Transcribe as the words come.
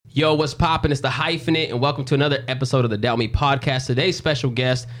Yo, what's poppin'? It's the Hyphenate, and welcome to another episode of the Doubt Me podcast. Today's special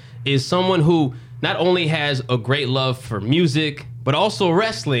guest is someone who not only has a great love for music, but also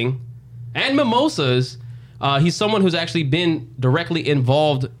wrestling and mimosas. He's someone who's actually been directly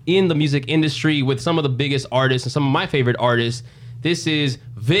involved in the music industry with some of the biggest artists and some of my favorite artists. This is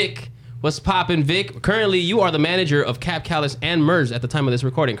Vic. What's poppin', Vic? Currently, you are the manager of Cap Callous and Merz at the time of this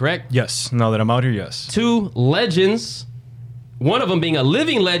recording, correct? Yes. Now that I'm out here, yes. Two legends. One of them being a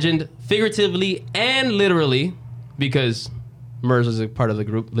living legend, figuratively and literally, because Merz is a part of the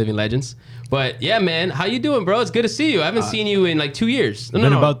group Living Legends. But yeah, man, how you doing, bro? It's good to see you. I haven't seen you in like 2 years. Maybe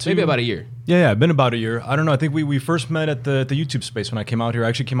about a year. Yeah, been about a year. I don't know. I think we first met at the YouTube space when I came out here. I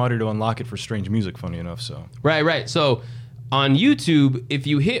actually came out here to unlock it for Strange Music, funny enough. So Right. So on YouTube, if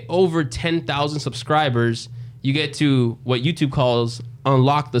you hit over 10,000 subscribers, you get to what YouTube calls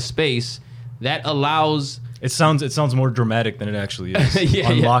unlock the space. That allows... It sounds more dramatic than it actually is.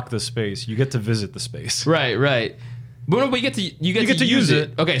 Unlock the space. You get to visit the space. Right. But you get to use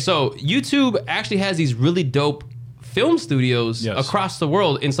it. Okay, so YouTube actually has these really dope film studios across the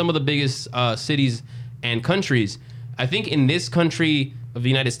world in some of the biggest cities and countries. I think in this country of the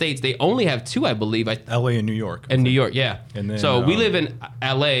United States, they only have two, I believe. LA and New York. And New York, yeah. And then, so we live in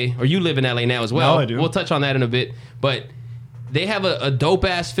LA, or you live in LA now as well. No, I do. We'll touch on that in a bit. But they have a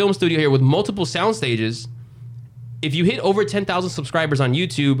dope-ass film studio here with multiple sound stages. If you hit over 10,000 subscribers on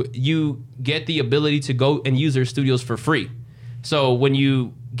YouTube, you get the ability to go and use their studios for free. So when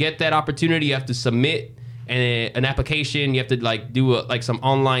you get that opportunity, you have to submit an application. You have to do some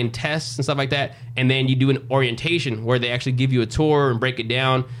online tests and stuff like that. And then you do an orientation where they actually give you a tour and break it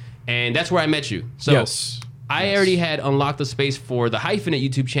down. And that's where I met you. So I already had unlocked the space for the Hyphenate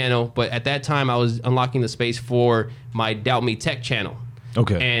YouTube channel, but at that time I was unlocking the space for my Doubt Me Tech channel.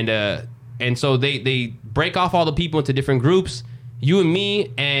 Okay. And so they break off all the people into different groups. You and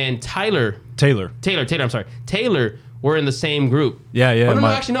me and Taylor, were in the same group. Yeah. Oh,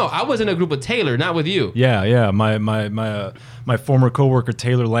 no. I was in a group with Taylor, not with you. Yeah. My former coworker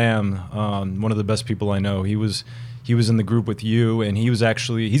Taylor Lamb, one of the best people I know. He was in the group with you, and he's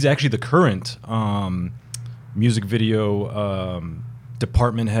actually the current music video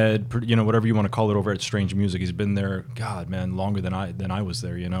department head, whatever you want to call it, over at Strange Music. He's been there, longer than I was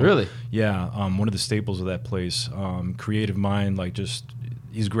there. Really? Yeah. One of the staples of that place. Creative mind,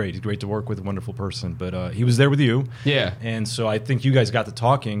 he's great. He's great to work with, a wonderful person. But he was there with you. Yeah. And so I think you guys got to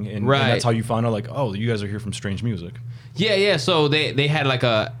talking, and that's how you found out, you guys are here from Strange Music. Yeah. So they had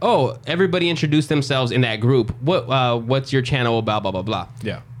everybody introduced themselves in that group. What's your channel about? Blah blah blah.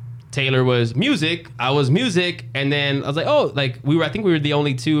 Yeah. Taylor was music, I was music, and then I was like, I think we were the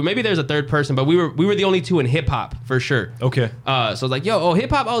only two. Maybe there's a third person, but we were the only two in hip hop for sure. Okay. So I was like, hip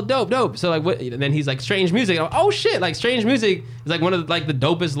hop, dope. So what? And then he's like, Strange Music. I'm like, oh shit, Strange Music is one of the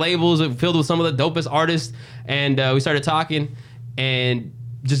dopest labels, filled with some of the dopest artists. And we started talking, and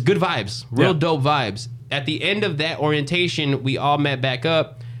just good vibes, real dope vibes. At the end of that orientation, we all met back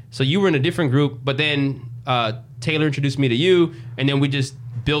up. So you were in a different group, but then Taylor introduced me to you, and then we just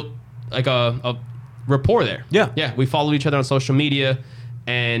built a rapport there. Yeah. We followed each other on social media,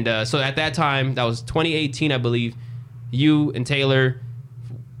 and so at that time, that was 2018, I believe. You and Taylor,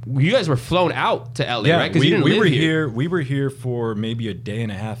 you guys were flown out to LA, right? Because you didn't live here. We were here for maybe a day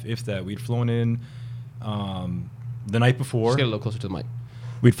and a half, if that. We'd flown in the night before. Just get a little closer to the mic.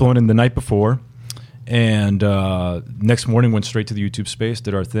 We'd flown in the night before, and next morning went straight to the YouTube space,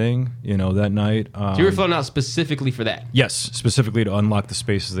 did our thing, that night. So you were flown out specifically for that? Yes, specifically to unlock the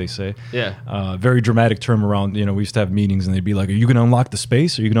space, as they say. Yeah. Very dramatic term around, we used to have meetings, and they'd be like, are you going to unlock the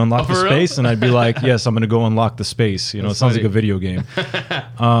space? Are you going to unlock the space? And I'd be like, yes, I'm going to go unlock the space. It sounds like a video game.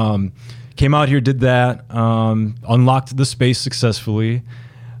 Came out here, did that, unlocked the space successfully.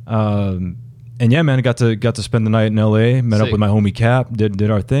 And yeah, man, I got to spend the night in LA, met up with my homie Cap,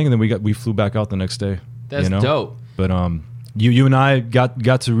 did our thing, and then we flew back out the next day. That's dope. But you and I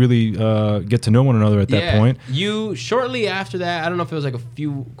got to really get to know one another at that point. You shortly after that, I don't know if it was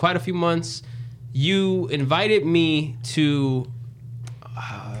quite a few months, you invited me to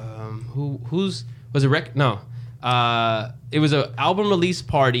it was an album release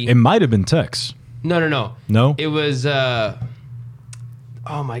party. It might have been Tex. No. It was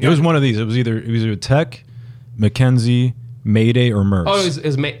oh my god. It was one of these. It was either Tech, Mackenzie, Mayday, or Merz. Oh, it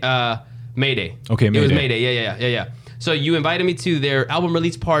was Mayday. Okay, Mayday. It was Mayday. Yeah. So you invited me to their album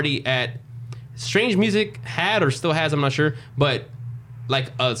release party at Strange Music had or still has, I'm not sure, but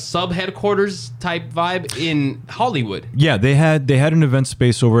like a sub headquarters type vibe in Hollywood. Yeah, they had an event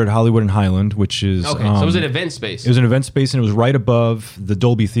space over at Hollywood and Highland, which is okay. So it was an event space. It was an event space, and it was right above the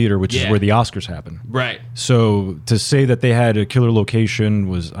Dolby Theater, which is where the Oscars happen. Right. So to say that they had a killer location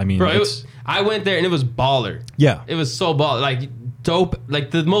was, I mean, bro, I went there and it was baller. Yeah, it was so baller, like dope,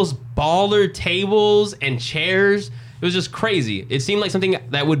 like the most baller tables and chairs. It was just crazy. It seemed like something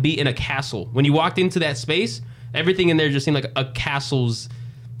that would be in a castle. When you walked into that space, everything in there just seemed like a castle's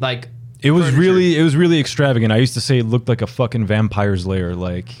like it was really extravagant. I used to say it looked like a fucking vampire's lair.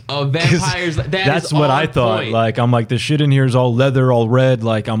 Like a vampire's that's what I thought. Point. Like I'm like, the shit in here is all leather, all red.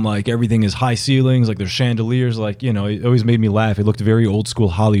 Like I'm like, everything is high ceilings, like there's chandeliers. Like, you know, it always made me laugh. It looked very old school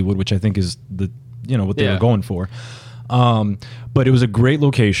Hollywood, which I think is what they were going for. But it was a great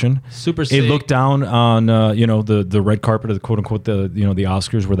location. Super sick. It looked down on the red carpet of the quote unquote the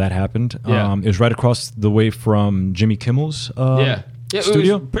Oscars where that happened. Yeah. It was right across the way from Jimmy Kimmel's studio.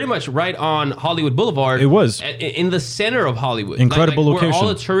 It was pretty much right on Hollywood Boulevard. It was in the center of Hollywood. Incredible location. Where all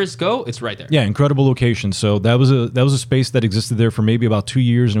the tourists go, it's right there. Yeah, incredible location. So that was a space that existed there for maybe about 2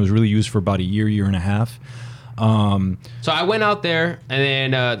 years, and it was really used for about a year and a half. So I went out there,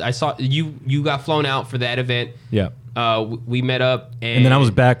 and then I saw you got flown out for that event. Yeah. We met up, and then I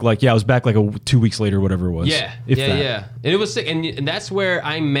was back. Like 2 weeks later, whatever it was. Yeah, yeah. And it was sick, and that's where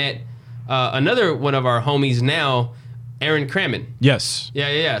I met another one of our homies now, Aaron Kremen. Yes.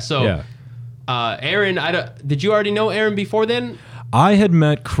 Yeah. So, Aaron, did you already know Aaron before then? I had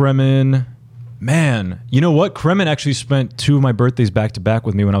met Kremen. Man, you know what? Kremen actually spent 2 of my birthdays back to back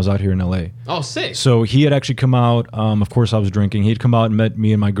with me when I was out here in LA. Oh, sick. So he had actually come out. Of course, I was drinking. He'd come out and met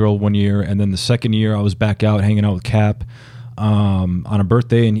me and my girl one year. And then the second year, I was back out hanging out with Cap on a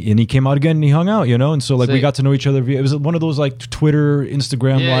birthday. And he came out again and he hung out, And so, like, sick. We got to know each other. It was one of those, like, Twitter,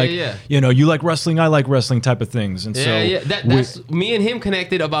 Instagram, you like wrestling, I like wrestling type of things. And that's me and him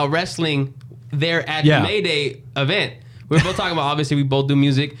connected about wrestling there at the Mayday event. We were both talking about, obviously, we both do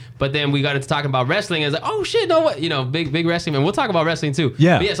music, but then we got into talking about wrestling, and it's like, oh, shit, no what? Big wrestling, man. We'll talk about wrestling, too.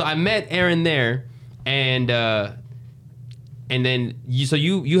 Yeah. But so I met Aaron there, and then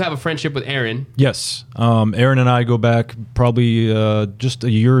you have a friendship with Aaron. Yes. Aaron and I go back probably just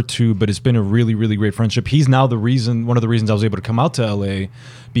a year or two, but it's been a really, really great friendship. He's now one of the reasons I was able to come out to LA,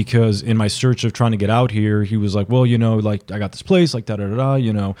 because in my search of trying to get out here, he was like, well, like, I got this place, like, da-da-da-da,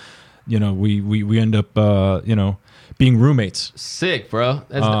 we end up, being roommates. Sick, bro.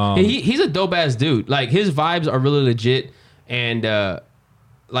 He's a dope ass dude. Like, his vibes are really legit, and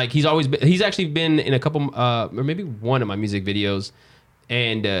like he's actually been in a couple or maybe one of my music videos,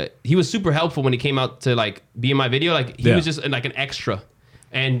 and he was super helpful when he came out to like be in my video. Like, he was just like an extra,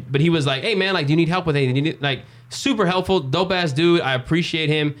 but he was like, hey man, like, do you need help with anything? Like, super helpful, dope ass dude. I appreciate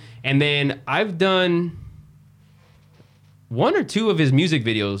him. And then I've done 1 or 2 of his music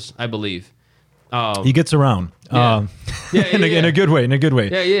videos, I believe. He gets around. In a good way.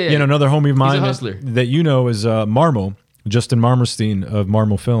 Yeah. Another homie of mine that is Marmo, Justin Marmerstein of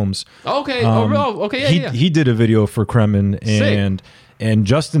Marmo Films. Okay. He did a video for Kremen, and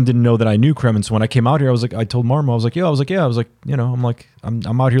Justin didn't know that I knew Kremen. So when I came out here, I told Marmo,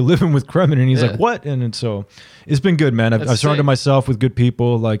 I'm out here living with Kremen, and he's like, what? And so it's been good, man. I've surrounded myself with good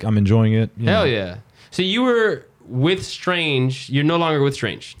people. Like, I'm enjoying it. Hell yeah. So you were with Strange. You're no longer with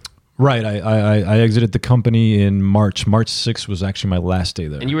Strange. Right. I exited the company in March. March 6th was actually my last day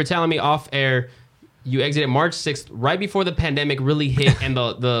there. And you were telling me off air, you exited March 6th, right before the pandemic really hit and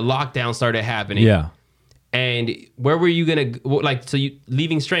the lockdown started happening. Yeah. And where were you going to, so you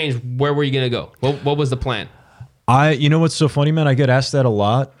leaving Strange, where were you going to go? What was the plan? You know what's so funny, man? I get asked that a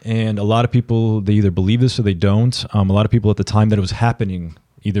lot, and a lot of people, they either believe this or they don't. A lot of people at the time that it was happening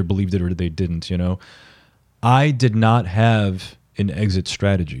either believed it or they didn't, I did not have an exit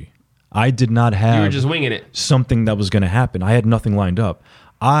strategy. I did not have... You were just winging it. ...something that was going to happen. I had nothing lined up.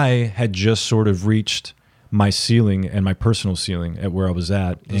 I had just sort of reached my ceiling and my personal ceiling at where I was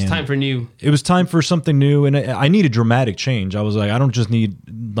at. It was time for new. It was time for something new, and I need a dramatic change. I was like, I don't just need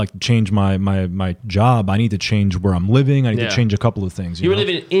to change my job. I need to change where I'm living. I need to change a couple of things. You were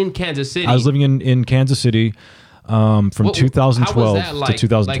living in Kansas City. I was living in Kansas City from 2012 to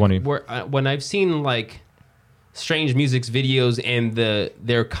 2020. Like, when I've seen like Strange Music's videos and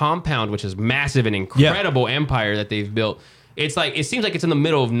their compound, which is massive and incredible empire that they've built, it's like, it seems like it's in the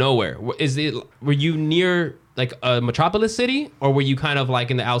middle of nowhere. Were you near like a metropolis city, or were you kind of like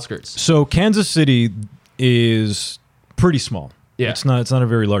in the outskirts? So Kansas City is pretty small. Yeah. It's not a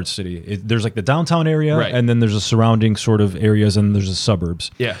very large city. There's like the downtown area, Right. and then there's the surrounding sort of areas, and there's the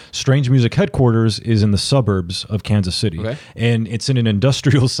suburbs. Yeah. Strange Music headquarters is in the suburbs of Kansas City. Okay. And it's in an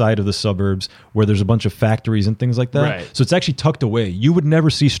industrial side of the suburbs where there's a bunch of factories and things like that. Right. So it's actually tucked away. You would never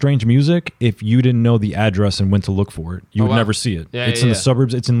see Strange Music if you didn't know the address and went to look for it. You would wow. never see it. Yeah, it's yeah, in yeah. the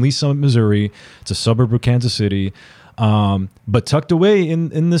suburbs. It's in Lee Summit, Missouri. It's a suburb of Kansas City. But tucked away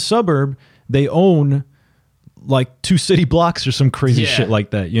in this suburb, they own like 2 city blocks or some crazy Yeah. shit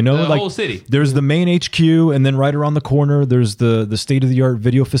like that. You know, The like whole city. There's the main HQ, and then right around the corner, there's the state of the art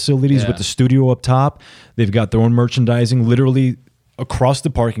video facilities Yeah. with the studio up top. They've got their own merchandising literally across the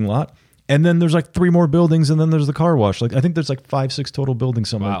parking lot. And then there's like 3 more buildings, and then there's the car wash. Like I think there's like 5-6 total buildings,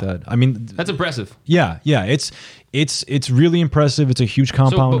 something Wow. like that. I mean, That's impressive. yeah. It's really impressive. It's a huge So,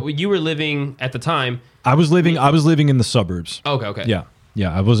 compound. but you were living at the time. I was living in the suburbs. Okay.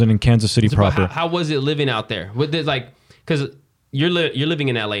 Yeah. I wasn't in Kansas City So, proper. how was it living out there? With this, like, because you're living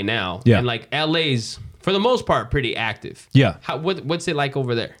in LA now, Yeah. and like LA's for the most part pretty active. Yeah. What's it like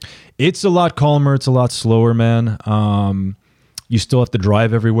over there? It's a lot calmer. It's a lot slower, man. You still have to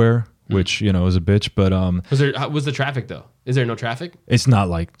drive everywhere, which you know is a bitch. But Was the traffic though? Is there no traffic? it's not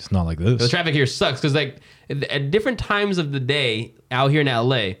like The this. traffic here sucks because like at different times of the day out here in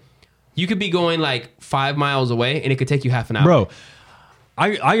LA, you could be going like 5 miles away and it could take you half an hour. Bro,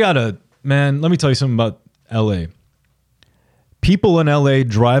 I gotta, man, let me tell you something about LA. People in LA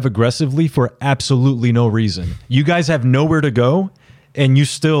drive aggressively for absolutely no reason. You guys have nowhere to go, and you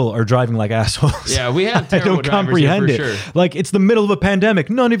still are driving like assholes. Yeah, we have I terrible don't drivers here comprehend for it. sure. Like, it's the middle of a pandemic.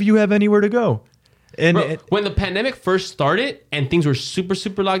 None of you have anywhere to go. And Bro, when the pandemic first started and things were super,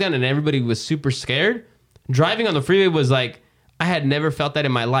 super locked down and everybody was super scared, driving on the freeway was like, I had never felt that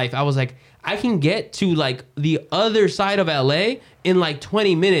in my life. I was like, I can get to like the other side of LA in like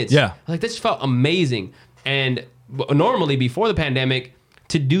 20 minutes. Yeah. Like this felt amazing. And normally before the pandemic,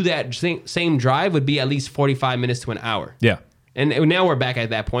 to do that same drive would be at least 45 minutes to an hour. yeah. And now we're back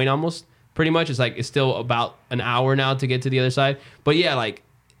at that point almost. Pretty much. It's like it's still about an hour now to get to the other side. But yeah, like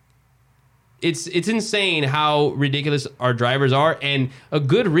it's insane how ridiculous our drivers are, and a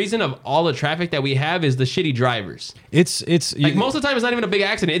good reason of all the traffic that we have is the shitty drivers. It's Like most of the time, it's not even a big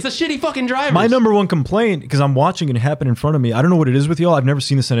accident; it's a shitty fucking driver. my number one complaint, because I'm watching it happen in front of me. I don't know what it is with y'all. I've never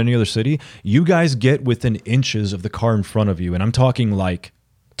seen this in any other city. You guys get within inches of the car in front of you, and I'm talking like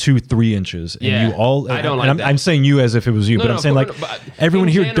 2-3 inches. And Yeah, you all. I don't and like I'm, that. I'm saying you as if it was you, No, but no, I'm saying like but everyone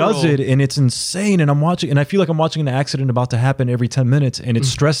in here does general- it, and it's insane. And I'm watching, and I feel like I'm watching an accident about to happen every 10 minutes, and it's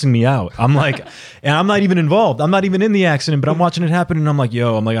stressing me out. I'm like, and I'm not even involved. I'm not even in the accident, but I'm watching it happen, and I'm like,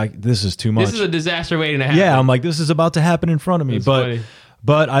 yo, this is too much. This is a disaster waiting to happen. Yeah, I'm like, this is about to happen in front of me. That's funny.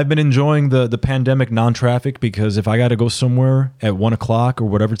 But I've been enjoying the pandemic non-traffic, because if I got to go somewhere at 1 o'clock or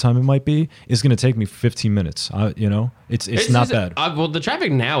whatever time it might be, it's going to take me 15 minutes. You know, it's not just- bad. well, the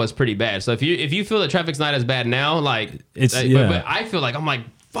traffic now is pretty bad. So if you feel the traffic's not as bad now, like It's- but- yeah. But I feel like I'm like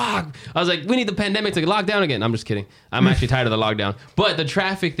fuck. I was like, we need the pandemic to lock down again. I'm just kidding. I'm actually tired of the lockdown. But the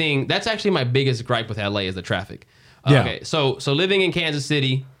traffic thing, that's actually my biggest gripe with LA is the traffic. Yeah. Okay, so living in Kansas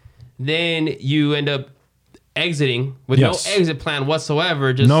City, then you end up exiting with Yes. no exit plan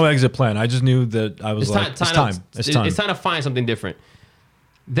whatsoever. Just No exit plan. I just knew that I was it's like, time, it's time. It's time to find something different.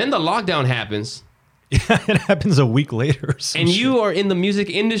 Then the lockdown happens. it happens a week later. Or some And shit. you are in the music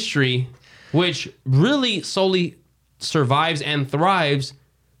industry, which really solely survives and thrives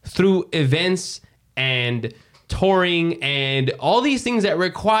through events and touring and all these things that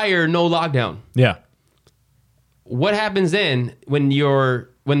require no lockdown. Yeah. What happens then when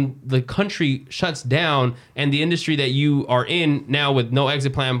the country shuts down and the industry that you are in now with no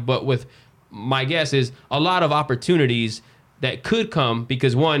exit plan, but with, my guess is, a lot of opportunities that could come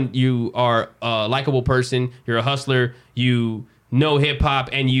because, one, you are a likable person, you're a hustler, you know hip-hop,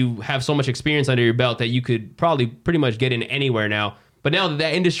 and you have so much experience under your belt that you could probably pretty much get in anywhere now. But now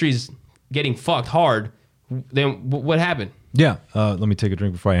that industry's getting fucked hard, then what happened? Yeah. Let me take a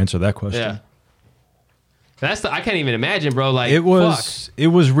drink before I answer that question. Yeah. I can't even imagine, bro. Like, It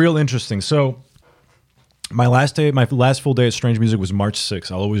was real interesting. So my last full day at Strange Music was March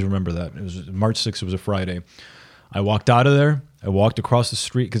 6th. I'll always remember that. It was March 6th. It was a Friday. I walked out of there. I walked across the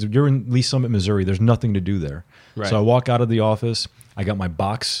street because you're in Lee Summit, Missouri. There's nothing to do there. Right. So I walk out of the office. I got my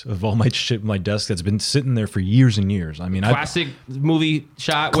box of all my shit on my desk that's been sitting there for years and years. I mean, classic movie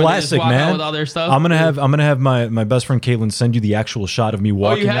shot where they just classic, walk out man. with all their stuff. I'm gonna have my best friend Caitlin send you the actual shot of me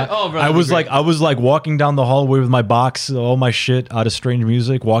walking. have? out. Oh, bro, I that'd be was great. like walking down the hallway with my box, all my shit out of Strange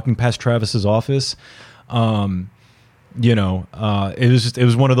Music, walking past Travis's office. It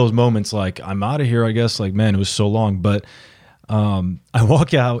was one of those moments like, I'm out of here, I guess. Like, man, it was so long, but I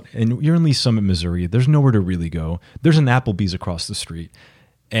walk out, and you're in Lee Summit, Missouri. There's nowhere to really go. There's an Applebee's across the street,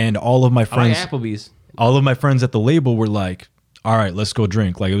 and all of my friends, Applebee's. All of my friends at the label were like, "All right, let's go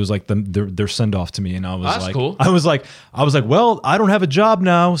drink." Like it was like their send off to me, and I was that's like, cool. I was like, well, I don't have a job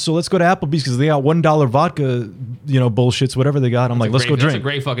now, so let's go to Applebee's because they got $1 vodka, bullshits, whatever they got. I'm like, let's go drink. That's a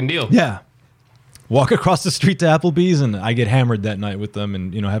great fucking deal. Yeah. Walk across the street to Applebee's, and I get hammered that night with them,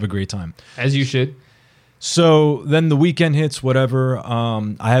 and have a great time. As you should. So then the weekend hits, whatever.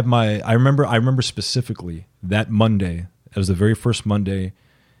 I remember specifically that Monday. It was the very first Monday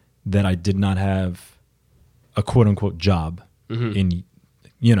that I did not have a quote unquote job in,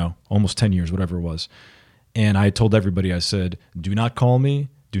 almost 10 years, whatever it was. And I told everybody, I said, do not call me.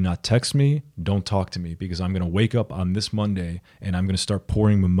 Do not text me. Don't talk to me, because I'm going to wake up on this Monday and I'm going to start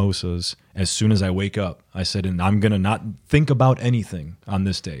pouring mimosas as soon as I wake up. I said, and I'm going to not think about anything on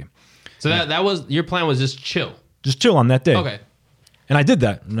this day. So that was your plan, was just chill. Just chill on that day. Okay. And I did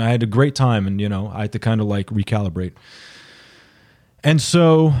that, and I had a great time, and I had to kind of like recalibrate. And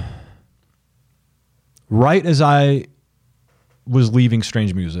so right as I was leaving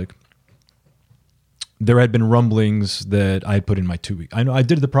Strange Music, there had been rumblings that I had put in my 2 weeks. I know I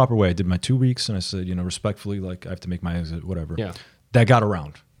did it the proper way. I did my 2 weeks, and I said, respectfully, like, I have to make my exit, whatever. Yeah. That got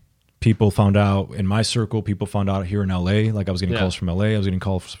around. People found out in my circle. People found out here in LA. Like, I was getting calls from LA. I was getting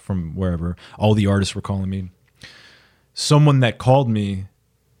calls from wherever. All the artists were calling me. Someone that called me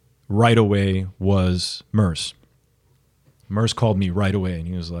right away was Murs. Murs called me right away, and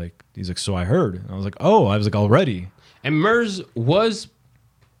he's like, so I heard. And I was like, already. And Murs was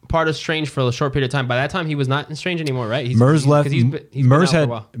part of Strange for a short period of time. By that time, he was not in Strange anymore, right? Murs left. He's Murs had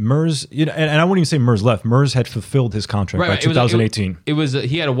Murs, and I wouldn't even say Murs left. Murs had fulfilled his contract by 2018. It was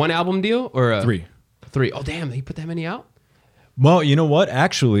he had a 1 album deal or a three. Oh damn! He put that many out. Well, you know what?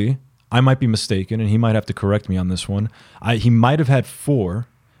 Actually, I might be mistaken, and he might have to correct me on this one. He might have had 4,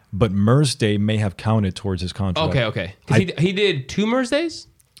 but Murs Day may have counted towards his contract. Okay. He did 2 Murs Days.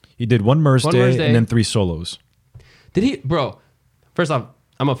 He did one Murs Day and then 3 solos. Did he, bro? First off,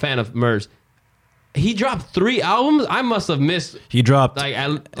 I'm a fan of Murs. He dropped 3 albums. I must have missed. He dropped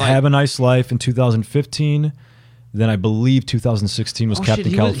Have a Nice Life in 2015. Then I believe 2016 was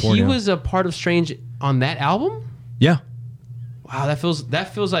Captain California. He was a part of Strange on that album? Yeah. Wow, that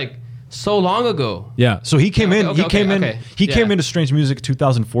feels like so long ago. Yeah. So he came in. He came into Strange Music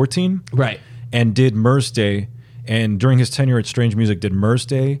 2014. Right. And did Murs Day. And during his tenure at Strange Music, did Murs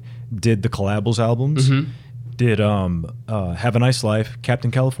Day, did the Collables albums. Mm-hmm. Did Have a Nice Life,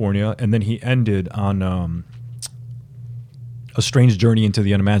 Captain California, and then he ended on A Strange Journey into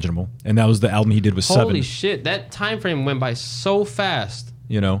the Unimaginable, and that was the album he did with Seven. Holy shit, that time frame went by so fast.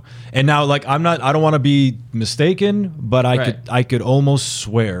 And now, like, I don't want to be mistaken, but I could almost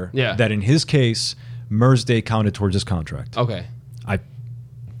swear that in his case, Murs Day counted towards his contract. Okay. I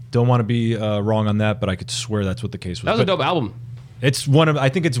don't want to be wrong on that, but I could swear that's what the case was. That was a dope album. I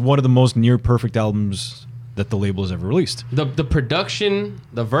think it's one of the most near perfect albums that the label has ever released. The production,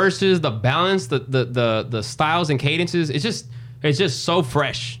 the verses, the balance, the styles and cadences, it's just so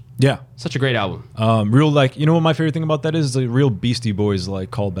fresh. Yeah. Such a great album. Real, like, you know what my favorite thing about that is? The real Beastie Boys,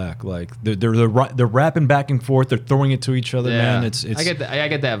 like, callback. Like, they're rapping back and forth, they're throwing it to each other, man. It's I get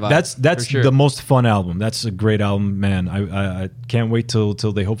that vibe. That's sure. The most fun album. That's a great album, man. I can't wait till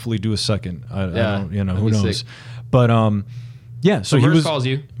they hopefully do a second. I don't, who knows. Sick. But so Murs calls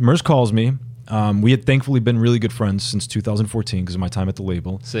you. Murs calls me. We had thankfully been really good friends since 2014 because of my time at the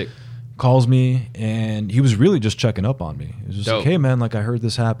label. Sick. Calls me, and he was really just checking up on me. He was just dope. like, hey, man, like, I heard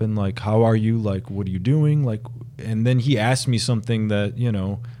this happen. Like, how are you? Like, what are you doing? Like, and then he asked me something that,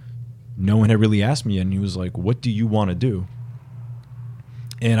 no one had really asked me. And he was like, what do you want to do?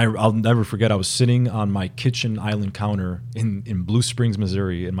 And I'll never forget, I was sitting on my kitchen island counter in Blue Springs,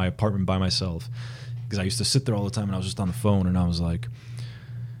 Missouri, in my apartment by myself. Because I used to sit there all the time, and I was just on the phone, and I was like,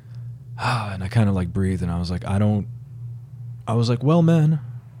 and I kind of like breathed, and I was like, well, man,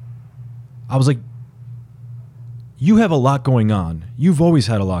 I was like, you have a lot going on. You've always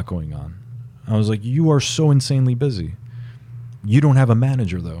had a lot going on. I was like, you are so insanely busy. You don't have a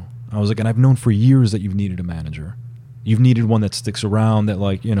manager, though. I was like, and I've known for years that you've needed a manager. You've needed one that sticks around, that,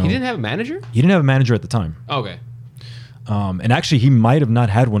 like, He didn't have a manager? He didn't have a manager at the time. Okay. And actually, he might have not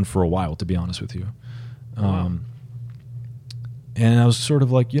had one for a while, to be honest with you. Wow. And I was sort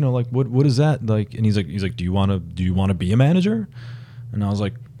of like, like, what is that? Like, and he's like, do you want to be a manager? And I was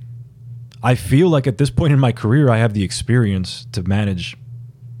like, I feel like at this point in my career, I have the experience to manage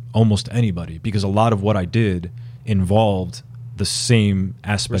almost anybody, because a lot of what I did involved the same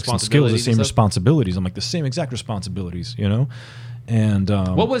aspects and skills, the same responsibilities. I'm like, the same exact responsibilities, And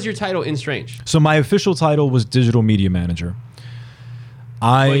what was your title in Strange? So my official title was digital media manager.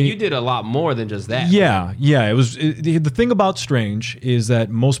 But you did a lot more than just that. Yeah. It was the thing about Strange is that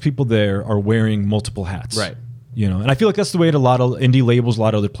most people there are wearing multiple hats. Right. You know, and I feel like that's the way at a lot of indie labels, a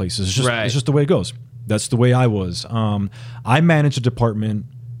lot of other places. It's just the way it goes. That's the way I was. I managed a department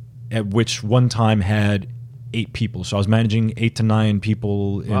at which one time had 8 people. So I was managing 8 to 9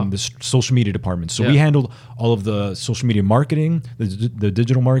 people in the social media department. So we handled all of the social media marketing, the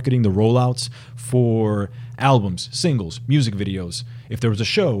digital marketing, the rollouts for albums, singles, music videos. If there was a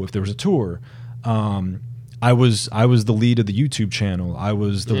show, if there was a tour, I was the lead of the YouTube channel. I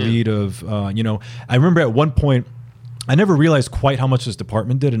was the lead of, I remember at one point, I never realized quite how much this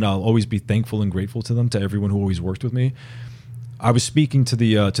department did, and I'll always be thankful and grateful to them, to everyone who always worked with me. I was speaking to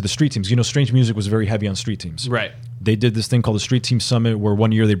the street teams. You know, Strange Music was very heavy on street teams. Right. They did this thing called the Street Team Summit, where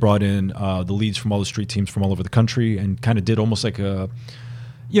one year they brought in the leads from all the street teams from all over the country, and kind of did almost like a,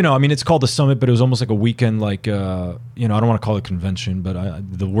 it's called the summit, but it was almost like a weekend, like I don't want to call it convention, but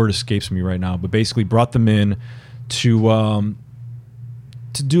the word escapes me right now. But basically, brought them in to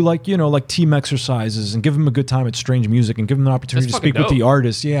do like team exercises and give them a good time at Strange Music and give them an opportunity to speak with the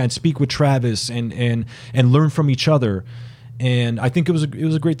artists, and speak with Travis and learn from each other. And I think it was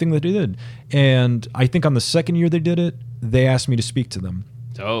a great thing that they did. And I think on the second year they did it, they asked me to speak to them.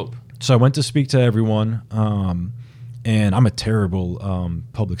 Dope. So I went to speak to everyone. And I'm a terrible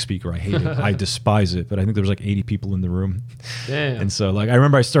public speaker. I hate it. I despise it. But I think there was like 80 people in the room. Damn. And so I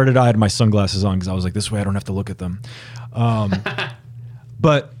remember I had my sunglasses on because I was like, this way I don't have to look at them.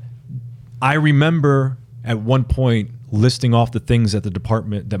 But I remember at one point listing off the things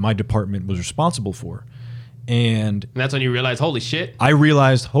that my department was responsible for. And that's when you realized, holy shit. I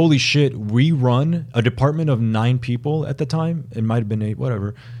realized, holy shit, we run a department of 9 people at the time. It might have been 8,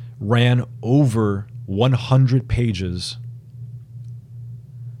 whatever. Ran over 100 pages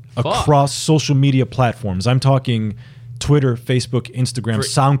across social media platforms. I'm talking Twitter, Facebook, Instagram,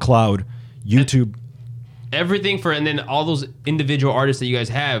 SoundCloud, YouTube. And then all those individual artists that you guys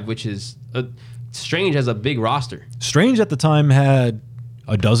have, which is Strange has a big roster. Strange at the time had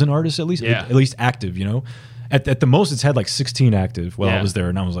a dozen artists at least active, At the most, it's had like 16 active while I was there,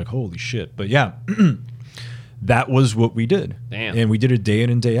 and I was like, holy shit. But yeah, that was what we did. Damn. And we did it day in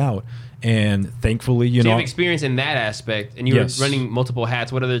and day out. And thankfully, you have experience in that aspect, and you were running multiple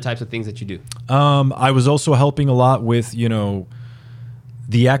hats. What other types of things that you do? I was also helping a lot with,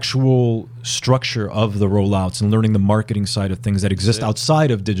 the actual structure of the rollouts and learning the marketing side of things that exist outside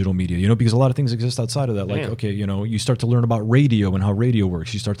of digital media, because a lot of things exist outside of that. Like, okay, you start to learn about radio and how radio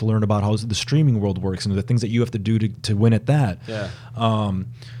works. You start to learn about how the streaming world works and the things that you have to do to win at that. Yeah.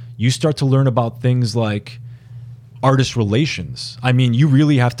 You start to learn about things like artist relations. I mean, you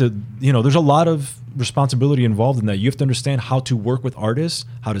really have to, there's a lot of responsibility involved in that. You have to understand how to work with artists,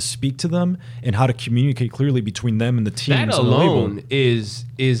 how to speak to them, and how to communicate clearly between them and the teams. That alone is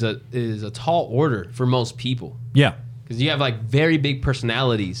a tall order for most people. Yeah, because you have like very big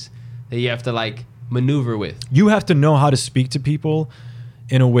personalities that you have to like maneuver with. You have to know how to speak to people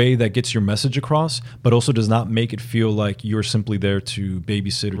in a way that gets your message across, but also does not make it feel like you're simply there to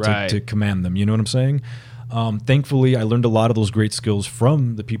babysit or to command them. You know what I'm saying? Thankfully, I learned a lot of those great skills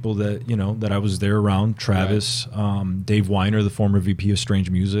from the people that that I was there around. Travis, Dave Weiner, the former VP of Strange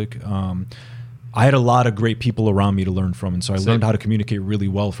Music. I had a lot of great people around me to learn from, and so I learned how to communicate really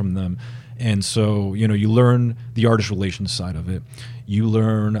well from them. And so you learn the artist relations side of it. You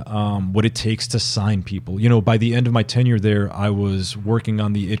learn what it takes to sign people. By the end of my tenure there, I was working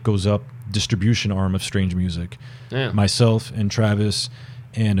on the It Goes Up distribution arm of Strange Music. Yeah. Myself and Travis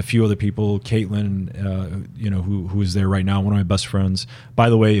and a few other people, Caitlin, who is there right now, one of my best friends. By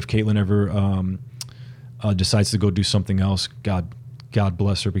the way, if Caitlin ever decides to go do something else, God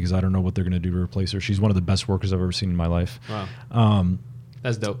bless her, because I don't know what they're going to do to replace her. She's one of the best workers I've ever seen in my life. Wow.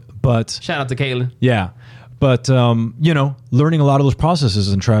 That's dope. But shout out to Caitlin. Yeah. But, learning a lot of those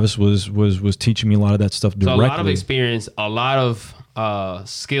processes, and Travis was teaching me a lot of that stuff directly. So a lot of experience, a lot of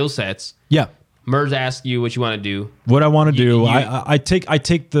skill sets. Yeah. Merz asks you what you want to do. What I want to do, I take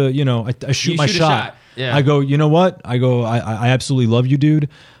the, I shoot my shot. Yeah. I go, you know what? I absolutely love you, dude.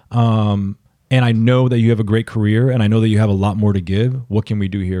 And I know that you have a great career, and I know that you have a lot more to give. What can we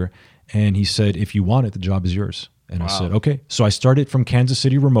do here? And he said, if you want it, the job is yours. And I said, okay. So I started from Kansas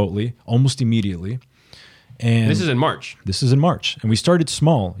City remotely, almost immediately. And this is in March. And we started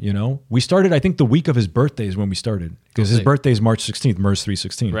small, We started, I think, the week of his birthday is when we started. Because his birthday is March 16th, Merz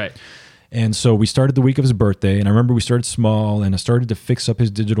 316. Right. And so we started the week of his birthday, and I remember we started small, and I started to fix up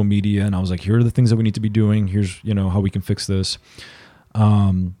his digital media, and I was like, here are the things that we need to be doing. Here's, how we can fix this.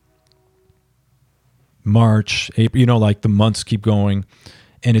 March, April, like the months keep going,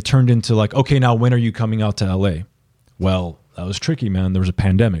 and it turned into like, okay, now when are you coming out to LA? Well, that was tricky, man. There was a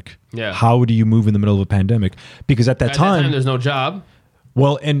pandemic. Yeah. How do you move in the middle of a pandemic? Because at that time there's no job.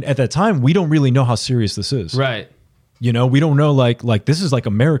 Well, and at that time, we don't really know how serious this is. Right. You know, we don't know, like this is like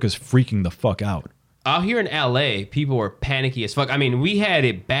America's freaking the fuck out. Out here in LA, people were panicky as fuck. I mean, we had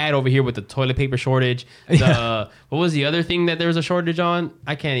it bad over here with the toilet paper shortage. What was the other thing that there was a shortage on?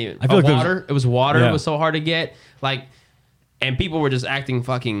 I can't even. I feel like water. It was water. Yeah. It was so hard to get. Like, and people were just acting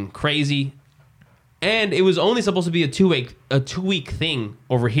fucking crazy. And it was only supposed to be a 2-week thing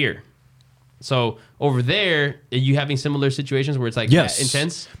over here. So over there, are you having similar situations where it's like yes.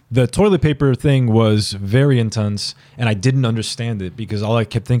 intense? The toilet paper thing was very intense, and I didn't understand it because all I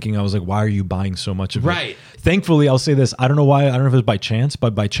kept thinking, I was like, why are you buying so much of it? Right. Thankfully, I'll say this. I don't know why. I don't know if it was by chance,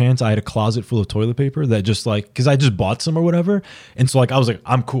 but by chance, I had a closet full of toilet paper that just like, because I just bought some or whatever. And so like, I was like,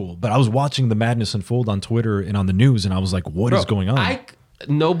 I'm cool. But I was watching the madness unfold on Twitter and on the news, and I was like, what is going on?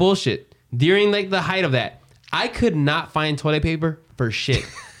 No bullshit. During like the height of that, I could not find toilet paper for shit.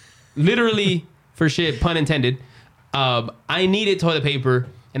 Literally for shit, pun intended. I needed toilet paper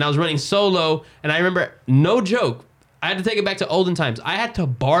and I was running so low. And I remember, no joke, I had to take it back to olden times. I had to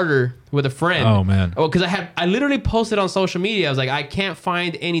barter with a friend. Oh, man. Oh, because I literally posted on social media. I was like, I can't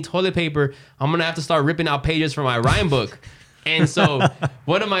find any toilet paper. I'm going to have to start ripping out pages from my rhyme book. And so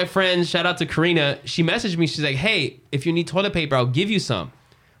one of my friends, shout out to Karina, she messaged me. She's like, hey, if you need toilet paper, I'll give you some.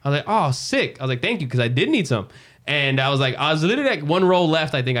 I was like, oh, sick. I was like, thank you, because I did need some. And I was literally like one roll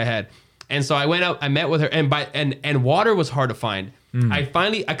left, I think I had. And so I went up, I met with her, and water was hard to find. I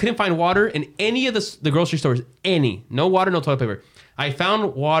couldn't find water in any of the grocery stores. No water, no toilet paper. I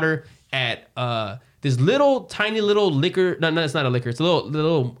found water at this tiny little liquor. No, it's not a liquor. It's a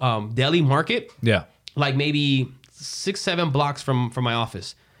little deli market. Yeah. Like maybe 6-7 blocks from my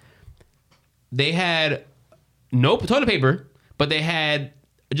office. They had no toilet paper, but they had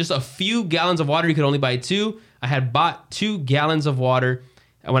just a few gallons of water. You could only buy 2. I had bought 2 gallons of water.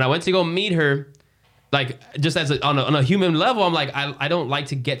 And when I went to go meet her, like just as on a human level, I'm like, I don't like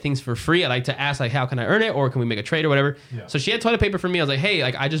to get things for free. I like to ask like, how can I earn it? Or can we make a trade or whatever? Yeah. So she had toilet paper for me. I was like, hey,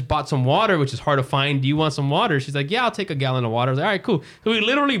 like I just bought some water, which is hard to find. Do you want some water? She's like, yeah, I'll take a gallon of water. I was like, all right, cool. So we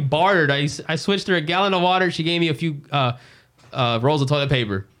literally bartered. I switched her a gallon of water. She gave me a few rolls of toilet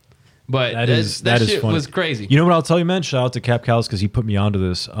paper. But that shit was crazy. You know what I'll tell you, man? Shout out to Cap Callis because he put me onto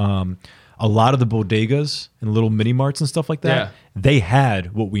this. A lot of the bodegas and little mini marts and stuff like that, they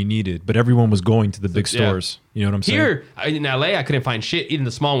had what we needed, but everyone was going to the big stores. You know what I'm saying? Here in LA, I couldn't find shit, even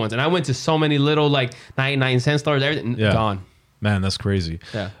the small ones. And I went to so many little like 99-cent stores, everything gone. Man, that's crazy.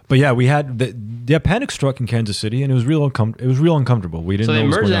 Yeah. But yeah, we had panic struck in Kansas City, and it was real uncomfortable. We didn't. So then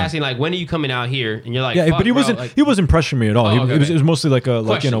Merge is asking like, when are you coming out here? And you're like, yeah, but he wasn't. He wasn't pressuring me at all. Oh, it was mostly like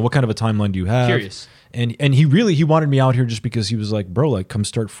what kind of a timeline do you have? Curious. And he wanted me out here just because he was like, bro, like come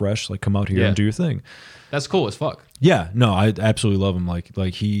start fresh, like come out here and do your thing. That's cool as fuck. Yeah, no, I absolutely love him.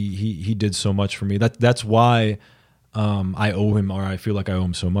 Like he did so much for me. That's why I owe him, or I feel like I owe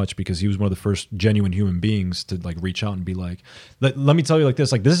him so much, because he was one of the first genuine human beings to like reach out and be like, let me tell you like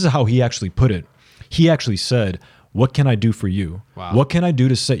this is how he actually put it. He actually said, what can I do for you? Wow. What can I do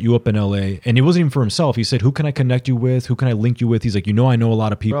to set you up in LA? And it wasn't even for himself. He said, who can I connect you with? Who can I link you with? He's like, I know a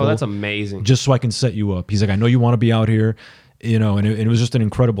lot of people. Bro, that's amazing. Just so I can set you up. He's like, I know you want to be out here, and it was just an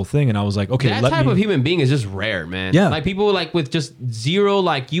incredible thing. And I was like, okay, that type of human being is just rare, man. Yeah. Like people like with just zero,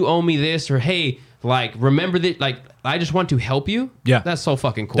 like you owe me this, or hey, like remember that, like I just want to help you. Yeah. That's so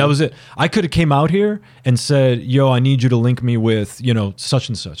fucking cool. That was it. I could have came out here and said, yo, I need you to link me with, such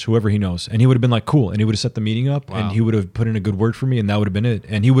and such, whoever he knows. And he would have been like, cool. And he would have set the meeting up and he would have put in a good word for me, and that would have been it.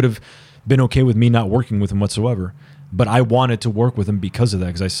 And he would have been okay with me not working with him whatsoever. But I wanted to work with him because of that.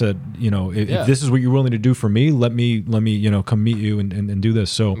 Because I said, if this is what you're willing to do for me, let me come meet you and do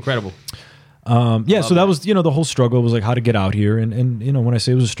this. So incredible. So that was, the whole struggle was like how to get out here. And when I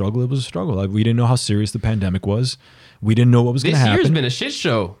say it was a struggle, it was a struggle. Like, we didn't know how serious the pandemic was. We didn't know what was going to happen. This year's been a shit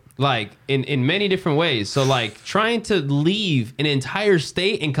show, like in many different ways. So like trying to leave an entire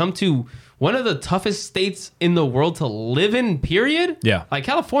state and come to one of the toughest states in the world to live in, period. Yeah. Like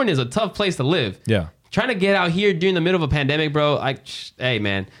California is a tough place to live. Yeah. Trying to get out here during the middle of a pandemic, bro. Like, hey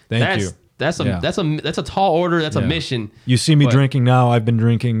man, Thank you. That's a tall order. That's a mission. You see me drinking now. I've been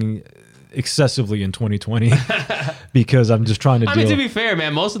drinking excessively in 2020 because I'm just trying to deal. I mean, to be fair,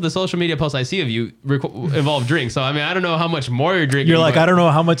 man, most of the social media posts I see of you involve drinks. So, I mean, I don't know how much more you're drinking. You're like, I don't know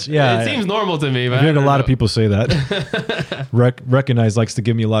how much. Yeah. It seems normal to me. I've heard a lot of people say that. Recognize likes to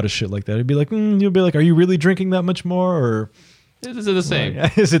give me a lot of shit like that. It'd be like, you'll be like, are you really drinking that much more? Or is it the same?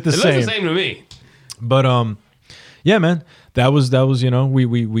 Is it the same? It looks the same to me. But, yeah, man, that was,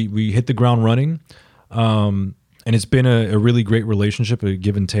 we hit the ground running. And it's been a really great relationship, a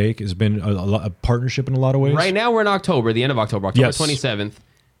give and take. It's been a partnership in a lot of ways. Right now we're in October, the end of October Yes. 27th.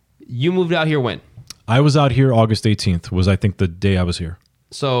 You moved out here when? I was out here August 18th was, I think, the day I was here.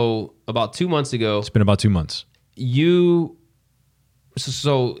 So about 2 months ago. It's been about 2 months.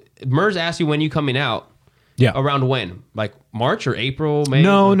 So Murs asked you when you coming out. Yeah. Around when? Like March or April, May?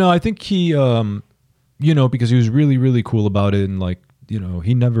 No. I think he, because he was really, really cool about it. And like, it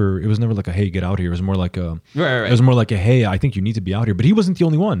was never like a, hey, get out here. It was more like Right. It was more like a, hey, I think you need to be out here. But he wasn't the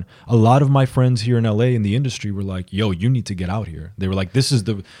only one. A lot of my friends here in LA in the industry were like, yo, you need to get out here. They were like, this is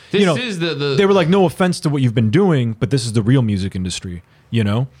the, they were like, no offense to what you've been doing, but this is the real music industry,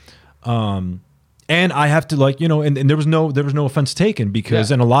 And I have to and there was no offense taken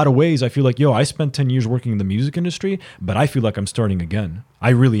because in a lot of ways I feel like, I spent 10 years working in the music industry, but I feel like I'm starting again.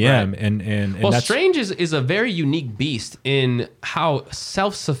 I really am. And well, that's, Strange is a very unique beast in how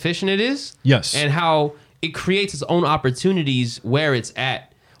self-sufficient it is. Yes. And how it creates its own opportunities where it's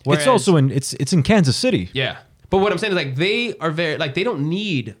at. It's also it's in Kansas City. Yeah. But what I'm saying is like they are very they don't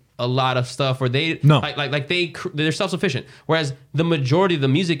need a lot of stuff, or they're self-sufficient. Whereas the majority of the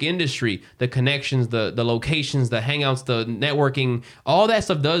music industry, the connections, the locations, the hangouts, the networking, all that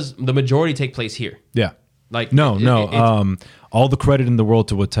stuff the majority take place here. Yeah. All the credit in the world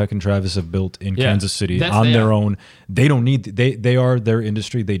to what Tech and Travis have built in Kansas City their own. They don't need they are their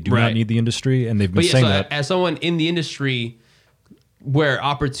industry. They do not need the industry, and they've been saying that. As someone in the industry, where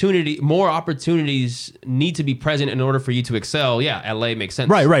more opportunities need to be present in order for you to excel. Yeah, LA makes sense.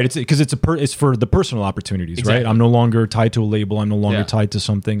 Right. It's because it's for the personal opportunities, exactly. Right? I'm no longer tied to a label. I'm no longer tied to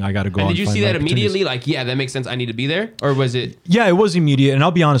something. I got to go. And did you see that immediately? Like, yeah, that makes sense. I need to be there, or was it? Yeah, it was immediate. And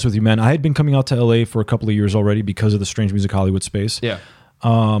I'll be honest with you, man. I had been coming out to LA for a couple of years already because of the Strange Music Hollywood space. Yeah.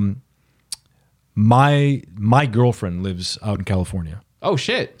 My girlfriend lives out in California. Oh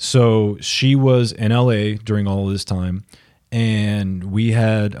shit! So she was in LA during all of this time. And we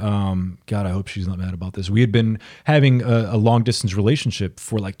had, God, I hope she's not mad about this. We had been having a long distance relationship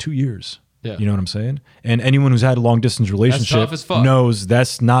for like 2 years. Yeah. You know what I'm saying? And anyone who's had a long distance relationship knows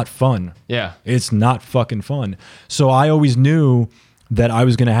that's not fun. Yeah. It's not fucking fun. So I always knew that I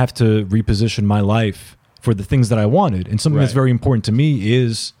was going to have to reposition my life for the things that I wanted. And something that's very important to me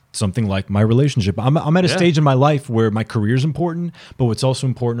is something like my relationship. I'm at a stage in my life where my career is important, but what's also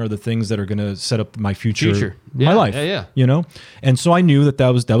important are the things that are going to set up my future. My life. Yeah. And so I knew that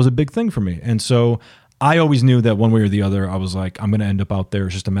was a big thing for me. And so I always knew that one way or the other, I was like, I'm going to end up out there.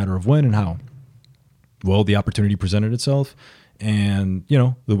 It's just a matter of when and how. Well, the opportunity presented itself. And,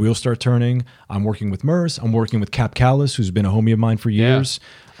 the wheels start turning. I'm working with Murs. I'm working with Cap Callis, who's been a homie of mine for years.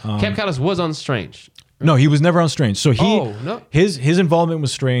 Cap Callis was on Strange. No, he was never on Strange. So his involvement with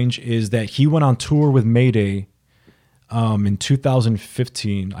Strange is that he went on tour with Mayday in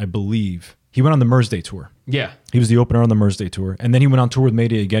 2015, I believe. He went on the Murs Day tour. Yeah. He was the opener on the Murs Day tour. And then he went on tour with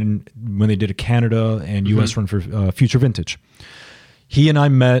Mayday again when they did a Canada and US run for Future Vintage. He and I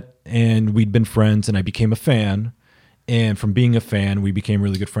met, and we'd been friends, and I became a fan. And from being a fan, we became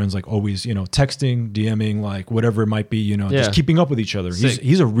really good friends, like always, texting, DMing, like whatever it might be, just keeping up with each other.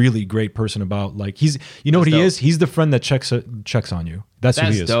 He's a really great person about like, what he is? He's the friend that checks on you. That's who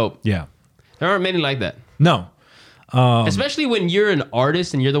he is. That's dope. Yeah. There aren't many like that. No. Especially when you're an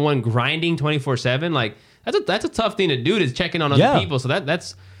artist and you're the one grinding 24/7. Like that's a tough thing to do, to check in on other people. So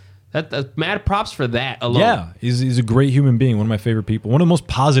that's mad props for that alone. Yeah, he's a great human being. One of my favorite people. One of the most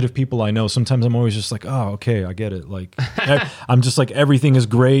positive people I know. Sometimes I'm always just like, oh, okay, I get it. Like, I'm just like, everything is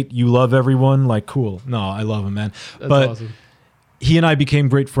great. You love everyone. Like, cool. No, I love him, man. But awesome. He and I became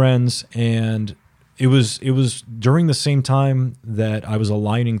great friends, and it was during the same time that I was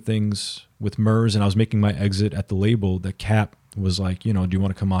aligning things with Murs, and I was making my exit at the label that Cap was like, do you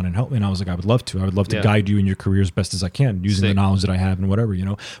want to come on and help me? And I was like, I would love to. I would love to guide you in your career as best as I can, using the knowledge that I have and whatever,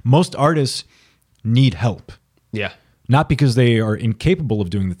 Most artists need help. Yeah. Not because they are incapable of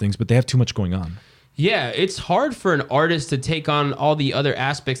doing the things, but they have too much going on. Yeah, it's hard for an artist to take on all the other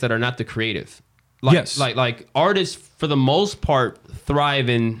aspects that are not the creative. Like artists, for the most part, thrive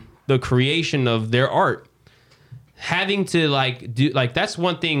in the creation of their art. Having to that's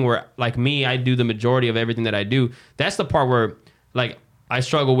one thing where like me, I do the majority of everything that I do. That's the part where like I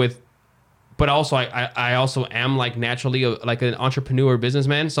struggle with, but also I also am like naturally like an entrepreneur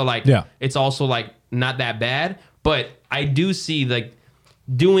businessman. So like it's also like not that bad, but I do see like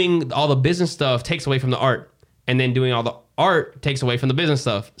doing all the business stuff takes away from the art, and then doing all the art takes away from the business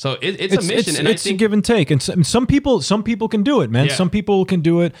stuff. So it's a mission. It's a give and take. And some people can do it, man. Yeah. Some people can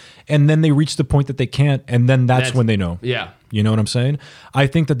do it, and then they reach the point that they can't, and then that's when they know. Yeah. You know what I'm saying? I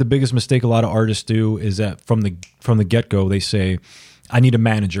think that the biggest mistake a lot of artists do is that from the get-go, they say, I need a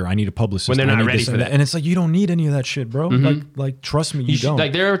manager. I need a publicist. When they're I not need ready this for and that. And it's like, you don't need any of that shit, bro. Like trust me, you don't.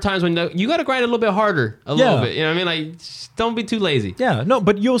 Like there are times when you got to grind a little bit harder, a little bit. You know what I mean? Like just don't be too lazy. Yeah, no,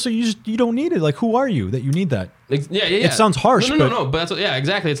 but you don't need it. Like, who are you that you need that? Yeah. It sounds harsh. No. But that's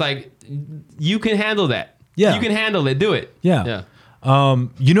exactly. It's like you can handle that. Yeah, you can handle it. Do it. Yeah.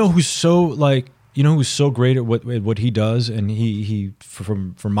 You know who's so great at what he does, and he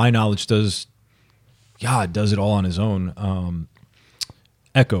from my knowledge does it all on his own.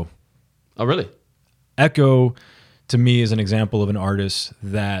 Echo. Oh, really? Echo, to me, is an example of an artist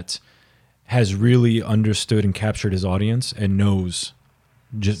that has really understood and captured his audience and knows,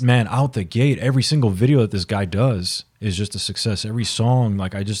 just, man, out the gate, every single video that this guy does is just a success. Every song,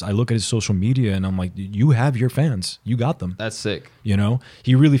 like I look at his social media and I'm like, you have your fans. You got them. That's sick. You know,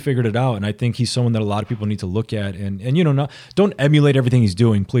 he really figured it out. And I think he's someone that a lot of people need to look at and you know, don't emulate everything he's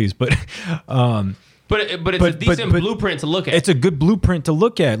doing, please. But, But it's a decent blueprint to look at. It's a good blueprint to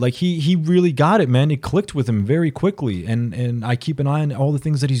look at. Like he really got it, man. It clicked with him very quickly. And I keep an eye on all the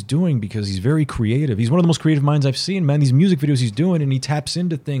things that he's doing because he's very creative. He's one of the most creative minds I've seen, man. These music videos he's doing, and he taps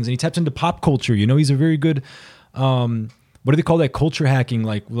into things, and he taps into pop culture. You know, he's a very good what do they call that? Culture hacking,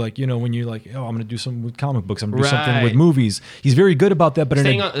 like you know, when you're like, oh, I'm gonna do something with comic books, I'm gonna do something with movies. He's very good about that. But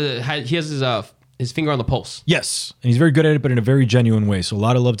he has his finger on the pulse. Yes, and he's very good at it, but in a very genuine way. So a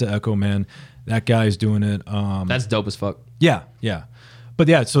lot of love to Echo, man. That guy's doing it. That's dope as fuck. Yeah. But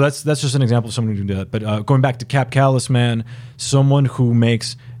yeah, so that's just an example of someone who can do that. But going back to Cap Callis, man, someone who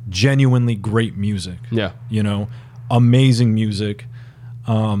makes genuinely great music. Yeah. You know, amazing music.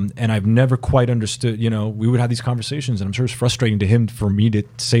 And I've never quite understood, you know, we would have these conversations, and I'm sure it's frustrating to him for me to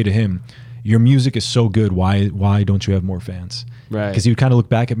say to him, your music is so good, why don't you have more fans? Right. Because he would kind of look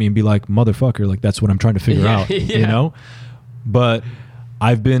back at me and be like, motherfucker, like that's what I'm trying to figure out, you know? But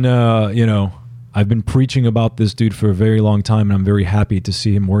I've been, I've been preaching about this dude for a very long time, and I'm very happy to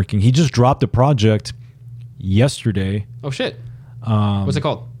see him working. He just dropped a project yesterday. Oh, shit. What's it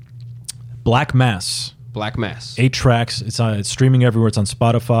called? Black Mass. Black Mass. 8 tracks. It's streaming everywhere. It's on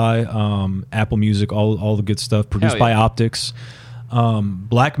Spotify, Apple Music, all the good stuff. Produced by Optics.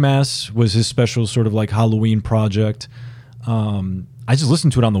 Black Mass was his special sort of like Halloween project. I just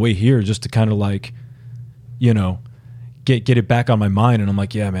listened to it on the way here just to kind of like, you know, get it back on my mind, and I'm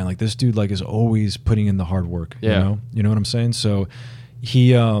like, yeah, man, like this dude like is always putting in the hard work. You know what I'm saying? So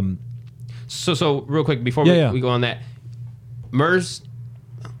he so real quick before we go on that, Murs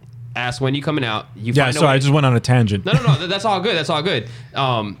asked when you coming out. I just went on a tangent. No, that's all good.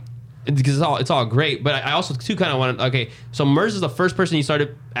 Because it's all great, but I also too kind of want to. Okay, so Murs is the first person you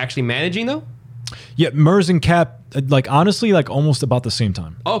started actually managing though. Yeah, Murs and Cap, like honestly, like almost about the same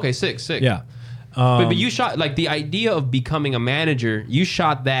time. Oh, okay, sick. Yeah. But you shot, like, the idea of becoming a manager, you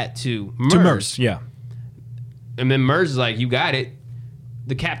shot that to Murs. To Murs, yeah. And then Murs is like, you got it.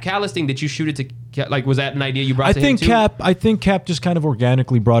 The Cap Callis thing, did you shoot it to, like, was that an idea you brought to him too? I think Cap just kind of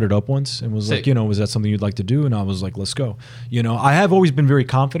organically brought it up once and was like, you know, was that something you'd like to do? And I was like, let's go. You know, I have always been very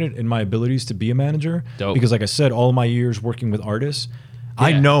confident in my abilities to be a manager. Dope. Because like I said, all my years working with artists,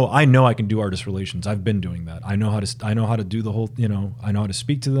 I know I can do artist relations. I've been doing that. I know how to do the whole, you know, I know how to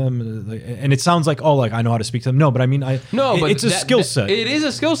speak to them. And it sounds like, I know how to speak to them. No, but I mean, it's a skill set. It is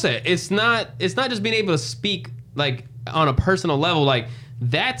a skill set. It's not just being able to speak like on a personal level. Like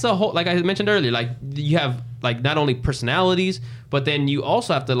that's a whole, like I mentioned earlier, like you have like not only personalities, but then you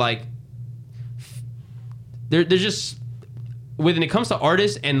also have to like, there's just, when it comes to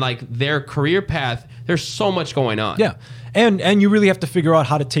artists and like their career path, there's so much going on. Yeah. And you really have to figure out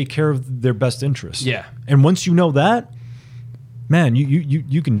how to take care of their best interests. Yeah. And once you know that, man,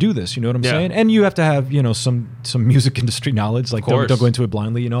 you can do this. You know what I'm saying? And you have to have, you know, some music industry knowledge. Like don't go into it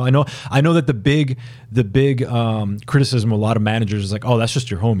blindly. You know, I know that the big criticism of a lot of managers is like, oh, that's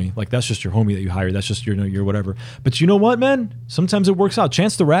just your homie. Like that's just your homie that you hired. That's just your whatever. But you know what, man? Sometimes it works out.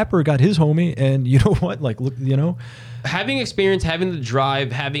 Chance the Rapper got his homie, and you know what? Like look, you know, having experience, having the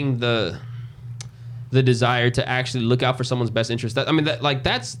drive, having the desire to actually look out for someone's best interest.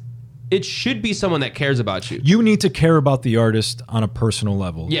 It should be someone that cares about you. You need to care about the artist on a personal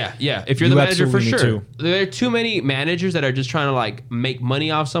level. Yeah. If you're the manager, for sure. There are too many managers that are just trying to like make money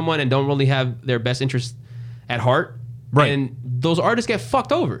off someone and don't really have their best interest at heart. Right. And those artists get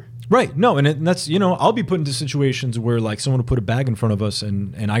fucked over. Right. No, and that's, you know, I'll be put into situations where like someone will put a bag in front of us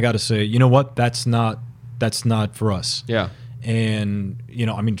and I got to say, you know what, that's not for us. Yeah. And you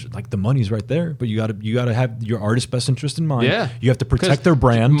know, I mean, like the money's right there, but you gotta have your artist's best interest in mind. Yeah, you have to protect their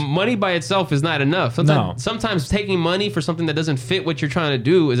brand. Money by itself is not enough. Sometimes taking money for something that doesn't fit what you're trying to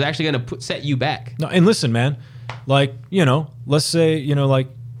do is actually going to set you back. No, and listen, man, like you know, let's say you know, like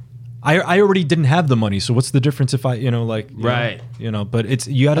I already didn't have the money, so what's the difference if I, Right. But it's,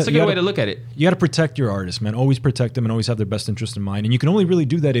 you gotta, That's a good way to look at it. You gotta protect your artists, man. Always protect them and always have their best interest in mind. And you can only really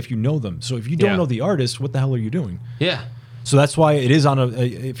do that if you know them. So if you don't know the artist, what the hell are you doing? Yeah. So that's why it is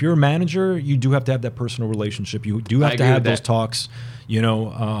if you're a manager, you do have to have that personal relationship. You do have to have those talks.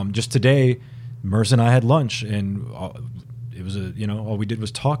 Just today, Merce and I had lunch, and it was all we did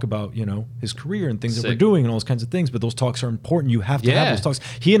was talk about, his career and things that we're doing and all those kinds of things. But those talks are important. You have to have those talks.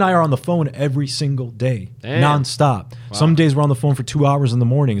 He and I are on the phone every single day, nonstop. Wow. Some days we're on the phone for 2 hours in the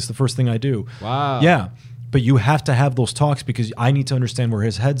morning. It's the first thing I do. Wow. Yeah. But you have to have those talks because I need to understand where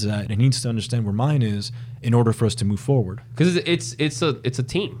his head's at, and he needs to understand where mine is in order for us to move forward. Because it's a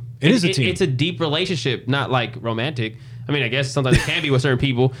team. It is a team. It's a deep relationship, not like romantic. I mean, I guess sometimes it can be with certain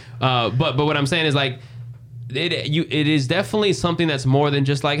people. But what I'm saying is like, it is definitely something that's more than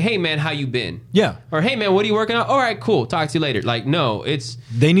just like, hey man, how you been? Yeah. Or hey man, what are you working on? All right, cool. Talk to you later. Like, no,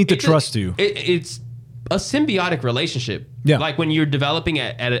 they need to trust you. It's a symbiotic relationship. Yeah. Like when you're developing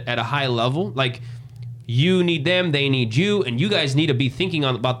at a high level, like you need them, they need you, and you guys need to be thinking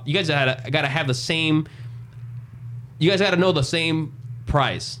about. You guys gotta have the same. You guys gotta know the same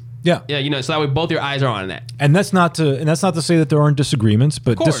prize. Yeah. Yeah, so that way both your eyes are on that. And that's not to say that there aren't disagreements,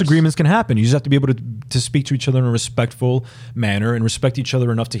 but disagreements can happen. You just have to be able to speak to each other in a respectful manner and respect each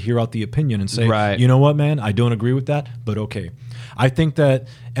other enough to hear out the opinion and say, right. You know what, man, I don't agree with that, but okay. I think that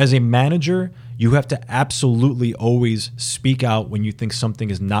as a manager, you have to absolutely always speak out when you think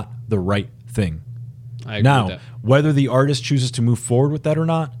something is not the right thing. I agree with that. Whether the artist chooses to move forward with that or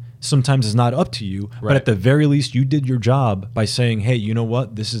not, sometimes it's not up to you, but at the very least, you did your job by saying, hey, you know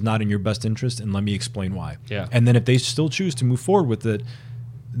what? This is not in your best interest, and let me explain why. Yeah. And then if they still choose to move forward with it,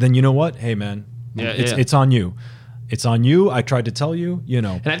 then you know what? Hey, man, it's on you. It's on you. I tried to tell you,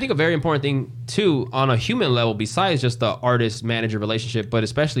 And I think a very important thing, too, on a human level, besides just the artist-manager relationship, but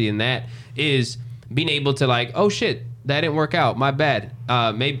especially in that, is being able to like, oh, shit, that didn't work out. My bad.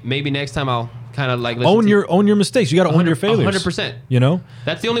 Maybe next time I'll kind of like own your mistakes. You got to own your failures. 100%.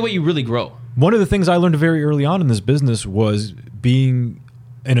 That's the only way you really grow. One of the things I learned very early on in this business was being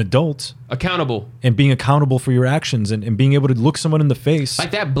an adult, accountable, and being accountable for your actions, and being able to look someone in the face.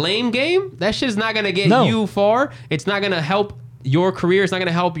 Like that blame game, that shit's not gonna get you far. It's not gonna help your career. It's not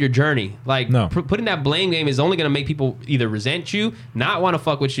gonna help your journey. Like putting that blame game is only gonna make people either resent you, not want to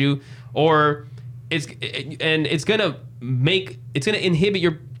fuck with you, or it's gonna inhibit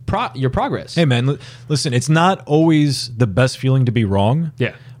your progress. Hey man, listen, it's not always the best feeling to be wrong.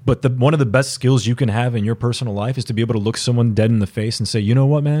 Yeah. But one of the best skills you can have in your personal life is to be able to look someone dead in the face and say, you know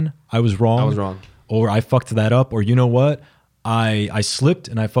what, man, I was wrong. Or I fucked that up. Or you know what, I slipped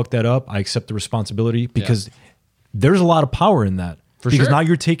and I fucked that up. I accept the responsibility, because there's a lot of power in that. Because now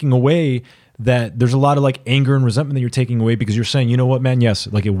you're taking away that there's a lot of like anger and resentment that you're taking away, because you're saying, you know what, man, yes,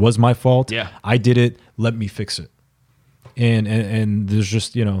 like it was my fault. Yeah. I did it. Let me fix it. And there's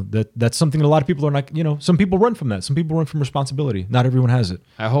just, that's something that a lot of people are not, some people run from that. Some people run from responsibility. Not everyone has it.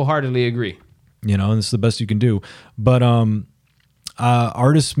 I wholeheartedly agree. And it's the best you can do. But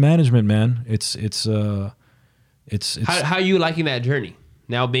artist management, man, it's how are you liking that journey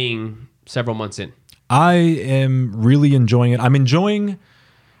now, being several months in? I am really enjoying it. I'm enjoying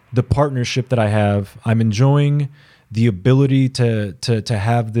the partnership that I have. I'm enjoying the ability to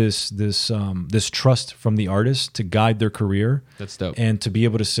have this trust from the artist to guide their career. That's dope. And to be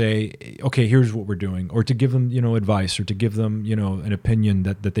able to say, okay, here's what we're doing, or to give them, advice, or to give them, an opinion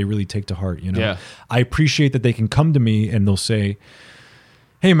that they really take to heart. Yeah. I appreciate that they can come to me and they'll say,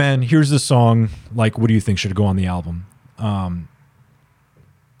 hey man, here's the song. Like, what do you think should go on the album?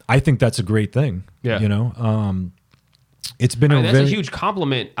 I think that's a great thing. Yeah. It's been that's a huge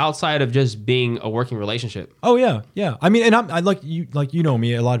compliment outside of just being a working relationship. Oh yeah, yeah. I mean, and I like you know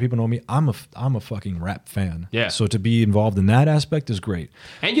me. A lot of people know me. I'm a fucking rap fan. Yeah. So to be involved in that aspect is great.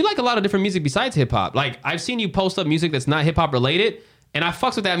 And you like a lot of different music besides hip hop. Like I've seen you post up music that's not hip hop related, and I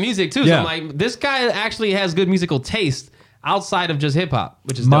fucks with that music too. So I'm like, this guy actually has good musical taste outside of just hip hop,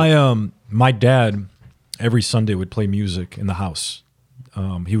 which is dope. My dad every Sunday would play music in the house.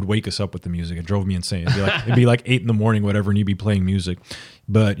 He would wake us up with the music. It drove me insane. It'd be like 8 a.m, whatever, and he'd be playing music.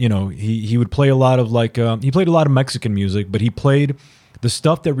 But he would play a lot of he played a lot of Mexican music, but he played the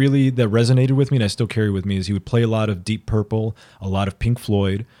stuff that resonated with me, and I still carry with me, is he would play a lot of Deep Purple, a lot of Pink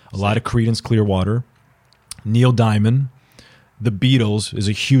Floyd, a lot of Creedence Clearwater, Neil Diamond, the Beatles is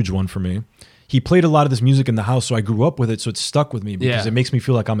a huge one for me. He played a lot of this music in the house, so I grew up with it, so it stuck with me because it makes me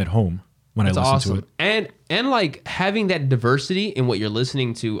feel like I'm at home when I listen to it. And like having that diversity in what you're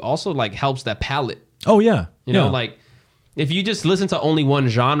listening to also like helps that palette. Oh yeah. You know, like if you just listen to only one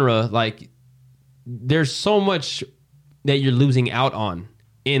genre, like there's so much that you're losing out on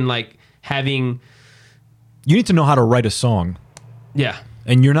in like having. You need to know how to write a song. Yeah.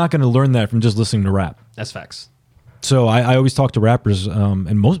 And you're not going to learn that from just listening to rap. That's facts. So I always talk to rappers,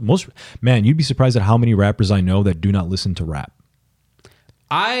 and most man, you'd be surprised at how many rappers I know that do not listen to rap.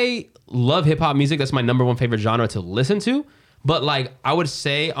 I love hip hop music. That's my number one favorite genre to listen to. But like I would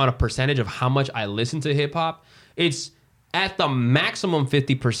say on a percentage of how much I listen to hip hop, it's at the maximum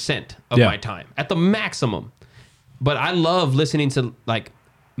 50% of my time. At the maximum. But I love listening to like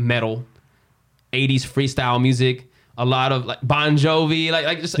metal, 80s freestyle music, a lot of like Bon Jovi,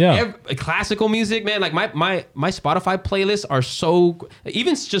 like just classical music, man. Like my Spotify playlists are so,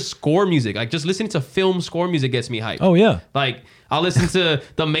 even just score music, like just listening to film score music gets me hyped. Oh yeah. Like I'll listen to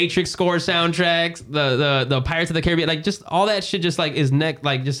the Matrix score soundtracks, the Pirates of the Caribbean, like just all that shit just like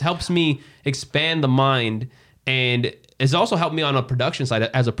just helps me expand the mind, and it's also helped me on a production side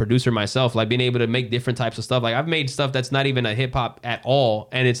as a producer myself, like being able to make different types of stuff. Like I've made stuff that's not even a hip hop at all,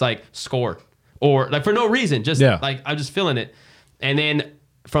 and it's like score. Or like for no reason, just like I'm just feeling it. And then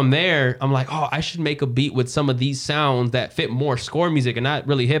from there, I'm like, oh, I should make a beat with some of these sounds that fit more score music and not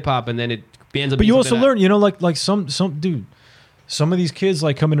really hip hop. And then it ends up. But you also learn, you know, like some dude, some of these kids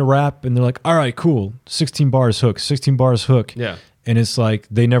like come into rap and they're like, all right, cool, 16 bars hook. Yeah. And it's like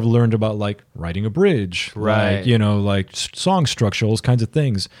they never learned about like writing a bridge, right? Like, you know, like song structure, those kinds of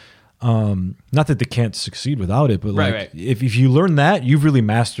things. Not that they can't succeed without it, but like if you learn that, you've really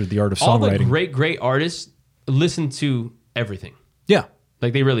mastered the art of songwriting. All the great artists listen to everything. Yeah.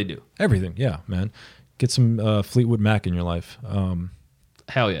 Like they really do. Everything. Yeah, man. Get some Fleetwood Mac in your life.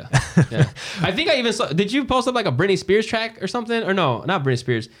 Hell yeah. Yeah. I think I even saw, did you post up like a Britney Spears track or something? Or no, not Britney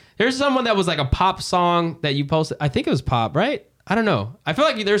Spears. There's someone that was like a pop song that you posted. I think it was pop, right? I don't know. I feel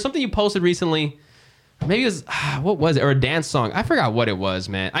like there was something you posted recently. Maybe it was, what was it? Or a dance song. I forgot what it was,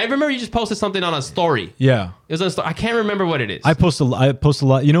 man. I remember you just posted something on a story. Yeah. It was on a story. I can't remember what it is. I post a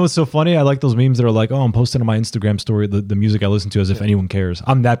lot. You know what's so funny? I like those memes that are like, oh, I'm posting on my Instagram story the music I listen to as if anyone cares.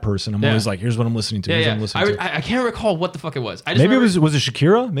 I'm that person. I'm always like, here's what I'm listening to. Yeah, What I'm listening to. I can't recall what the fuck it was. Maybe it was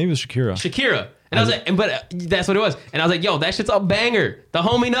Shakira? Maybe it was Shakira. Shakira. And I was like, but that's what it was. And I was like, yo, that shit's a banger. The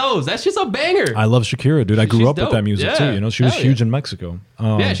homie knows. That shit's a banger. I love Shakira, dude. I grew up with that music too. You know, she was huge in Mexico.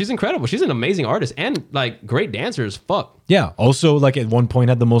 Yeah, she's incredible. She's an amazing artist and like great dancer as fuck. Yeah. Also, like at one point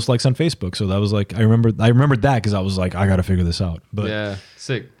had the most likes on Facebook. So that was like, I remembered that because I was like, I got to figure this out. But yeah,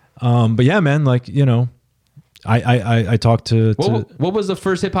 sick. But yeah, man, like, you know, I talked to what was the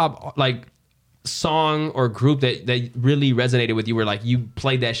first hip hop like song or group that really resonated with you where like you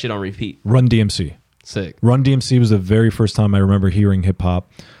played that shit on repeat? Run DMC. Sick. Run DMC was the very first time I remember hearing hip hop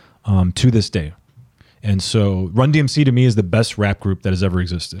to this day. And so Run DMC to me is the best rap group that has ever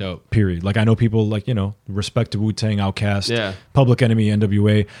existed. Dope. Period. Like I know people like, you know, respect to Wu-Tang, Outkast, Yeah. Public Enemy,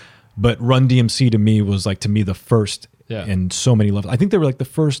 NWA, but Run DMC to me was like the first in so many levels. I think they were like the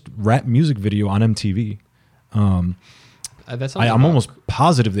first rap music video on MTV. I'm almost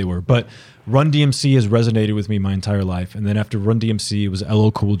positive they were, but Run DMC has resonated with me my entire life. And then after Run DMC, it was LL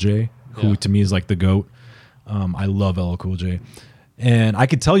Cool J, who to me is like the GOAT. I love LL Cool J. And I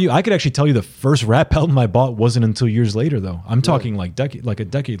could actually tell you the first rap album I bought wasn't until years later, though. I'm talking like a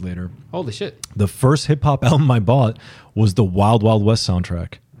decade later. Holy shit. The first hip hop album I bought was the Wild Wild West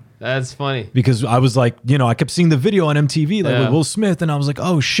soundtrack. That's funny. Because I was like, you know, I kept seeing the video on MTV like with Will Smith, and I was like,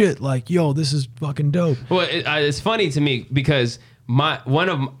 oh shit, like, yo, this is fucking dope. Well, it's funny to me because not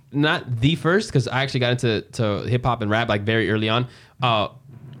the first, because I actually got into hip hop and rap like very early on.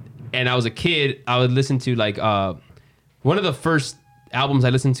 And I was a kid, I would listen to like one of the first albums I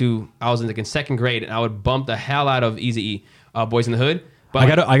listened to, I was in second grade, and I would bump the hell out of Eazy-E, Boys in the Hood. But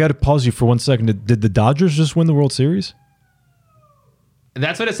I gotta pause you for 1 second. Did the Dodgers just win the World Series?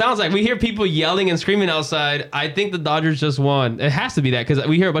 That's what it sounds like. We hear people yelling and screaming outside. I think the Dodgers just won. It has to be that because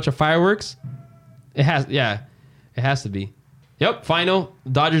we hear a bunch of fireworks. It has to be. Yep, final.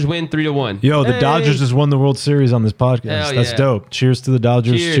 Dodgers win 3-1. Yo, the Dodgers just won the World Series on this podcast. Hell That's dope. Cheers to the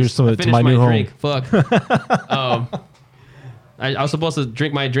Dodgers. Cheers to my new drink. home. Fuck. I was supposed to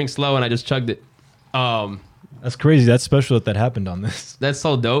drink my drink slow, and I just chugged it. That's crazy. That's special that happened on this. That's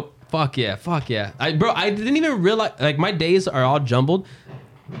so dope. Fuck yeah. I didn't even realize, like, my days are all jumbled.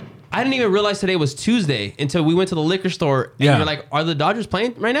 I didn't even realize today was Tuesday until we went to the liquor store, and you're like, are the Dodgers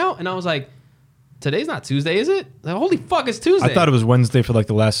playing right now? And I was like, today's not Tuesday, is it? Like, holy fuck, it's Tuesday. I thought it was Wednesday for like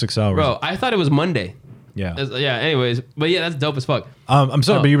the last 6 hours. Bro, I thought it was Monday. Yeah. Anyways, but yeah, that's dope as fuck. I'm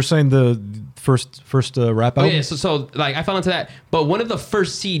sorry, but you were saying the first rap album? Oh yeah, so like I fell into that. But one of the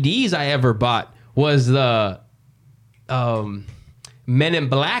first CDs I ever bought was the Men in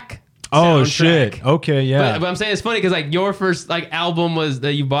Black Oh soundtrack. shit. Okay, yeah. But I'm saying it's funny because like your first like album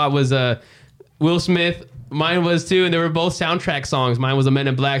that you bought was Will Smith, Mine was too, and they were both soundtrack songs. Mine was a Men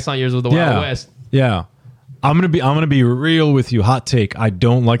in Black song. Yours was the Wild West. Yeah. I'm gonna be real with you. Hot take. I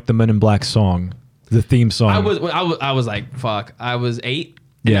don't like the Men in Black song, the theme song. I was like, fuck. I was 8,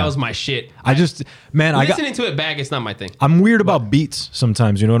 and that was my shit. Listening to it back, it's not my thing. I'm weird about beats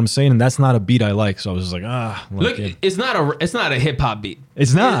sometimes. You know what I'm saying? And that's not a beat I like. So I was just like, Look, it's not a hip hop beat.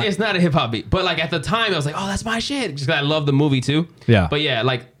 It's not. It's not a hip hop beat. But like at the time, I was like, oh, that's my shit. Just 'cause I love the movie too. Yeah. But yeah,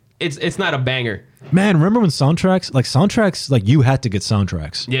 like it's not a banger. Man, remember when soundtracks, like you had to get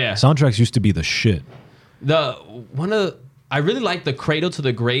soundtracks. Yeah. Soundtracks used to be the shit. I really like the Cradle to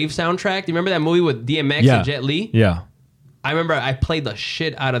the Grave soundtrack. Do you remember that movie with DMX and Jet Li? Yeah. I remember I played the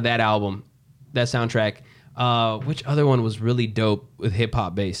shit out of that album, that soundtrack. Which other one was really dope with hip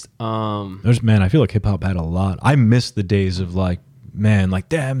hop based? I feel like hip hop had a lot. I miss the days of like, damn,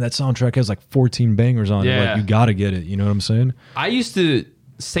 that soundtrack has like 14 bangers on it. Like you gotta get it. You know what I'm saying? I used to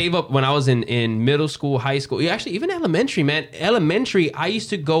save up when I was in middle school, high school. Actually, even elementary, man. Elementary, I used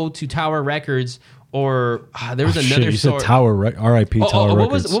to go to Tower Records. Or there was another shit, you store. Said R.I.P. Tower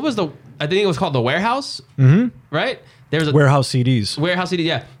Records. What was the? I think it was called the Warehouse. Mm-hmm. Right. There was a Warehouse CDs. Warehouse CDs.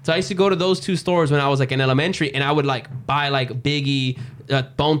 Yeah. So I used to go to those two stores when I was like in elementary, and I would like buy like Biggie,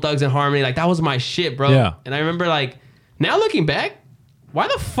 Bone Thugs and Harmony. Like that was my shit, bro. Yeah. And I remember like now looking back, why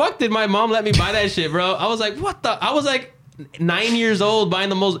the fuck did my mom let me buy that shit, bro? I was like, what the? I was like 9 years old buying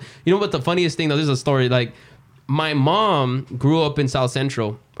the most. You know what the funniest thing though? This is a story like. My mom grew up in South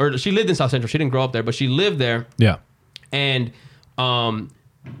Central, or she lived in South Central. She didn't grow up there, but she lived there. Yeah. And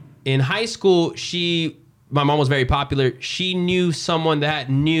in high school, my mom was very popular. She knew someone that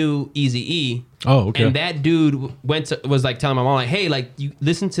knew Eazy-E. Oh, okay. And that dude was like telling my mom, like, hey, like, you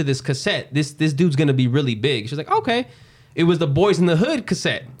listen to this cassette. This dude's gonna be really big. She's like, okay. It was the Boys in the Hood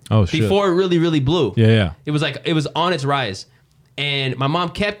cassette. Oh, shit. Before it really, really blew. Yeah. It was on its rise. And my mom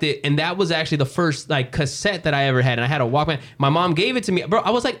kept it, and that was actually the first like cassette that I ever had. And I had a Walkman. My mom gave it to me, bro. I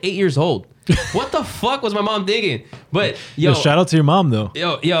was like 8 years old. What the fuck was my mom digging? But yo, shout out to your mom though.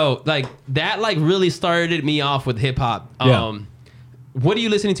 Yo, like that, like really started me off with hip hop. What are you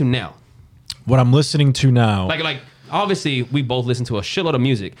listening to now? What I'm listening to now, like obviously we both listen to a shitload of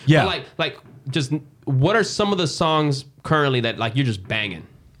music. Yeah. But like just what are some of the songs currently that like you're just banging?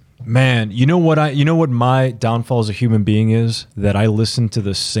 Man, you know what my downfall as a human being is? That I listen to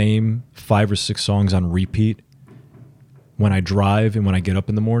the same 5 or 6 songs on repeat when I drive and when I get up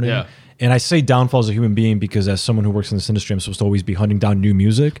in the morning. Yeah. And I say downfall as a human being because as someone who works in this industry, I'm supposed to always be hunting down new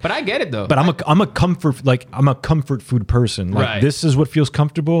music. But I get it though. But I'm a comfort food person. Like this is what feels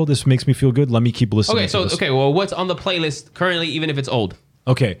comfortable. This makes me feel good. Let me keep listening. Okay, well, what's on the playlist currently, even if it's old?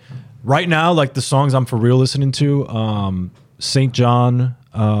 Okay, right now, like the songs I'm for real listening to, St. John.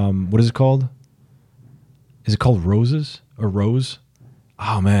 What is it called? Is it called Roses or Rose?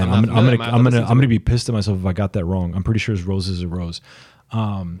 Oh man, I'm gonna be pissed at myself if I got that wrong. I'm pretty sure it's Roses or Rose.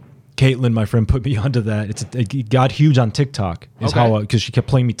 Caitlin, my friend, put me onto that. It got huge on TikTok. Because she kept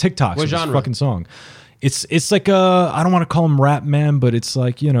playing me TikToks. What genre? This fucking song. It's like I don't want to call him rap, man, but it's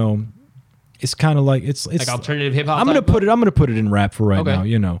like it's kind of like it's like alternative hip hop. I'm gonna put it in rap for right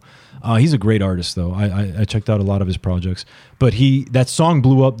now. He's a great artist though. I checked out a lot of his projects, but that song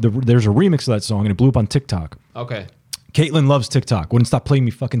blew up. There's a remix of that song and it blew up on TikTok. Okay. Caitlin loves TikTok. Wouldn't stop playing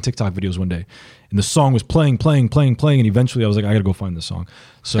me fucking TikTok videos one day. And the song was playing. And eventually I was like, I got to go find this song.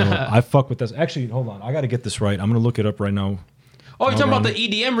 So I fuck with this. Actually, hold on. I got to get this right. I'm going to look it up right now. Oh, you're talking about the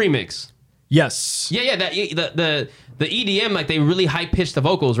EDM remix? Yes. Yeah. The EDM, like they really high pitched the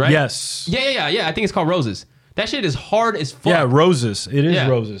vocals, right? Yes. Yeah. I think it's called Roses. That shit is hard as fuck. Yeah, Roses. It is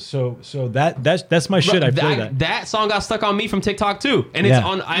Roses. So that's my shit. I play that. That song got stuck on me from TikTok too, and it's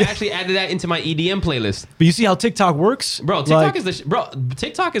on. I actually added that into my EDM playlist. But you see how TikTok works, bro.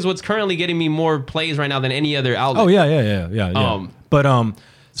 TikTok is what's currently getting me more plays right now than any other outlet. Oh yeah.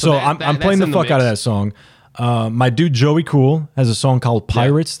 So I'm playing the fuck out of that song. My dude Joey Cool has a song called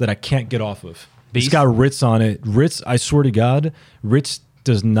Pirates that I can't get off of. Beast? It's got Ritz on it. Ritz, I swear to God, Ritz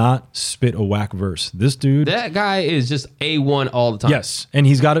does not spit a whack verse. This dude, that guy is just A1 all the time. Yes, and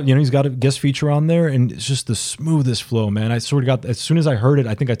he's got a guest feature on there, and it's just the smoothest flow, man. I swear to God, as soon as I heard it,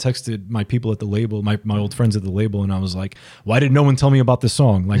 I think I texted my people at the label, my old friends at the label, and I was like, why did no one tell me about this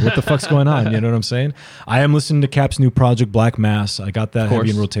song? Like, what the fuck's going on? You know what I'm saying? I am listening to Cap's new project, Black Mass. I got that heavy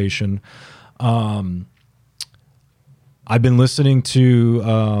in rotation. I've been listening to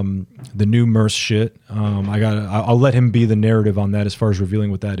the new Merce shit. I'll let him be the narrative on that as far as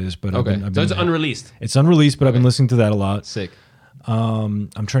revealing what that is. But okay, so it's unreleased. It's unreleased, but I've been listening to that a lot. Sick. I'm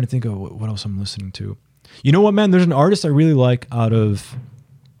trying to think of what else I'm listening to. You know what, man? There's an artist I really like I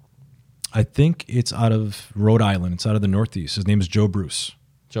think it's out of Rhode Island. It's out of the Northeast. His name is Joe Bruce.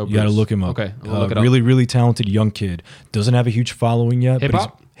 Joe You got to Bruce. look him up. Okay, I'm gonna look it up. Really, really talented young kid. Doesn't have a huge following yet. Hip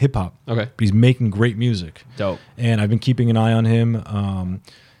hop? Hip hop. Okay. But he's making great music. Dope. And I've been keeping an eye on him.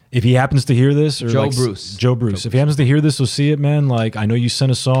 If he happens to hear this, or Joe like, Bruce. Joe Bruce. If he happens to hear this or see it, man, like I know you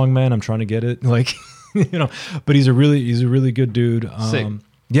sent a song, man. I'm trying to get it, like, you know. But he's a really good dude. Sick.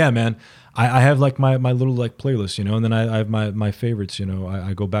 Yeah, man. I have like my little like playlist, you know, and then I have my favorites, you know.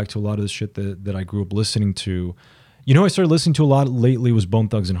 I go back to a lot of the shit that I grew up listening to. You know, I started listening to a lot lately was Bone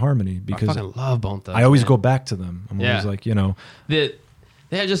Thugs and Harmony because I fucking love Bone Thugs. I always man. go back to them. I'm always like, you know, They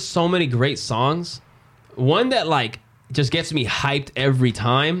have just so many great songs. One that like just gets me hyped every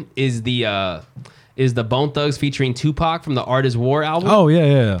time is the Bone Thugs featuring Tupac from the Art is War album. oh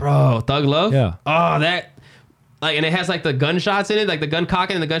yeah. Bro, Thug Love. Yeah. Oh, that like, and it has like the gunshots in it, like the gun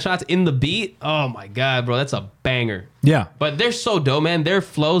cocking and the gunshots in the beat. Oh my god, bro, that's a banger. Yeah. But they're so dope, man. Their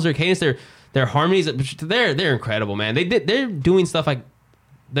flows, their cadence, their harmonies, they're incredible, man. They're doing stuff like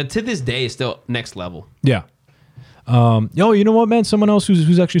that to this day is still next level. Yeah. Yo, you know what, man? Someone else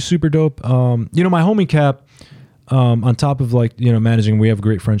who's actually super dope. You know, my homie Cap, on top of like, you know, managing, we have a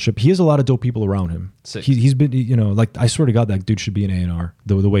great friendship. He has a lot of dope people around him. Sick. He's been, you know, like I swear to God, that dude should be an A&R,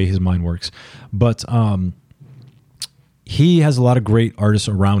 the way his mind works. But he has a lot of great artists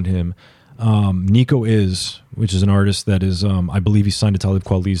around him. Nico Is, which is an artist that is, I believe he's signed to Talib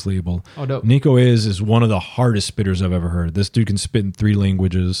Kweli's label. Oh, dope. Nico is one of the hardest spitters I've ever heard. This dude can spit in 3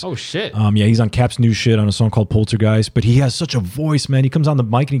 languages. Oh shit. Yeah, he's on Cap's new shit on a song called Poltergeist, but he has such a voice, man. He comes on the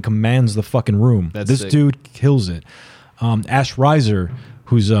mic and he commands the fucking room. That's this sick. dude kills it. Ash Riser,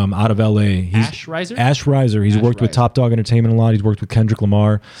 who's out of LA. Ash Riser? Ash Riser. He's Ash worked with Riser. Top Dog Entertainment a lot. He's worked with Kendrick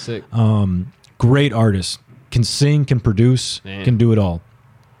Lamar. Sick. Great artist. Can sing, can produce, Man. can do it all.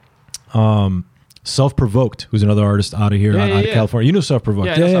 Self-Provoked, who's another artist out of here, Yeah, out yeah, of yeah. California. You know Self-Provoked.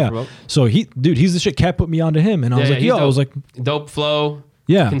 Yeah, I know Self-Provoked. So he's the shit. Cat put me onto him, and I was like, he's yo, I dope. was like, dope flow.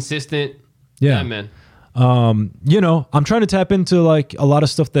 Yeah. Consistent. Yeah. Man. you know, I'm trying to tap into like a lot of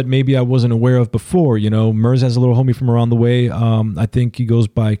stuff that maybe I wasn't aware of before. You know, Mers has a little homie from around the way. I think he goes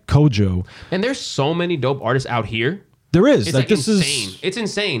by Kojo. And there's so many dope artists out here. There is It's like like this insane. is It's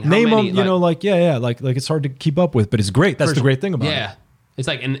insane. How name many, them. You know, like yeah, like it's hard to keep up with, but it's great. That's the great thing about it. Yeah. It's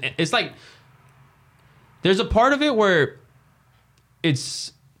like, and it's like, there's a part of it where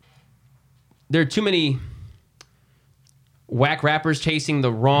there are too many whack rappers chasing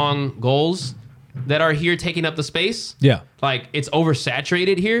the wrong goals that are here taking up the space. Yeah. Like, it's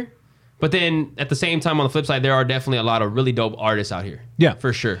oversaturated here. But then at the same time, on the flip side, there are definitely a lot of really dope artists out here. Yeah.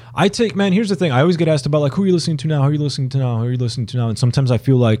 For sure. Man, here's the thing. I always get asked about like, who are you listening to now? Who are you listening to now? Who are you listening to now? And sometimes I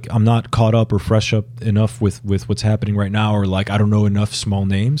feel like I'm not caught up or fresh up enough with what's happening right now, or like I don't know enough small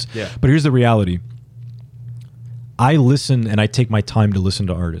names. Yeah. But here's the reality. I listen and I take my time to listen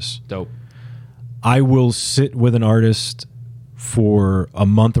to artists. Dope. I will sit with an artist for a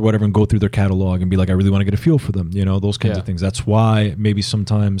month or whatever and go through their catalog and be like, I really want to get a feel for them, you know, those kinds Yeah. of things. That's why maybe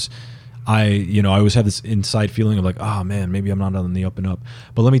sometimes I always have this inside feeling of like, oh man, maybe I'm not on the up and up.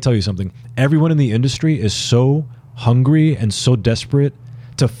 But let me tell you something. Everyone in the industry is so hungry and so desperate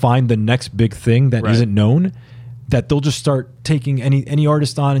to find the next big thing that Right. isn't known, that they'll just start taking any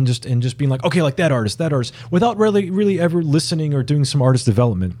artist on and just being like, okay, like that artist, without really ever listening or doing some artist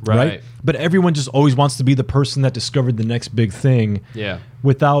development, right? Right. But everyone just always wants to be the person that discovered the next big thing, Yeah.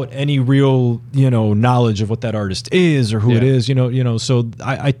 without any real, knowledge of what that artist is or who it Yeah. is, So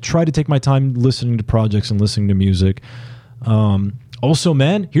I try to take my time listening to projects and listening to music. Also,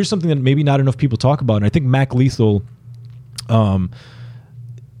 man, here's something that maybe not enough people talk about, and I think Mac Lethal.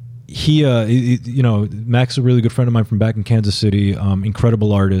 Mac's a really good friend of mine from back in Kansas City.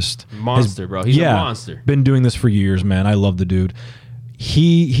 Incredible artist, Monster, bro. He's a monster. Been doing this for years, man. I love the dude.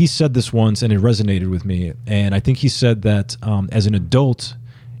 He said this once, and it resonated with me. And I think he said that as an adult,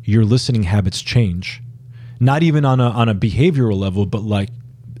 your listening habits change, not even on a behavioral level, but like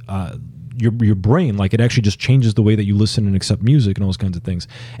your brain, like it actually just changes the way that you listen and accept music and all those kinds of things.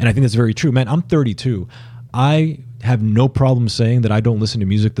 And I think that's very true, man. I'm 32. I have no problem saying that I don't listen to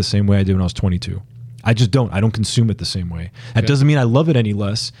music the same way I did when I was 22. I just don't. I don't consume it the same way. That doesn't mean I love it any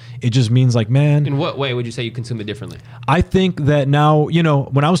less. It just means like, man, In what way would you say you consume it differently? I think that now,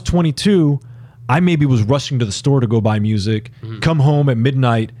 when I was 22, I maybe was rushing to the store to go buy music, come home at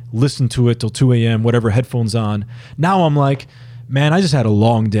midnight, listen to it till 2 a.m., whatever, headphones on. Now I'm like, man, I just had a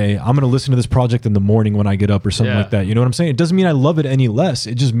long day. I'm going to listen to this project in the morning when I get up or something Yeah. like that. You know what I'm saying? It doesn't mean I love it any less.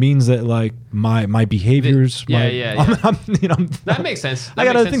 It just means that like my behaviors, Yeah. That makes sense. I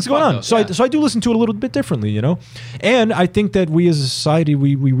got other things going on. So I do listen to it a little bit differently, And I think that we as a society,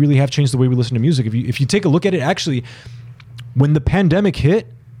 we really have changed the way we listen to music. If you take a look at it, actually, when the pandemic hit,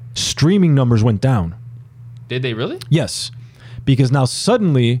 streaming numbers went down. Did they really? Yes. because now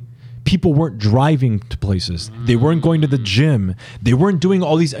suddenly people weren't driving to places. They weren't going to the gym. They weren't doing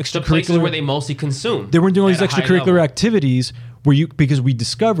all these extracurricular... The places where they mostly consume. They weren't doing all these extracurricular activities because we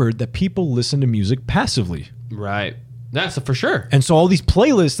discovered that people listen to music passively. Right. That's for sure. And so all these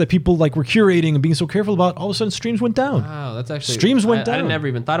playlists that people like were curating and being so careful about, all of a sudden streams went down. Wow, that's actually... Streams went down. I never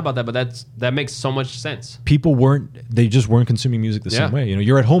even thought about that, but that makes so much sense. People they just weren't consuming music the same way. You know,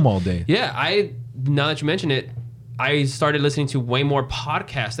 you're at home all day. Yeah, now that you mention it, I started listening to way more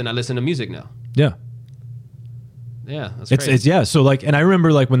podcasts than I listen to music now. Yeah. Yeah, that's crazy. Yeah. So like, and I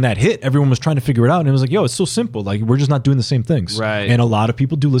remember like when that hit, everyone was trying to figure it out, and it was like, yo, it's so simple. Like we're just not doing the same things. Right. And a lot of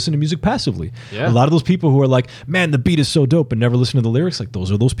people do listen to music passively. Yeah. A lot of those people who are like, man, the beat is so dope, but never listen to the lyrics. Like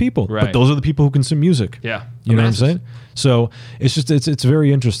those are those people. Right. But those are the people who consume music. Yeah. You know what I'm saying? So it's just it's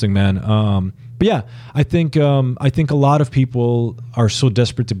very interesting, man. But yeah, I think a lot of people are so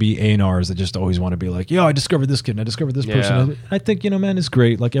desperate to be A&Rs that just always want to be like, yo, I discovered this kid and I discovered this person. I think, you know, man, it's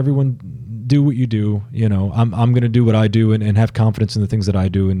great. Like everyone do what you do. You know, I'm gonna do what I do and have confidence in the things that I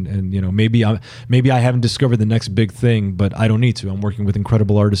do. And you know, maybe I haven't discovered the next big thing, but I don't need to. I'm working with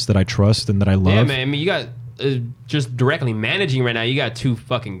incredible artists that I trust and that I love. Yeah, man. I mean, you got just directly managing right now. You got 2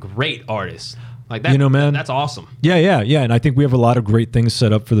 fucking great artists. Like that, you know, man, that's awesome. Yeah. And I think we have a lot of great things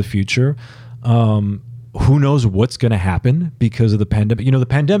set up for the future. Who knows what's going to happen because of the pandemic? You know, the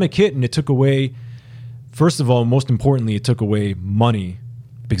pandemic hit and it took away, first of all, most importantly, it took away money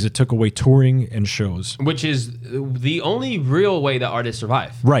because it took away touring and shows. Which is the only real way that artists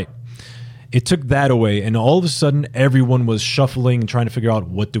survive. Right. It took that away, and all of a sudden, everyone was shuffling and trying to figure out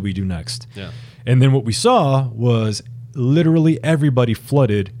what do we do next. Yeah. And then what we saw was literally everybody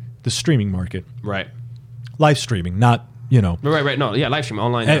flooded the streaming market. Right. Live streaming, not, you know. Right. No, yeah, live streaming,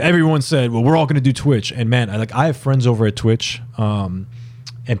 online. Everyone said, well, we're all going to do Twitch. And man, I have friends over at Twitch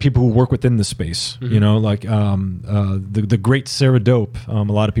and people who work within the space, you know, like the great Sarah Dope. A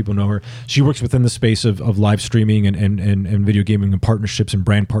lot of people know her. She works within the space of live streaming and video gaming and partnerships and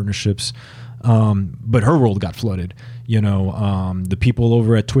brand partnerships. But her world got flooded. You know, the people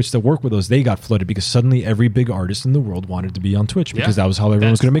over at Twitch that work with us, they got flooded because suddenly every big artist in the world wanted to be on Twitch because that was how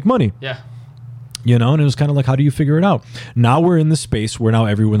everyone was going to make money. Yeah. You know, and it was kind of like, how do you figure it out? Now we're in the space where now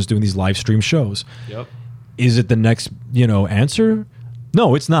everyone's doing these live stream shows. Yep. Is it the next, you know, answer?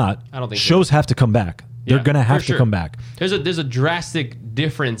 No, it's not. I don't think shows have to come back. They're going to have to come back. There's a drastic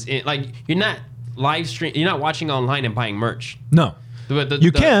difference in, like, you're not watching online and buying merch. No.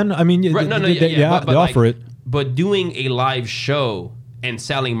 You can. I mean, right, they offer it. But doing a live show and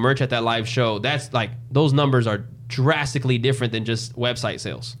selling merch at that live show, that's like, those numbers are drastically different than just website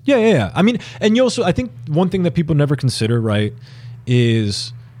sales. Yeah. I mean, and you also, I think one thing that people never consider, right,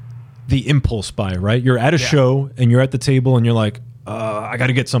 is the impulse buy, right? You're at a show and you're at the table and you're like, I got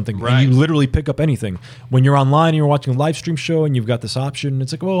to get something. Right. And you literally pick up anything. When you're online and you're watching a live stream show and you've got this option,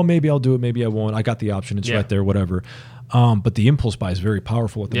 it's like, well, maybe I'll do it, maybe I won't. I got the option. It's right there, whatever. But the impulse buy is very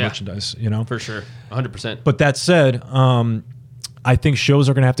powerful with the merchandise, you know? For sure. 100%. But that said, I think shows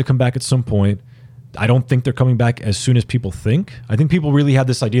are going to have to come back at some point. I don't think they're coming back as soon as people think. I think people really have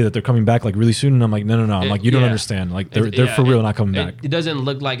this idea that they're coming back like really soon, and I'm like, no. I'm like, you don't understand. Like they're for real not coming back. It doesn't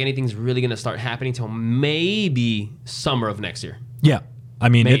look like anything's really going to start happening till maybe summer of next year. Yeah. I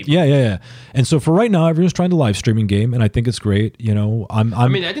mean, yeah. And so for right now, everyone's trying to live streaming game, and I think it's great. You know, I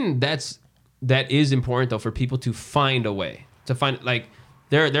mean, I think that is important though for people to find a way to find, like,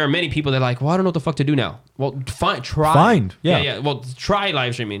 there are many people that are like, well, I don't know what the fuck to do now. Well, try. Yeah. Well, try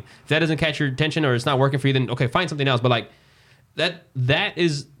live streaming. If that doesn't catch your attention or it's not working for you, then okay, find something else. But like that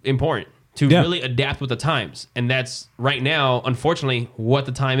is important to really adapt with the times. And that's right now, unfortunately, what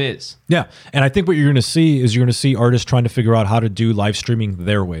the time is. Yeah. And I think what you're going to see is you're going to see artists trying to figure out how to do live streaming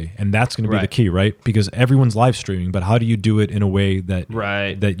their way. And that's going to be the key, right? Because everyone's live streaming, but how do you do it in a way that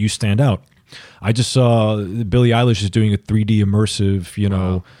that you stand out? I just saw Billie Eilish is doing a 3D immersive, you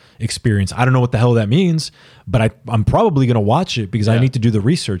know, experience. I don't know what the hell that means, but I'm probably going to watch it because I need to do the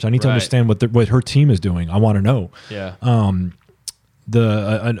research. I need to understand what her team is doing. I want to know. Yeah.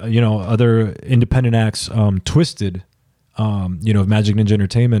 Other independent acts, Twisted, Magic Ninja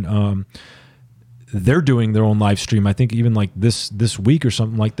Entertainment, they're doing their own live stream. I think even like this week or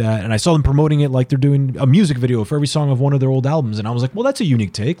something like that. And I saw them promoting it like they're doing a music video for every song of one of their old albums. And I was like, well, that's a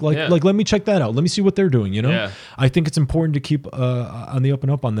unique take. Like let me check that out. Let me see what they're doing. You know, I think it's important to keep on the up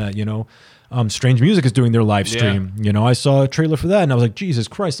and up on that. You know, Strange Music is doing their live stream. You know, I saw a trailer for that and I was like, Jesus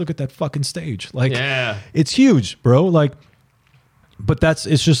Christ, look at that fucking stage. Like, it's huge, bro. Like, but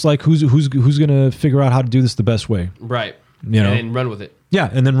it's just like who's gonna figure out how to do this the best way, right? You know, and run with it. Yeah,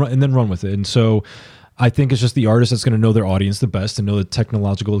 and then run with it. And so I think it's just the artist that's going to know their audience the best and know the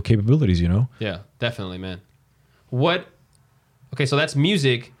technological capabilities, you know? Yeah, definitely, man. What Okay, so that's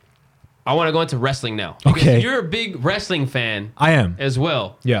music. I want to go into wrestling now. Because Okay. you're a big wrestling fan. I am. As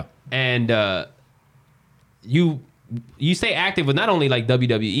well. Yeah. And you stay active with not only like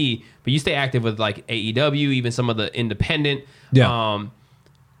WWE, but you stay active with like AEW, even some of the independent. Yeah.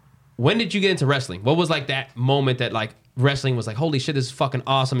 When did you get into wrestling? What was like that moment that like wrestling was like, holy shit, this is fucking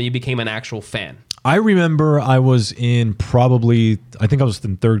awesome, and you became an actual fan? I remember I was in I think I was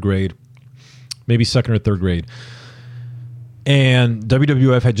in third grade, maybe second or third grade. And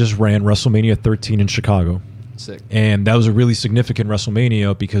WWF had just ran WrestleMania 13 in Chicago. Sick. And that was a really significant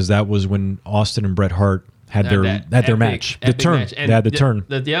WrestleMania because that was when Austin and Bret Hart had their match. The turn. Match. They had the turn.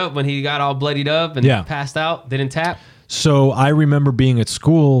 When he got all bloodied up and passed out, didn't tap. So I remember being at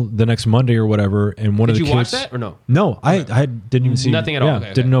school the next Monday or whatever, and one of the kids... Did you watch that or no? No, I didn't even see... Nothing at all.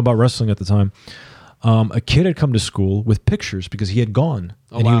 Yeah, didn't know about wrestling at the time. A kid had come to school with pictures because he had gone.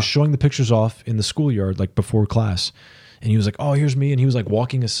 He was showing the pictures off in the schoolyard like before class. And he was like, oh, here's me. And he was like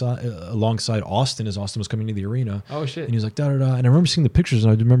walking alongside Austin as Austin was coming to the arena. Oh, shit. And he was like, da-da-da. And I remember seeing the pictures,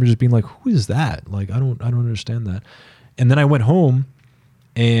 and I remember just being like, who is that? Like, I don't understand that. And then I went home,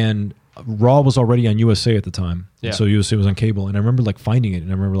 and Raw was already on USA at the time. Yeah. So USA was on cable. And I remember like finding it. And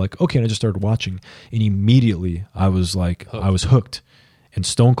I remember like, okay. And I just started watching. And immediately I was like, I was hooked. And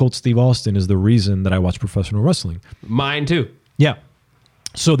Stone Cold Steve Austin is the reason that I watch professional wrestling. Mine too. Yeah.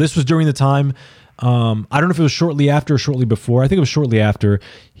 So this was during the time... I don't know if it was shortly after or shortly before. I think it was shortly after.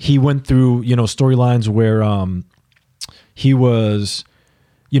 He went through, storylines where he was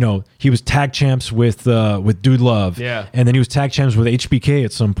tag champs with Dude Love. Yeah. And then he was tag champs with HBK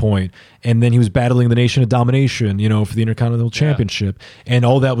at some point. And then he was battling the Nation of Domination, for the Intercontinental Championship. And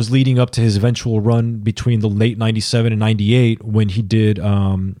all that was leading up to his eventual run between the late 97 and 98 when he did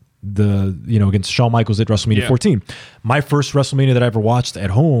against Shawn Michaels at WrestleMania 14. My first WrestleMania that I ever watched at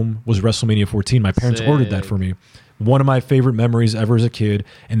home was WrestleMania 14. My parents ordered that for me. One of my favorite memories ever as a kid,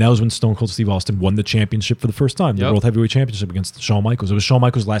 and that was when Stone Cold Steve Austin won the championship for the first time, the World Heavyweight Championship against Shawn Michaels. It was Shawn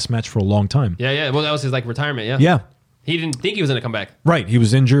Michaels' last match for a long time. Yeah. Well, that was his like retirement. Yeah. Yeah. He didn't think he was going to come back. Right. He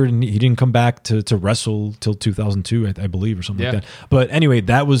was injured, and he didn't come back to wrestle till 2002, I believe, or something like that. But anyway,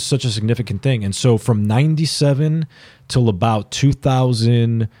 that was such a significant thing. And so from 97 till about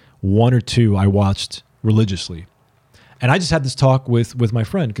 2001 or 2, I watched religiously. And I just had this talk with my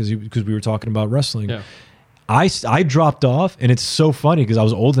friend because we were talking about wrestling. Yeah. I dropped off, and it's so funny because I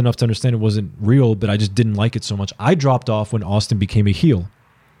was old enough to understand it wasn't real, but I just didn't like it so much. I dropped off when Austin became a heel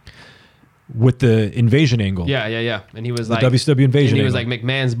with the invasion angle. Yeah. And he was the like WCW invasion. And he was angle. like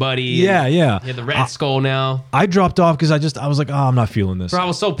McMahon's buddy. Yeah. He had the red skull now. I dropped off because I was like, oh, I'm not feeling this. Bro, I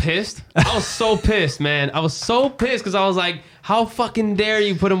was so pissed. I was so pissed, man. I was so pissed because I was like, how fucking dare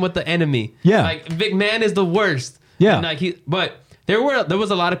you put him with the enemy? Yeah. Like McMahon is the worst. Yeah. And like but there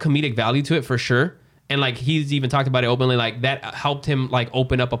was a lot of comedic value to it for sure. And like he's even talked about it openly, like that helped him like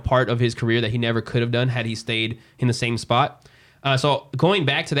open up a part of his career that he never could have done had he stayed in the same spot. So going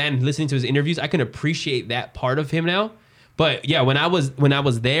back to that and listening to his interviews, I can appreciate that part of him now. But yeah, when I was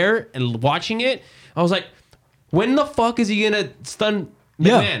there and watching it, I was like, when the fuck is he gonna stun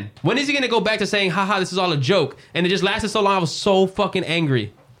McMahon? Yeah. When is he gonna go back to saying, haha, this is all a joke? And it just lasted so long, I was so fucking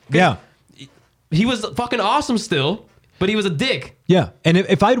angry. Yeah. He was fucking awesome still, but he was a dick. Yeah. And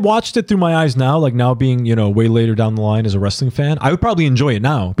if I'd watched it through my eyes now, like now being, way later down the line as a wrestling fan, I would probably enjoy it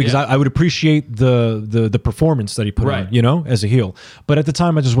now because I would appreciate the performance that he put on, as a heel. But at the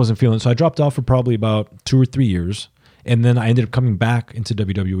time, I just wasn't feeling it. So I dropped off for probably about 2 or 3 years. And then I ended up coming back into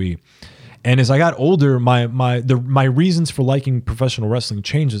WWE. And as I got older, my reasons for liking professional wrestling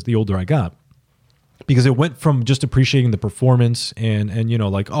changed as the older I got. Because it went from just appreciating the performance and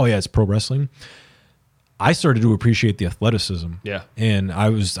like, oh yeah, it's pro wrestling. I started to appreciate the athleticism. Yeah. And I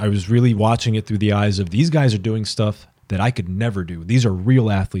was really watching it through the eyes of these guys are doing stuff that I could never do. These are real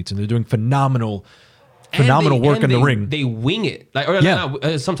athletes, and they're doing phenomenal work in the ring. They wing it.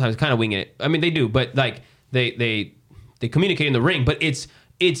 Sometimes kind of wing it. I mean, they do, but like they communicate in the ring, but it's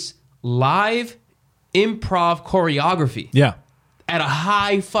live improv choreography. Yeah. At a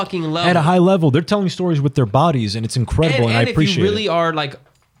high fucking level. At a high level. They're telling stories with their bodies, and it's incredible, and I appreciate it. And if you really are like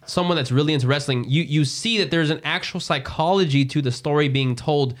someone that's really into wrestling, you see that there's an actual psychology to the story being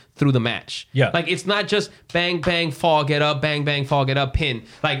told through the match. Yeah. Like it's not just bang, bang, fall, get up, bang, bang, fall, get up, pin.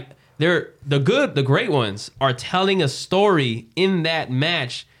 Like the great ones are telling a story in that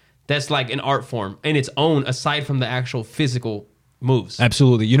match that's like an art form in its own, aside from the actual physical moves.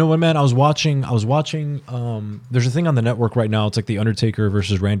 Absolutely. You know what, man? I was watching there's a thing on the network right now. It's like The Undertaker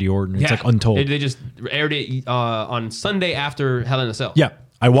versus Randy Orton. It's like Untold. They just aired it on Sunday after Hell in a Cell. Yeah.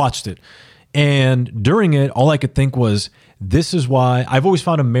 I watched it. And during it, all I could think was, this is why I've always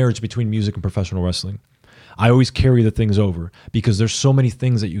found a marriage between music and professional wrestling. I always carry the things over because there's so many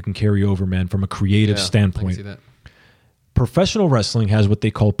things that you can carry over, man, from a creative standpoint. I can see that. Professional wrestling has what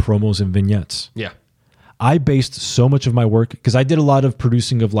they call promos and vignettes. Yeah. I based so much of my work because I did a lot of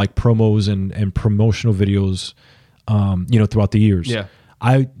producing of like promos and promotional videos, throughout the years. Yeah.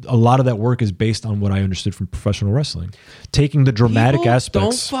 A lot of that work is based on what I understood from professional wrestling, taking the dramatic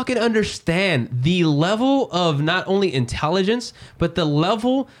aspects. Don't fucking understand the level of not only intelligence, but the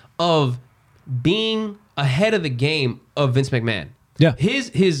level of being ahead of the game of Vince McMahon. Yeah.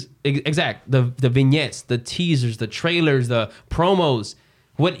 The vignettes, the teasers, the trailers, the promos.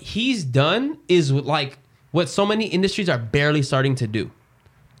 What he's done is like what so many industries are barely starting to do.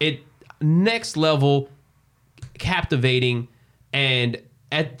 It next level captivating and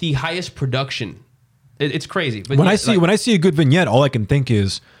at the highest production. It's crazy. But when I see a good vignette, all I can think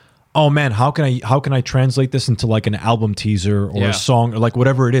is, oh man, how can I translate this into like an album teaser or a song or like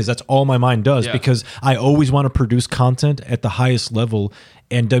whatever it is? That's all my mind does because I always want to produce content at the highest level,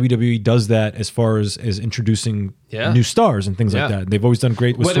 and WWE does that as far as introducing new stars and things like that. They've always done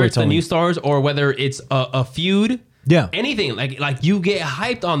great with whether it's the storytelling. new stars or whether it's a feud. Yeah, anything like you get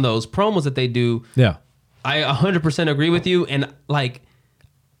hyped on those promos that they do. Yeah, I 100% agree with you, and like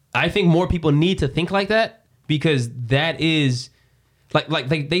I think more people need to think like that because that is. Like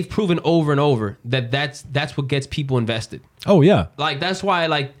they've proven over and over that's what gets people invested. Oh yeah. Like that's why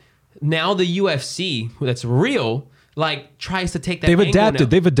like now the UFC that's real like tries to take that.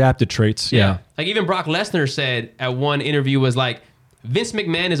 They've adapted traits. Yeah. Like even Brock Lesnar said at one interview was like Vince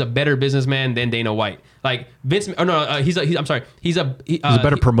McMahon is a better businessman than Dana White. Like Vince. Oh no, he's a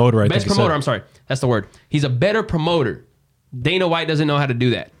better promoter. Best promoter. I'm sorry, that's the word. He's a better promoter. Dana White doesn't know how to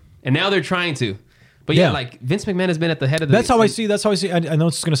do that, and now they're trying to. But like Vince McMahon has been at the head of the... That's how I see. I know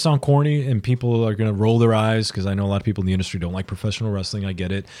it's going to sound corny and people are going to roll their eyes because I know a lot of people in the industry don't like professional wrestling. I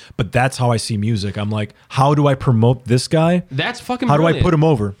get it. But that's how I see music. I'm like, how do I promote this guy? That's fucking How brilliant. do I put him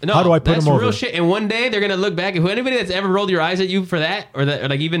over? No, how do I put him over? That's real shit. And one day they're going to look back at anybody that's ever rolled your eyes at you for that or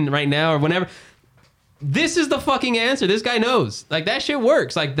like even right now or whenever. This is the fucking answer. This guy knows. Like that shit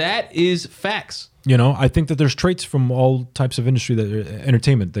works. Like that is facts. I think that there's traits from all types of industry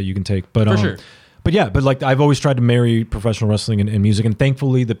entertainment that you can take. But for sure. But like I've always tried to marry professional wrestling and music, and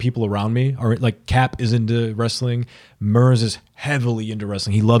thankfully the people around me are like Cap is into wrestling, Mers is heavily into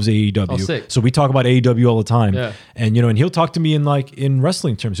wrestling. He loves AEW. Oh, sick. So we talk about AEW all the time. Yeah. And and he'll talk to me in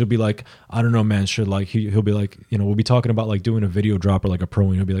wrestling terms. He'll be like, I don't know, man, he'll be like, we'll be talking about like doing a video drop or like a pro,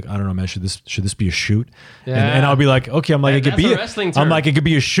 and he'll be like, I don't know, man, should this be a shoot? Yeah. And I'll be like, okay, I'm like, it could be a wrestling term. I'm like, it could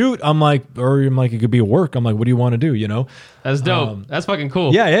be a shoot. I'm like, it could be a work. I'm like, what do you want to do? That's dope. That's fucking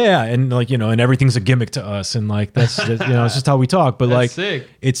cool. Yeah. And like, and everything's a gimmick to us. And like, that's, it's just how we talk. But that's like, sick.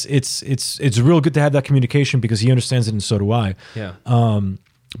 It's real good to have that communication because he understands it and so do I. Yeah.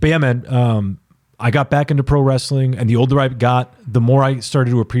 But yeah, man, I got back into pro wrestling, and the older I got, the more I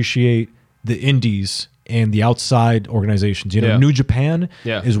started to appreciate the indies and the outside organizations. New Japan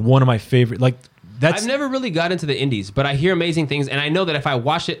is one of my favorite. Like I've never really got into the indies, but I hear amazing things, and I know that if I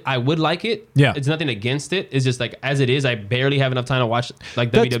watch it, I would like it. Yeah, it's nothing against it. It's just like as it is, I barely have enough time to watch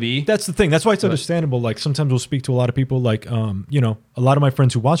like WWE. That's the thing. That's why it's understandable. Like sometimes we'll speak to a lot of people. Like a lot of my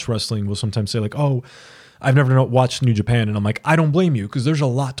friends who watch wrestling will sometimes say like, "Oh, I've never watched New Japan," and I'm like, I don't blame you because there's a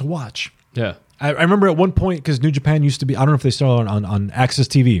lot to watch. Yeah, I remember at one point because New Japan used to be. I don't know if they still are on Access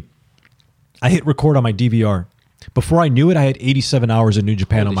TV. I hit record on my DVR. Before I knew it, I had 87 hours of New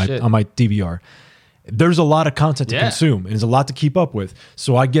Japan on my DVR. There's a lot of content to consume, and there's a lot to keep up with.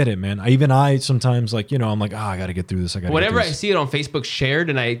 So I get it, man. I sometimes like, I'm like, I got to get through this. Whenever I see it on Facebook shared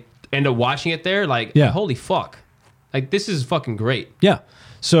and I end up watching it there, like, holy fuck. Like, this is fucking great. Yeah.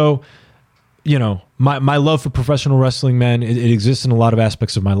 So, my love for professional wrestling, man, it exists in a lot of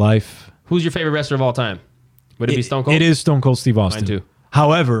aspects of my life. Who's your favorite wrestler of all time? Would it be Stone Cold? It is Stone Cold Steve Austin. Mine too.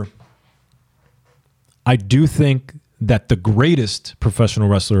 However, I do think that the greatest professional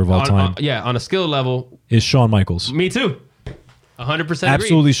wrestler of all time, on a skill level, is Shawn Michaels. Me too. 100%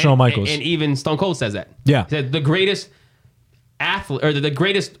 Absolutely, Shawn Michaels. And even Stone Cold says that. Yeah. He said the greatest athlete or the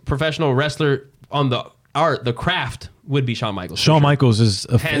greatest professional wrestler on the craft would be Shawn Michaels. Shawn Michaels is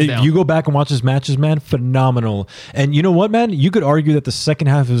if you go back and watch his matches, man, phenomenal. And you know what, man? You could argue that the second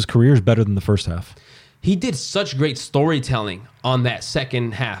half of his career is better than the first half. He did such great storytelling on that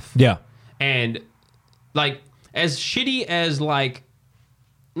second half. Yeah. And like as shitty as like,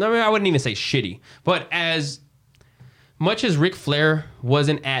 no, I wouldn't even say shitty, but as much as Ric Flair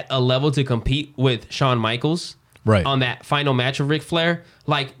wasn't at a level to compete with Shawn Michaels on that final match of Ric Flair,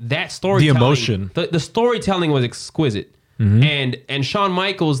 like that storytelling, the emotion, the storytelling was exquisite. Mm-hmm. And Shawn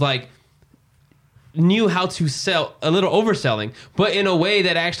Michaels, like knew how to sell a little overselling, but in a way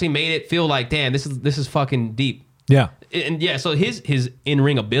that actually made it feel like, damn, this is fucking deep. Yeah. And yeah, so his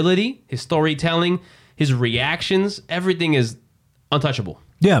in-ring ability, his storytelling, his reactions, everything is untouchable.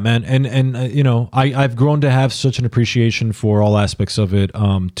 Yeah, man, and you know, I've grown to have such an appreciation for all aspects of it.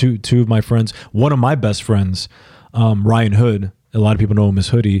 Two of my friends, one of my best friends, Ryan Hood, a lot of people know him as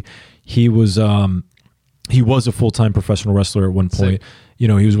Hoodie. He was a full-time professional wrestler at one point. Sick. You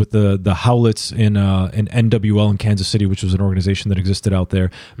know, he was with the Howlets in NWL in Kansas City, which was an organization that existed out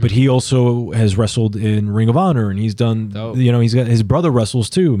there. But he also has wrestled in Ring of Honor, and he's done. Dope. You know, he's got his brother wrestles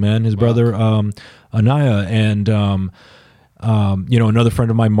too, man. His brother Anaya, and you know, another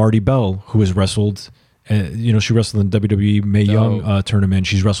friend of mine, Marty Bell, who has wrestled. You know, she wrestled in WWE Mae Young tournament.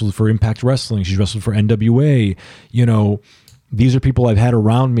 She's wrestled for Impact Wrestling. She's wrestled for NWA. You know, these are people I've had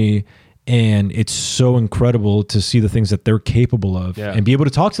around me. And it's so incredible to see the things that they're capable of and be able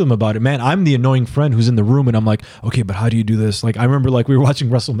to talk to them about it. Man, I'm the annoying friend who's in the room and I'm like, okay, but how do you do this? Like, I remember like we were watching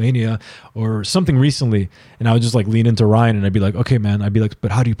WrestleMania or something recently and I would just like lean into Ryan and I'd be like, okay, man, I'd be like,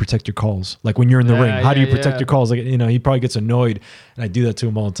 but how do you protect your calls? Like when you're in the ring, how do you protect your calls? Like, you know, he probably gets annoyed and I do that to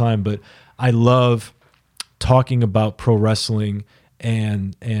him all the time, but I love talking about pro wrestling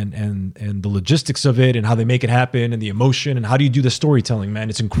and the logistics of it and how they make it happen and the emotion and how do you do the storytelling, man.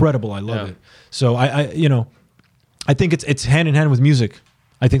 It's incredible. I love it. So I you know, I think it's hand in hand with music.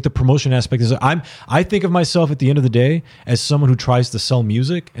 I think the promotion aspect is I think of myself at the end of the day as someone who tries to sell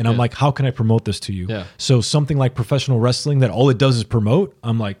music and I'm like, how can I promote this to you? So something like professional wrestling that all it does is promote,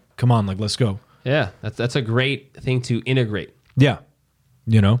 I'm like, come on, like let's go. That's a great thing to integrate. You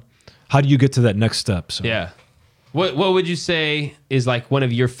know, how do you get to that next step? So What would you say is like one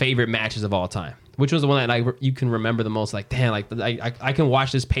of your favorite matches of all time? Which was the one that like you can remember the most? Like, damn, like I can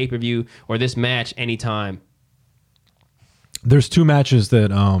watch this pay-per-view or this match anytime. There's two matches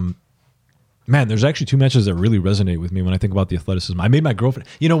that, man, there's actually two matches that really resonate with me when I think about the athleticism. I made my girlfriend,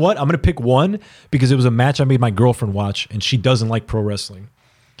 you know what? I'm going to pick one because it was a match I made my girlfriend watch and she doesn't like pro wrestling.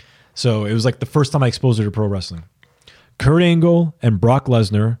 So it was like the first time I exposed her to pro wrestling. Kurt Angle and Brock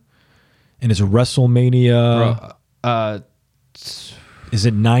Lesnar, and it's a WrestleMania. Is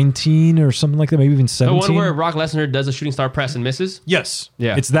it 19 or something like that? Maybe even 17? The one where Brock Lesnar does a shooting star press and misses? Yes.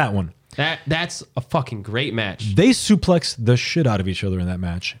 Yeah. It's that one. That's a fucking great match. They suplex the shit out of each other in that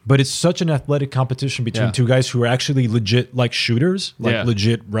match. But it's such an athletic competition between two guys who are actually legit like shooters, like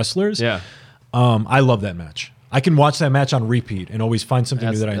legit wrestlers. I love that match. I can watch that match on repeat and always find something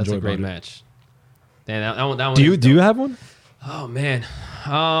new that I enjoy about it. That's a great match. Damn, that one do you have one? Oh, man.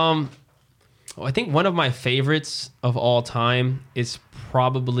 I think one of my favorites of all time is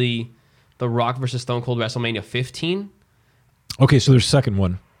probably The Rock versus Stone Cold WrestleMania 15. Okay, so there's second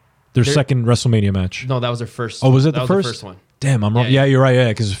one. There's second WrestleMania match. No, that was their first. Oh, was it the first one? Damn, I'm wrong. Yeah, you're right. Yeah,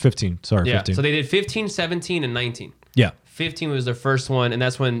 because it's 15. Sorry, 15. So they did 15, 17, and 19. Yeah. 15 was their first one, and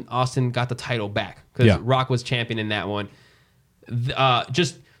that's when Austin got the title back because Rock was champion in that one.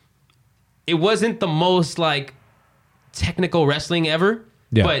 It wasn't the most like technical wrestling ever,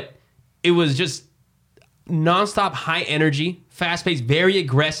 but it was just nonstop high energy, fast paced, very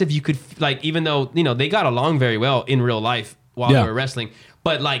aggressive. You could like, even though they got along very well in real life while they were wrestling,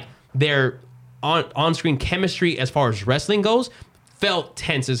 but like their on screen chemistry as far as wrestling goes felt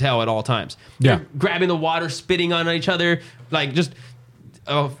tense as hell at all times. They're grabbing the water, spitting on each other, like just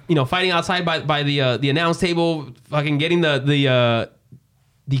fighting outside by the announce table, fucking getting the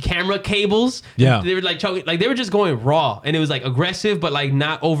camera cables. They were like choking, like they were just going raw, and it was like aggressive but like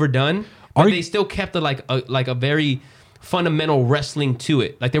not overdone. But they still kept a very fundamental wrestling to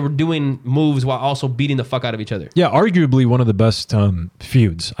it. Like they were doing moves while also beating the fuck out of each other. Yeah, arguably one of the best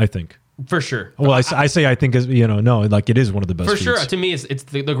feuds, I think. For sure. Well, I say I think is like it is one of the best. For feuds. sure, to me, it's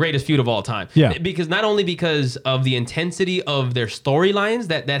the greatest feud of all time. Yeah, because not only because of the intensity of their storylines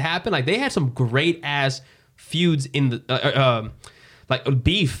that happened, like they had some great ass feuds in the like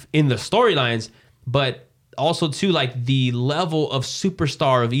beef in the storylines, but also too like the level of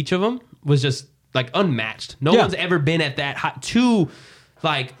superstar of each of them was just like unmatched. No one's ever been at that high. Two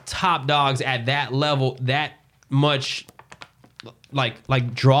like top dogs at that level, that much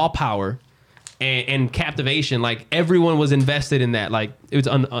like draw power and captivation. Like everyone was invested in that. Like it was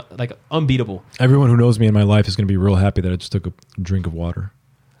like unbeatable. Everyone who knows me in my life is going to be real happy that I just took a drink of water.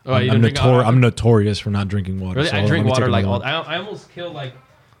 Oh, I'm notorious for not drinking water. Really? So I drink water like I almost kill like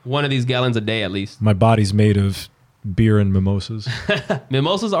one of these gallons a day at least. My body's made of beer and mimosas.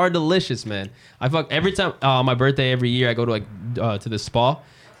 Mimosas are delicious, man. I fuck every time my birthday every year I go to to the spa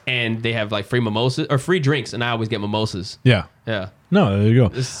and they have like free mimosas or free drinks and I always get mimosas. Yeah. No, there you go.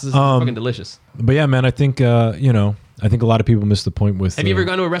 This is fucking delicious. But yeah, man, I think I think a lot of people miss the point with. Have you ever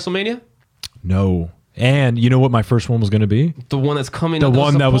gone to a WrestleMania? No. And you know what my first one was going to be? The one that's coming. The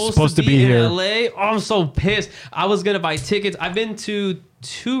one that was supposed to be here. In LA. Oh, I'm so pissed. I was going to buy tickets. I've been to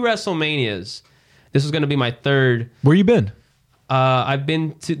 2 WrestleManias. This was going to be my 3rd. Where you been? I've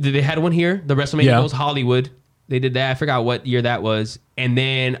been to. They had one here. The WrestleMania Goes Hollywood. They did that. I forgot what year that was. And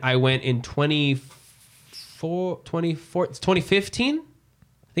then I went in 2015. I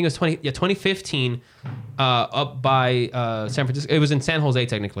think it was 2015. Up by San Francisco. It was in San Jose,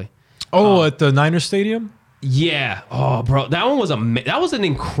 technically. Oh, at the Niners Stadium? Yeah. Oh, bro. That one was that was an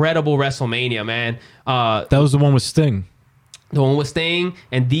incredible WrestleMania, man. That was the one with Sting. The one with Sting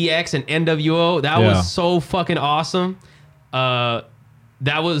and DX and NWO. That was so fucking awesome. That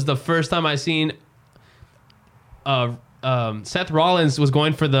was the first time I seen Seth Rollins was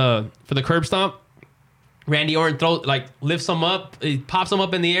going for the curb stomp. Randy Orton lifts him up, he pops him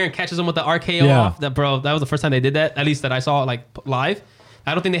up in the air and catches him with the RKO off. That was the first time they did that, at least that I saw like live.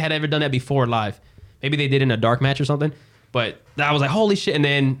 I don't think they had ever done that before live. Maybe they did in a dark match or something. But I was like, holy shit. And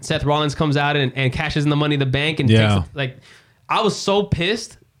then Seth Rollins comes out and cashes in the Money in the Bank and takes I was so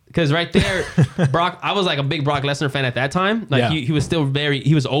pissed because right there, Brock, I was like a big Brock Lesnar fan at that time. Like he was still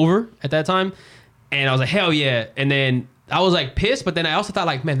he was over at that time. And I was like, hell yeah. And then I was like pissed, but then I also thought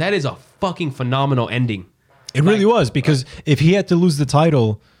like, man, that is a fucking phenomenal ending. It really was, because if he had to lose the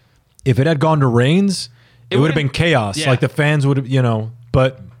title, if it had gone to Reigns, it would have been chaos. Yeah. Like the fans would have,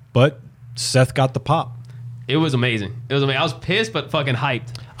 but Seth got the pop. It was amazing. I was pissed, but fucking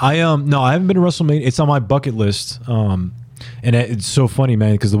hyped. I haven't been to WrestleMania. It's on my bucket list. And it's so funny,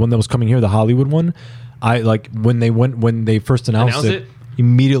 man, because the one that was coming here, the Hollywood one, I like when they first announced it,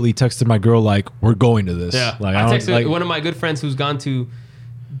 immediately texted my girl like, we're going to this. Yeah. Like I texted one of my good friends who's gone to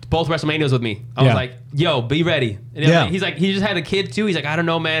both WrestleManias with me. I was like, yo, be ready. And he's like, he just had a kid too. He's like, I don't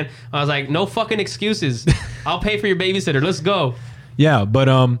know, man. I was like, no fucking excuses. I'll pay for your babysitter. Let's go. Yeah, but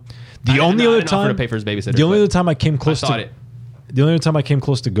the only other time to pay for his babysitter. The only other time I came close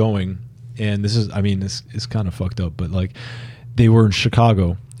to going, and this is, I mean, it's kind of fucked up, but like they were in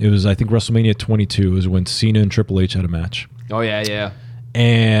Chicago. It was, I think, WrestleMania 22 is when Cena and Triple H had a match. Oh yeah.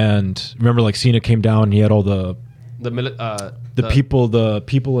 And remember, like Cena came down and he had all the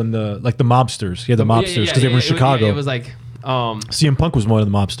people in the like the mobsters. He had the mobsters because they were in Chicago. It was like CM Punk was one of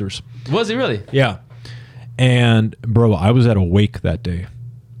the mobsters. Was he really? Yeah. And bro, I was at a wake that day.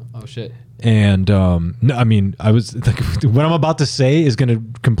 Oh shit. And no, I mean, I was like, what I'm about to say is going to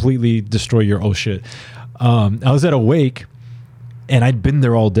completely destroy your oh shit. I was at a wake, and I'd been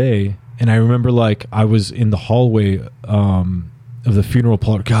there all day, and I remember like I was in the hallway of the funeral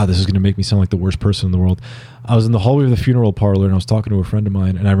parlor. God, this is going to make me sound like the worst person in the world. I was in the hallway of the funeral parlor, and I was talking to a friend of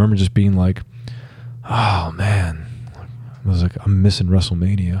mine, and I remember just being like, "Oh man," I was like, "I'm missing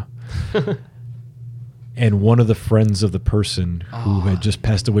WrestleMania." And one of the friends of the person who had just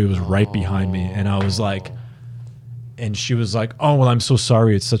passed away was right behind me. And I was like, and she was like, "Oh, well, I'm so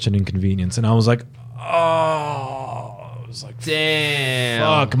sorry. It's such an inconvenience." And I was like, "Oh," I was like, damn,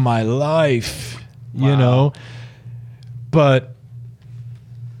 fuck my life, you know? But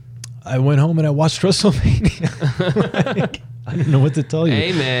I went home and I watched WrestleMania. Like, I don't know what to tell you.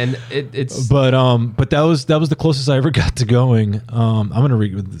 Hey man, it's but that was the closest I ever got to going. I'm gonna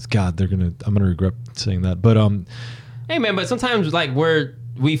regret saying that. But hey man, but sometimes like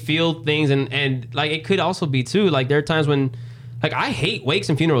we feel things and like it could also be too like there are times when like I hate wakes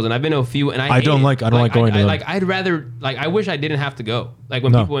and funerals, and I've been to a few, and I don't like going to them. Like I'd rather like I wish I didn't have to go. Like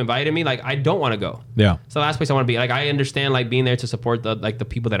when people invited me, like I don't want to go. Yeah. So the last place I want to be. Like I understand like being there to support the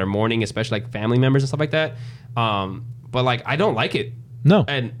people that are mourning, especially like family members and stuff like that. But like I don't like it. No.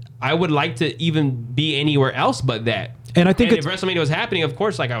 And I would like to even be anywhere else but that. And I think if WrestleMania was happening, of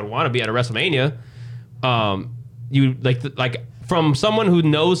course, like I would want to be at a WrestleMania. You like from someone who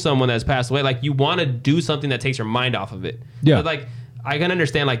knows someone that's passed away, like you want to do something that takes your mind off of it. Yeah. But like I can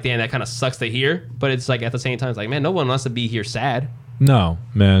understand, like, damn, that kind of sucks to hear. But it's like at the same time, it's like, man, no one wants to be here sad. No,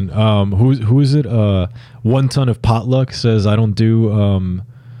 man. Who is it? 1 Ton of Potluck says I don't do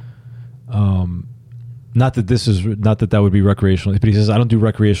not that would be recreational, but he says I don't do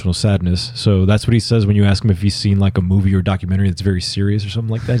recreational sadness. So that's what he says when you ask him if he's seen like a movie or documentary that's very serious or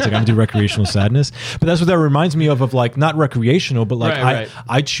something like that. He's like, I don't do recreational sadness. But that's what that reminds me of like not recreational, but like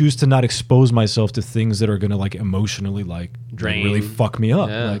I choose to not expose myself to things that are gonna like emotionally like drain, really fuck me up.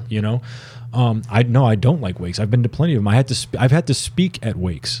 Yeah. Like, you know. I don't like wakes. I've been to plenty of them. I've had to speak at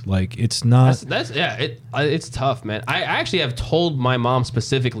wakes. Like it's not. It's tough, man. I actually have told my mom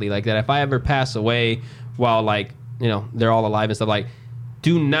specifically like that if I ever pass away while like they're all alive and stuff, like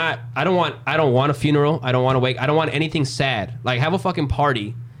I don't want a funeral. I don't want a wake. I don't want anything sad. Like have a fucking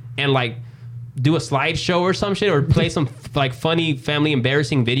party and like do a slideshow or some shit, or play some like funny family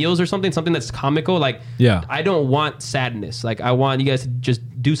embarrassing videos or something that's comical. Like, I don't want sadness. Like, I want you guys to just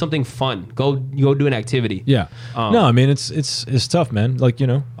do something fun. Go do an activity. Yeah. No, I mean it's tough, man. Like, you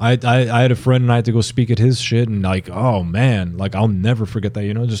know, I had a friend and I had to go speak at his shit, and like, oh man, like I'll never forget that.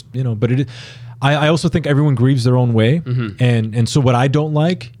 You know, just, you know, but it. I also think everyone grieves their own way, and so what I don't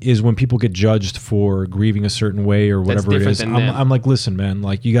like is when people get judged for grieving a certain way or whatever it is. I'm like, listen, man,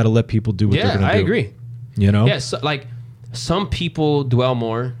 like you got to let people do what they're going to do. Yeah, I agree. You know? Yeah, so, like some people dwell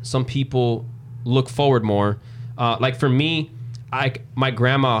more, some people look forward more. Like for me, my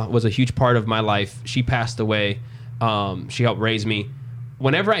grandma was a huge part of my life. She passed away. She helped raise me.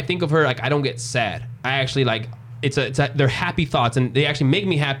 Whenever I think of her, like I don't get sad. I actually like. They're happy thoughts, and they actually make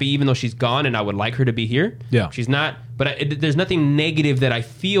me happy, even though she's gone, and I would like her to be here. Yeah, she's not. But there's nothing negative that I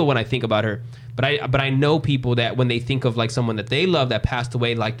feel when I think about her. But I know people that when they think of like someone that they love that passed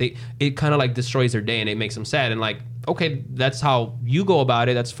away, like it kind of like destroys their day and it makes them sad. And like, okay, that's how you go about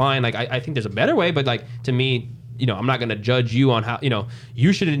it. That's fine. Like I think there's a better way, but like to me, you know, I'm not gonna judge you on how, you know,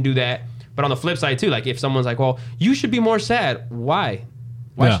 you shouldn't do that. But on the flip side too, like if someone's like, well, you should be more sad. Why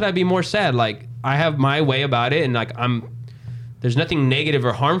should I be more sad? Like I have my way about it, and like there's nothing negative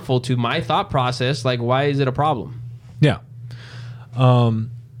or harmful to my thought process. Like, why is it a problem? Yeah.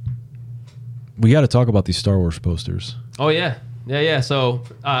 We got to talk about these Star Wars posters. Oh yeah. So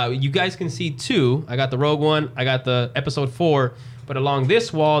you guys can see two. I got the Rogue One. I got the Episode 4. But along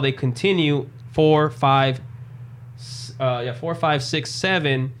this wall, they continue 4, 5, 6,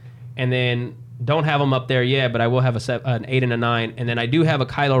 7, and then. Don't have them up there yet, but I will have an 8 and a 9. And then I do have a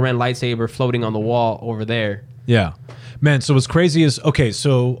Kylo Ren lightsaber floating on the wall over there. Yeah. Man, so what's crazy is, okay,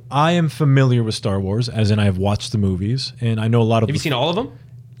 so I am familiar with Star Wars, as in I have watched the movies, and I know a lot of... Have you seen all of them?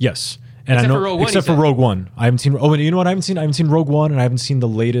 Yes. And except for Rogue One. Except for Rogue One. I haven't seen... Oh, and you know what I haven't seen? I haven't seen Rogue One, and I haven't seen the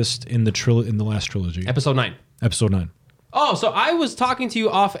latest in the last trilogy. Episode 9. Episode 9. Oh, so I was talking to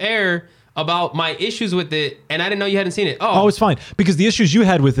you off air about my issues with it, and I didn't know you hadn't seen it. Oh, it's fine. Because the issues you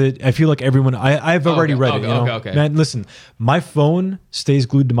had with it, I feel like everyone... I've already read it. Okay. Man, listen, my phone stays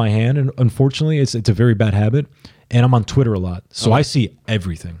glued to my hand, and unfortunately, it's a very bad habit, and I'm on Twitter a lot, so I see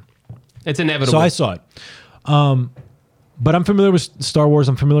everything. It's inevitable. So I saw it. But I'm familiar with Star Wars.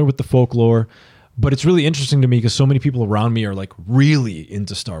 I'm familiar with the folklore. But it's really interesting to me because so many people around me are like really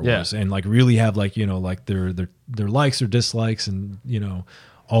into Star Wars and like really have like, you know, like their likes or dislikes and, you know...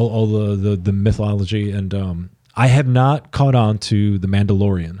 all the mythology, and I have not caught on to The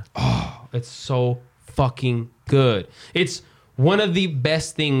Mandalorian. Oh, it's so fucking good. It's one of the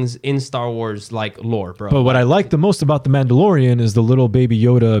best things in Star Wars, like lore, bro. But what I like the most about The Mandalorian is the little Baby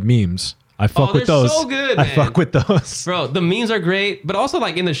Yoda memes. I fuck with those. So good, man. I fuck with those. Bro, the memes are great, but also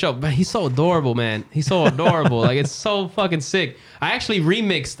like in the show, but he's so adorable, man. He's so adorable. Like it's so fucking sick. I actually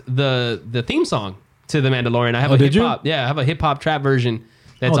remixed the theme song to The Mandalorian. I have a hip hop. Yeah, I have a hip hop trap version.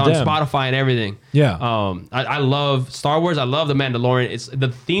 That's on Spotify and everything. Yeah. I love Star Wars. I love The Mandalorian. The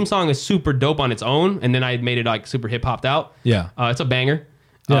theme song is super dope on its own, and then I made it like super hip hopped out. Yeah. It's a banger.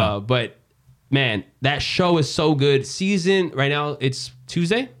 Yeah. But man, that show is so good. Season right now, it's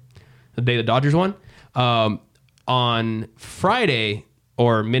Tuesday, the day the Dodgers won. On Friday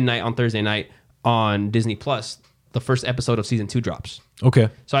or midnight on Thursday night on Disney Plus, the first episode of season 2 drops. Okay.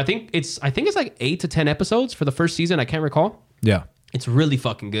 So I think it's like 8 to 10 episodes for the first season. I can't recall. Yeah. It's really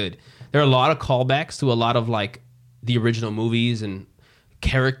fucking good. There are a lot of callbacks to a lot of like the original movies and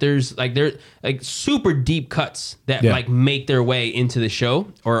characters. Like they're like super deep cuts that like make their way into the show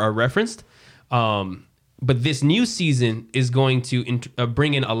or are referenced. But this new season is going to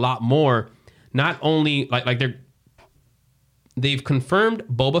bring in a lot more. Not only like they've confirmed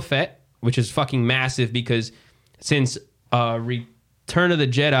Boba Fett, which is fucking massive because since Return of the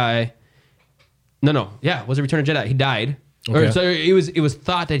Jedi, was it Return of the Jedi? He died. Okay. Or, so it was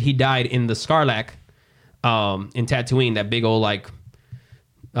thought that he died in the Sarlacc, in Tatooine, that big old like,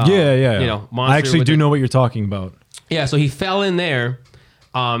 you know, monster. I actually do know what you're talking about. Yeah, so he fell in there,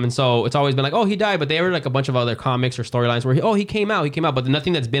 and so it's always been like, oh, he died, but there were like a bunch of other comics or storylines where he came out, but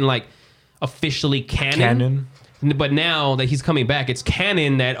nothing that's been like officially canon. But now that he's coming back, it's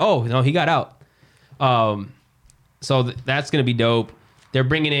canon that he got out. So that's gonna be dope. They're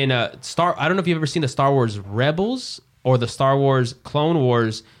bringing in I don't know if you've ever seen the Star Wars Rebels or the Star Wars Clone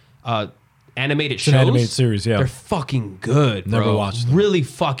Wars animated shows. An animated series, yeah. They're fucking good, bro. Never watched them. Really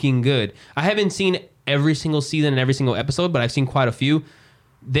fucking good. I haven't seen every single season and every single episode, but I've seen quite a few.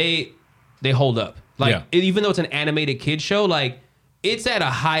 They hold up. Like, even though it's an animated kid show, like, it's at a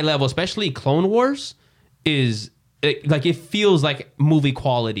high level, especially Clone Wars it feels like movie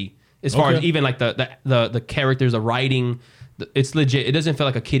quality as far as even like the characters, the writing, It's legit. It doesn't feel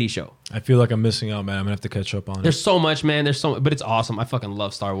like a kiddie show. I feel like I'm missing out, man. I'm gonna have to catch up on it. There's so much, man. There's so much, but it's awesome. I fucking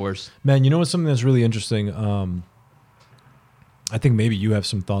love Star Wars. Man, you know what's something that's really interesting? I think maybe you have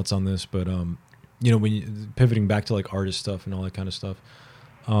some thoughts on this, but you know, when you, pivoting back to like artist stuff and all that kind of stuff,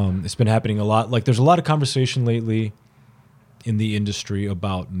 it's been happening a lot. Like, there's a lot of conversation lately in the industry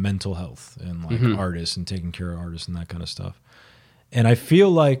about mental health and like artists and taking care of artists and that kind of stuff. And I feel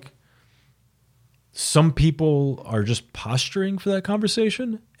like some people are just posturing for that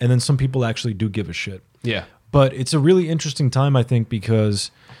conversation, and then some people actually do give a shit. Yeah. But it's a really interesting time, I think, because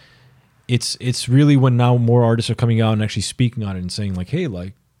it's really when now more artists are coming out and actually speaking on it and saying like, hey,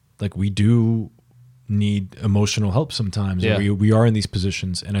 like we do need emotional help sometimes. Yeah. And we are in these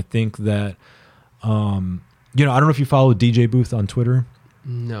positions. And I think that, you know, I don't know if you follow DJ Booth on Twitter.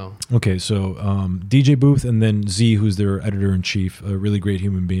 No. Okay, so DJ Booth and then Z, who's their editor-in-chief, a really great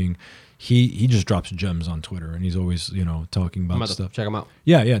human being. He just drops gems on Twitter, and he's always, you know, talking about stuff. Check him out.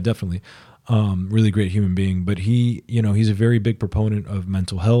 Yeah, definitely. Really great human being. But he, you know, he's a very big proponent of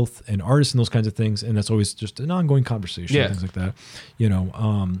mental health and artists and those kinds of things, and that's always just an ongoing conversation, things like that. You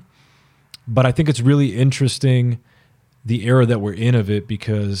know, but I think it's really interesting the era that we're in of it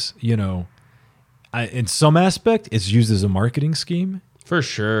because, you know, in some aspect, it's used as a marketing scheme. For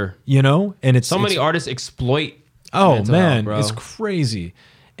sure. You know, and it's so many artists exploit. Oh man, it's crazy.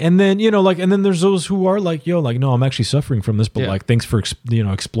 And then, you know, like, and then there's those who are like, yo, like, no, I'm actually suffering from this, but like, thanks for, you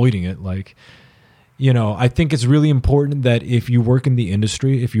know, exploiting it. Like, you know, I think it's really important that if you work in the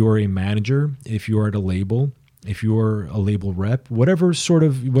industry, if you are a manager, if you are at a label, if you are a label rep, whatever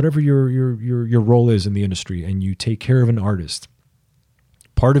your role is in the industry, and you take care of an artist,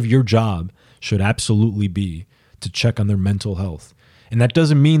 part of your job should absolutely be to check on their mental health. And that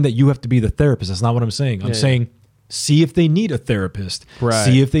doesn't mean that you have to be the therapist. That's not what I'm saying. I'm saying see if they need a therapist. Right.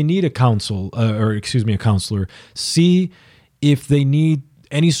 See if they need a counselor. See if they need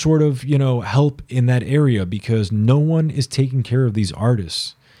any sort of, you know, help in that area, because no one is taking care of these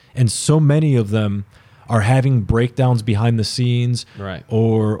artists. And so many of them are having breakdowns behind the scenes, right?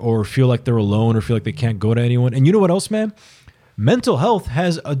 Or feel like they're alone, or feel like they can't go to anyone. And you know what else, man? Mental health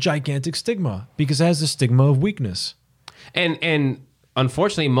has a gigantic stigma because it has the stigma of weakness. And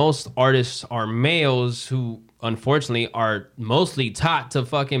unfortunately, most artists are males who, unfortunately, are mostly taught to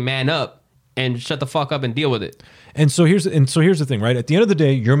fucking man up and shut the fuck up and deal with it. And so here's the thing, right? At the end of the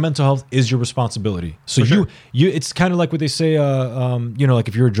day, your mental health is your responsibility. So you it's kind of like what they say, you know, like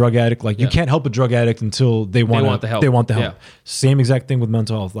if you're a drug addict, like you can't help a drug addict until they want the help. They want the help. Yeah. Same exact thing with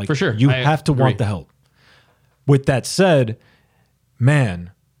mental health. Like, for sure, you have to want the help. With that said,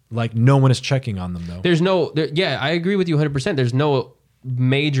 man, like, no one is checking on them though. There's no, I agree with you 100%. There's no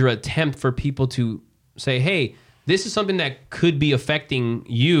major attempt for people to say, hey, this is something that could be affecting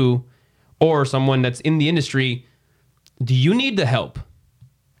you or someone that's in the industry. Do you need the help?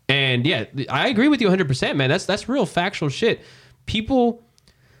 And yeah, I agree with you 100%, man. That's real factual shit. People,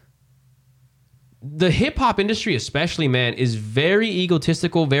 the hip hop industry especially, man, is very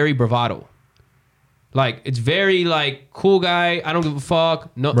egotistical, very bravado. Like, it's very like, cool guy, I don't give a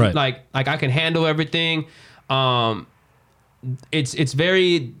fuck. No, right. like I can handle everything. It's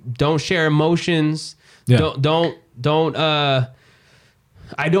very, don't share emotions. Yeah. Don't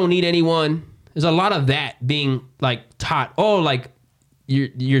I don't need anyone. There's a lot of that being like taught. Oh, like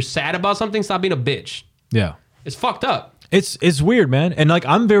you're sad about something, stop being a bitch. Yeah. It's fucked up. It's weird, man. And like,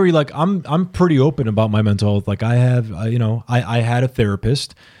 I'm very like, I'm pretty open about my mental health. Like, I have, you know, I had a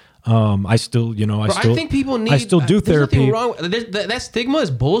therapist. I still, you know, I think people need. I still do therapy. Wrong. That stigma is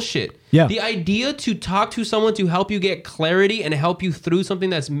bullshit. Yeah. The idea to talk to someone to help you get clarity and help you through something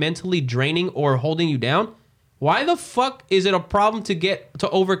that's mentally draining or holding you down. Why the fuck is it a problem to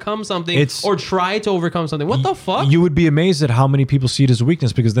overcome something or try to overcome something? What the fuck? You would be amazed at how many people see it as a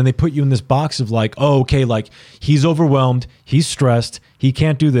weakness, because then they put you in this box of like, oh, okay, like he's overwhelmed, he's stressed, he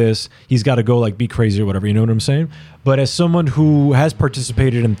can't do this, he's got to go like be crazy or whatever. You know what I'm saying? But as someone who has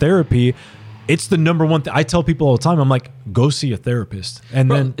participated in therapy, it's the number one thing I tell people all the time. I'm like, go see a therapist.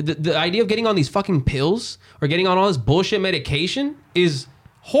 And then the idea of getting on these fucking pills or getting on all this bullshit medication is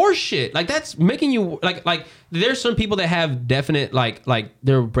horseshit. Like, that's making you like there's some people that have definite like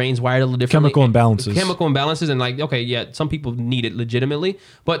their brains wired a little differently. Chemical imbalances, and like, okay, yeah, some people need it legitimately,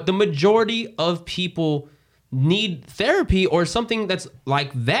 but the majority of people need therapy or something that's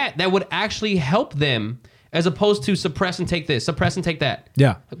like that would actually help them, as opposed to suppress and take this, suppress and take that.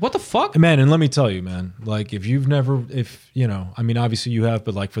 Yeah. Like, what the fuck? Man, and let me tell you, man, like if you know, I mean, obviously you have,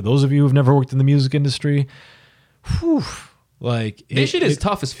 but like for those of you who've never worked in the music industry, whew, like this shit is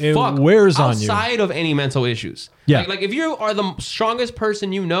tough as fuck. It wears on you. Outside of any mental issues. Yeah. Like if you are the strongest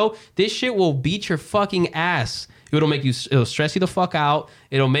person you know, this shit will beat your fucking ass It'll stress you the fuck out.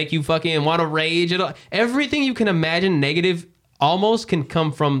 It'll make you fucking want to rage. Everything you can imagine negative almost can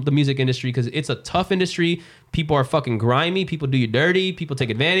come from the music industry because it's a tough industry. People are fucking grimy. People do you dirty. People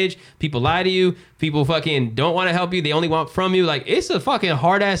take advantage. People lie to you. People fucking don't want to help you. They only want from you. Like, it's a fucking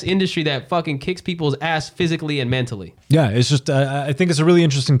hard ass industry that fucking kicks people's ass physically and mentally. Yeah, it's just, I think it's a really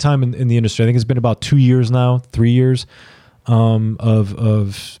interesting time in the industry. I think it's been about 2 years now, 3 years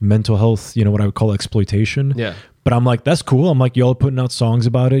of mental health, what I would call exploitation. Yeah. But I'm like, that's cool. I'm like, y'all are putting out songs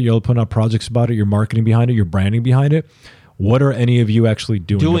about it. Y'all are putting out projects about it. You're marketing behind it. You're branding behind it. What are any of you actually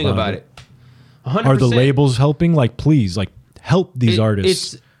doing about it? 100%. Are the labels helping? Like, please, like, help these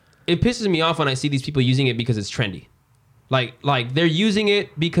artists. It pisses me off when I see these people using it because it's trendy. Like they're using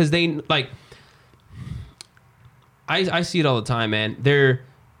it because they like. I see it all the time, man.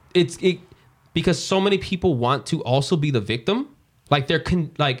 Because so many people want to also be the victim. Like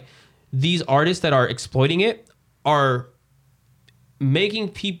these artists that are exploiting it are making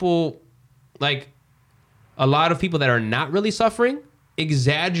people, like, a lot of people that are not really suffering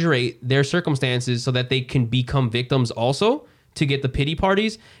exaggerate their circumstances so that they can become victims also to get the pity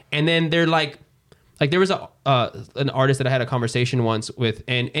parties. And then they're like there was an artist that I had a conversation once with,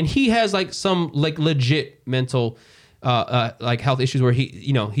 and he has like some like legit mental like health issues where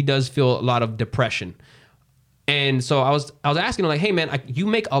he does feel a lot of depression. And so I was asking him, like, hey man, you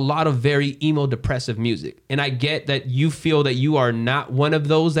make a lot of very emo depressive music, and I get that you feel that you are not one of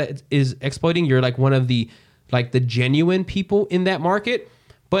those that is exploiting. You're like one of the genuine people in that market.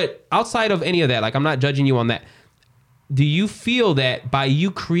 But outside of any of that, like, I'm not judging you on that. Do you feel that by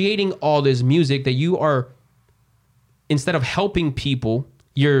you creating all this music that you are, instead of helping people,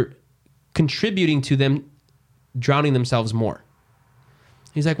 you're contributing to them drowning themselves more?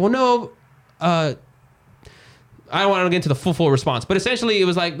 He's like, well, no, I don't want to get into the full response, but essentially it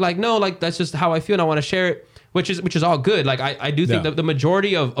was like no, like, that's just how I feel and I want to share it, which is all good. Like, I do think that the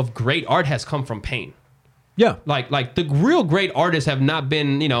majority of great art has come from pain. Yeah. Like the real great artists have not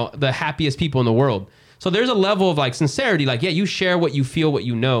been, the happiest people in the world. So there's a level of like sincerity, like, yeah, you share what you feel, what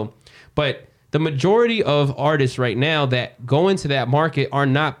you know, but the majority of artists right now that go into that market are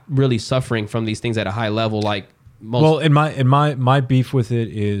not really suffering from these things at a high level. Like most. Well, in my beef with it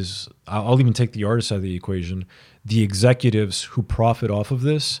is, I'll even take the artists out of the equation. The executives who profit off of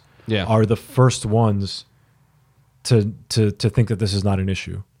this are the first ones to think that this is not an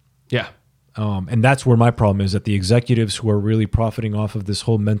issue. Yeah. And that's where my problem is, that the executives who are really profiting off of this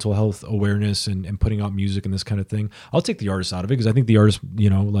whole mental health awareness and putting out music and this kind of thing, I'll take the artists out of it because I think the artists,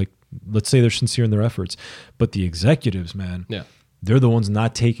 like, let's say they're sincere in their efforts, but the executives, man, they're the ones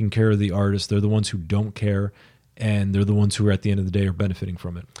not taking care of the artists. They're the ones who don't care, and they're the ones who are at the end of the day are benefiting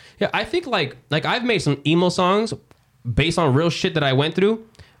from it. Yeah, I think like I've made some emo songs based on real shit that I went through,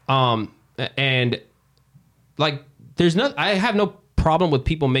 and like I have no problem with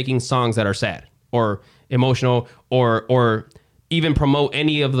people making songs that are sad or emotional or even promote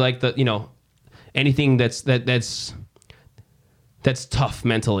any of like the anything that's tough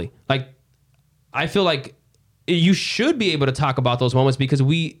mentally. Like, I feel like you should be able to talk about those moments because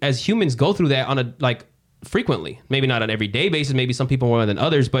we as humans go through that on a frequently, maybe not on an everyday basis, maybe some people more than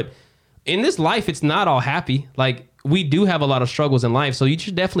others, but in this life it's not all happy. Like, we do have a lot of struggles in life, so you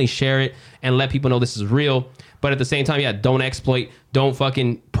should definitely share it and let people know this is real. But at the same time, don't exploit. Don't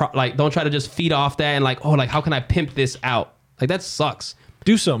fucking don't try to just feed off that and how can I pimp this out? Like, that sucks.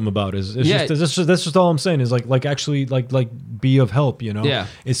 Do something about it. That's just all I'm saying is actually be of help. Yeah.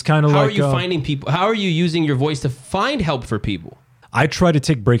 It's kind of how are you finding people? How are you using your voice to find help for people? I try to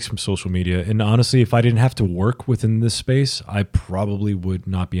take breaks from social media, and honestly, if I didn't have to work within this space, I probably would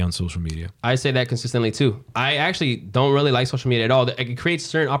not be on social media. I say that consistently too. I actually don't really like social media at all. It creates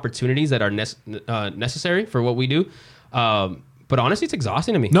certain opportunities that are necessary for what we do, but honestly, it's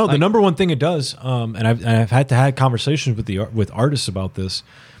exhausting to me. No, the number one thing it does, and I've had to have conversations with artists about this.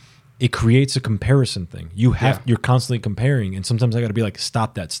 It creates a comparison thing. You're constantly comparing, and sometimes I got to be like,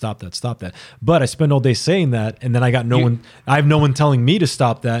 stop that. But I spend all day saying that, and then I have no one telling me to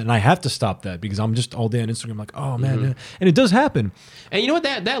stop that, and I have to stop that because I'm just all day on Instagram like, oh man, and it does happen. And you know what?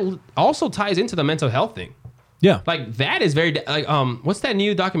 That also ties into the mental health thing. Yeah, like that is very what's that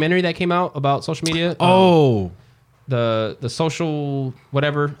new documentary that came out about social media? The social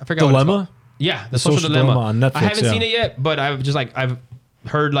whatever, I forgot. Dilemma. Yeah, the social dilemma on Netflix. I haven't seen it yet, but I've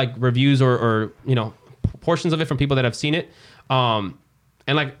heard reviews or portions of it from people that have seen it, and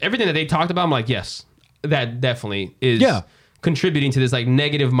everything that they talked about, I'm like, yes, that definitely is contributing to this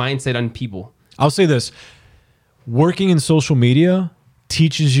negative mindset on people. I'll say this: working in social media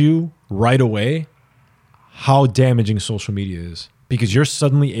teaches you right away how damaging social media is, because you're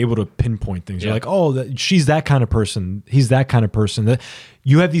suddenly able to pinpoint things. You're Yeah. like, oh, she's that kind of person. He's that kind of person. That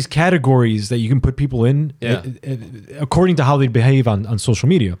you have these categories that you can put people in according to how they behave on social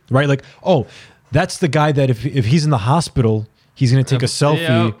media, right? Like, oh, that's the guy that if he's in the hospital, he's going to take a selfie.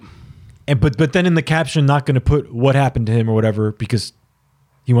 Yeah. And but then in the caption, not going to put what happened to him or whatever because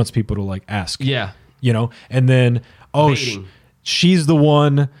he wants people to like ask. Yeah. You know, and then Baiting. she's the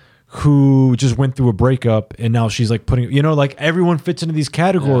one who just went through a breakup and now she's like putting, you know, like everyone fits into these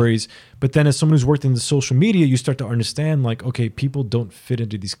categories. But then as someone who's worked in the social media, you start to understand like, okay, people don't fit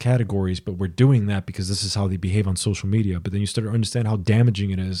into these categories, but we're doing that because this is how they behave on social media. But then you start to understand how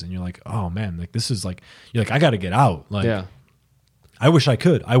damaging it is. And you're like, oh man, like this is like, you're like, I got to get out. Like, I wish I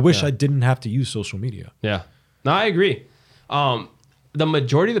could. I wish I didn't have to use social media. Yeah. No, I agree. The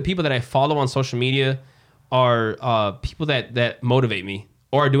majority of the people that I follow on social media are people that motivate me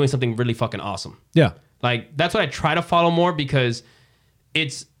or are doing something really fucking awesome. Yeah. Like that's what I try to follow more because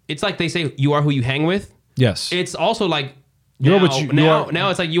it's like they say you are who you hang with. Yes. It's also like You're now, what you now, are. now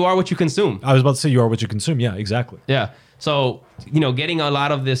it's like you are what you consume. I was about to say you are what you consume. Yeah, exactly. Yeah. So, getting a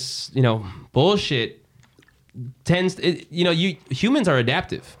lot of this, bullshit tends humans are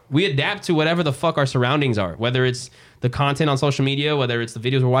adaptive. We adapt to whatever the fuck our surroundings are, whether it's the content on social media, whether it's the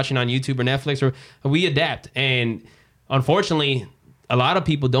videos we're watching on YouTube or Netflix, or we adapt. And unfortunately, a lot of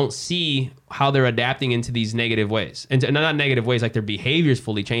people don't see how they're adapting into these negative ways. And not negative ways, like their behavior is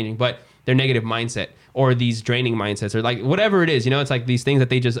fully changing, but their negative mindset or these draining mindsets or like whatever it is, it's like these things that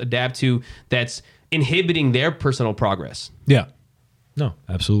they just adapt to that's inhibiting their personal progress. Yeah. No,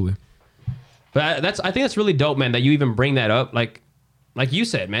 absolutely. But I think that's really dope, man, that you even bring that up. Like you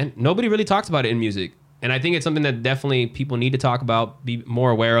said, man, nobody really talks about it in music. And I think it's something that definitely people need to talk about, be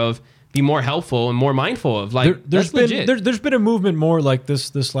more aware of, be more helpful and more mindful of. Like there's legit. been a movement more like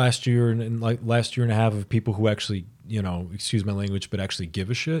this last year and like last year and a half of people who actually, excuse my language, but actually give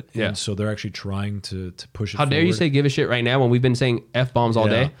a shit. Yeah. And so they're actually trying to push it How dare you say give a shit right now when we've been saying F-bombs all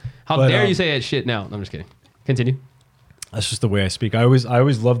day? How dare you say that shit now? No, I'm just kidding. Continue. That's just the way I speak. I always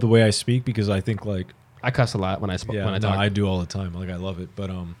love the way I speak because I think like I cuss a lot when I talk. I do all the time. Like I love it.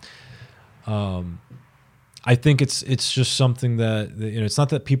 But I think it's just something that it's not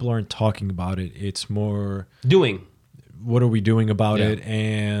that people aren't talking about it. It's more doing. What are we doing about it?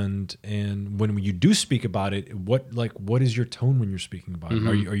 And when you do speak about it, what is your tone when you're speaking about it?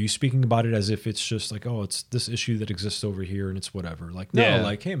 Are you speaking about it as if it's just like, oh, it's this issue that exists over here and it's whatever? Like no,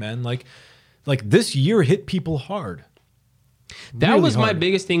 like hey man, like this year hit people hard. That really was hard. my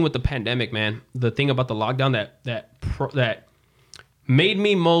biggest thing with the pandemic, man. The thing about the lockdown that made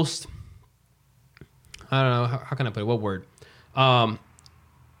me most. I don't know how can I put it. What word?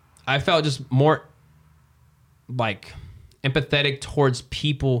 I felt just more like empathetic towards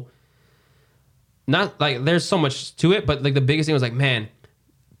people. Not like there's so much to it, but like the biggest thing was like, man,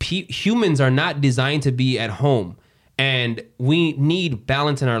 humans are not designed to be at home, and we need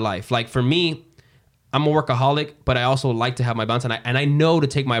balance in our life. Like for me, I'm a workaholic, but I also like to have my balance, and I know to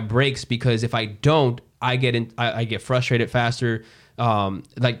take my breaks because if I don't, I get frustrated faster.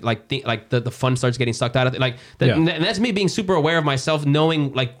 The fun starts getting sucked out of it. And that's me being super aware of myself,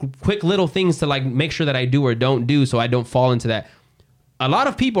 knowing like quick little things to like make sure that I do or don't do, so I don't fall into that. A lot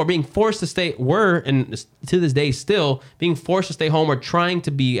of people are being forced to and to this day still being forced to stay home or trying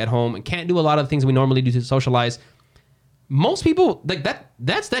to be at home and can't do a lot of the things we normally do to socialize. Most people like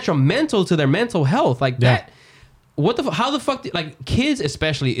that's detrimental to their mental health. Like that. How the fuck? Like kids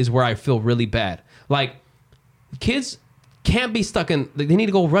especially is where I feel really bad. Like kids can't be stuck in. They need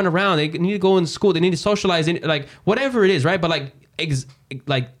to go run around. They need to go in school. They need to socialize. Like whatever it is, right? But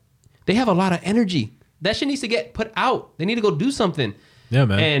like they have a lot of energy. That shit needs to get put out. They need to go do something. Yeah,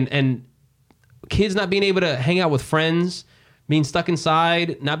 man. And kids not being able to hang out with friends, being stuck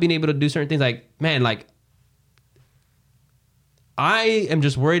inside, not being able to do certain things. Like man, like I am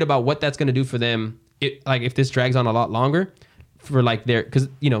just worried about what that's going to do for them. If this drags on a lot longer. For like because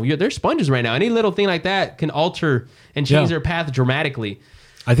they're sponges right now. Any little thing like that can alter and change their path dramatically.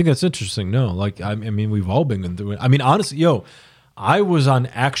 I think that's interesting. No, like I mean, we've all been through it. I mean, honestly, I was on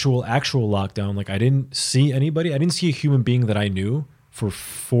actual lockdown. Like I didn't see anybody. I didn't see a human being that I knew for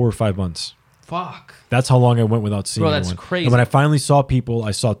 4 or 5 months. Fuck. That's how long I went without seeing anyone. That's crazy. And when I finally saw people,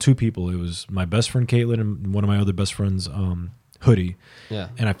 I saw 2 people. It was my best friend Caitlin and one of my other best friends, Hoodie. Yeah.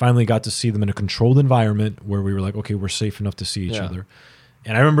 And I finally got to see them in a controlled environment where we were like, okay, we're safe enough to see each other.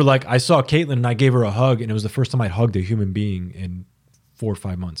 And I remember like I saw Caitlin and I gave her a hug, and it was the first time I'd hugged a human being in 4 or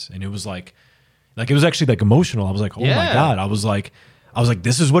 5 months. And it was like it was actually like emotional. I was like, oh my God. I was like,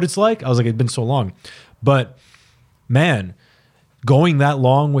 this is what it's like. I was like, it'd been so long. But man, going that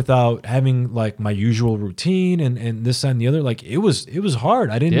long without having like my usual routine and this, that, and the other, like it was hard.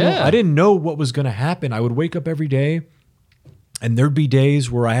 I didn't know what was going to happen. I would wake up every day and there'd be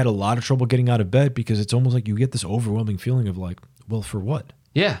days where I had a lot of trouble getting out of bed because it's almost like you get this overwhelming feeling of like, well, for what?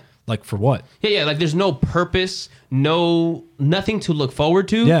 Yeah. Like for what? Yeah. Like there's no purpose, nothing to look forward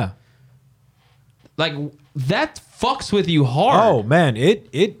to. Yeah. Like that fucks with you hard. Oh man,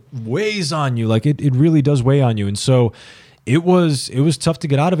 it weighs on you. Like it really does weigh on you. And so it was tough to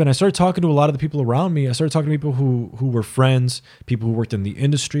get out of it. And I started talking to a lot of the people around me. I started talking to people who were friends, people who worked in the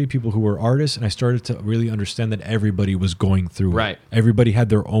industry, people who were artists, and I started to really understand that everybody was going through it. Everybody had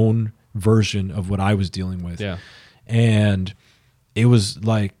their own version of what I was dealing with. Yeah. And it was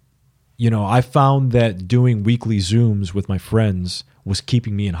like, I found that doing weekly Zooms with my friends was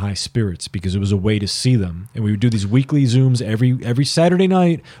keeping me in high spirits because it was a way to see them. And we would do these weekly Zooms every Saturday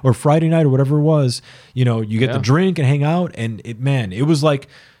night or Friday night or whatever it was. You get the drink and hang out. And it was like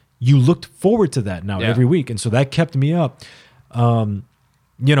you looked forward to that now every week. And so that kept me up.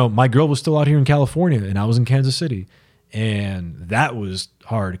 My girl was still out here in California and I was in Kansas City. And that was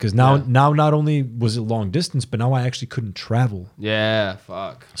hard because now not only was it long distance, but now I actually couldn't travel. Yeah,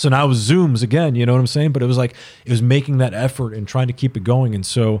 fuck. So now it was Zooms again, you know what I'm saying? But it was like it was making that effort and trying to keep it going. And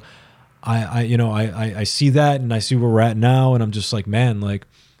so I see that and I see where we're at now, and I'm just like, man, like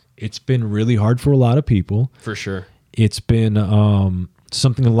it's been really hard for a lot of people. For sure. It's been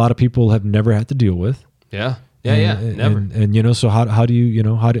something a lot of people have never had to deal with. Yeah. Never. And so how do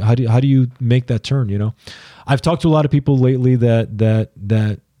you how do you make that turn? I've talked to a lot of people lately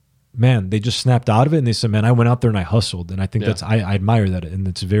that man, they just snapped out of it and they said, man, I went out there and I hustled, and I think I admire that, and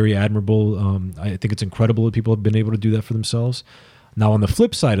it's very admirable. I think it's incredible that people have been able to do that for themselves. Now, on the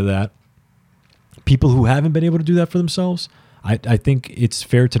flip side of that, people who haven't been able to do that for themselves, I think it's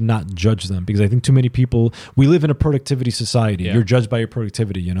fair to not judge them, because I think too many people, we live in a productivity society. You're judged by your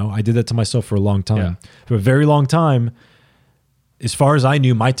productivity. I did that to myself for a long time. For a very long time, as far as I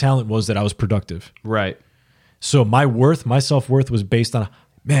knew, my talent was that I was productive. Right. So my self-worth was based on,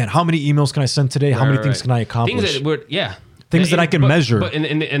 man, how many emails can I send today? How many things can I accomplish? Things that I can measure. But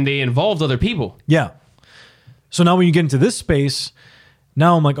and they involved other people. Yeah. So now when you get into this space,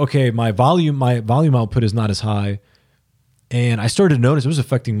 now I'm like, okay, my volume output is not as high. And I started to notice it was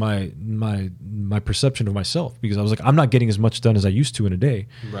affecting my perception of myself, because I was like, I'm not getting as much done as I used to in a day.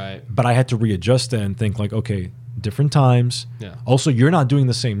 Right. But I had to readjust that and think like, okay, different times. Yeah. Also, you're not doing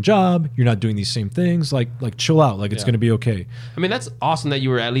the same job. You're not doing these same things. Like chill out. Like it's going to be okay. I mean, that's awesome that you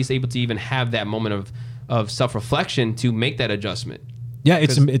were at least able to even have that moment of self-reflection to make that adjustment. Yeah,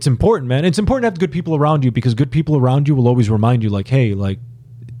 it's important, man. It's important to have good people around you, because good people around you will always remind you like, hey, like,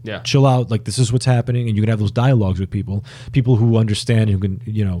 chill out. Like this is what's happening, and you can have those dialogues with people who understand, who can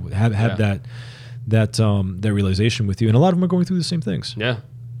have that realization with you. And a lot of them are going through the same things. Yeah.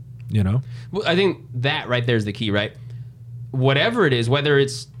 Well, I think that right there is the key, right? Whatever it is, whether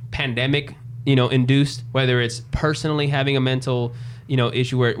it's pandemic, induced, whether it's personally having a mental,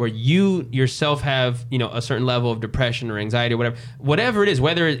 issue where you yourself have, a certain level of depression or anxiety or whatever it is,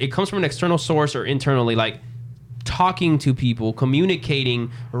 whether it comes from an external source or internally, like talking to people, communicating,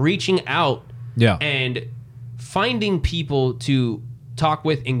 reaching out, and finding people to talk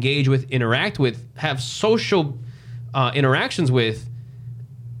with, engage with, interact with, have social interactions with.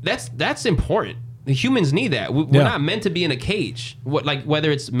 That's important. The humans need that. We're not meant to be in a cage.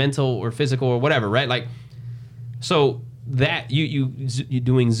 Whether it's mental or physical or whatever, right? Like, so that you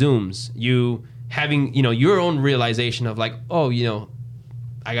doing Zooms, you having your own realization of like, oh,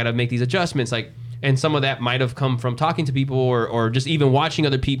 I got to make these adjustments, like, and some of that might have come from talking to people or just even watching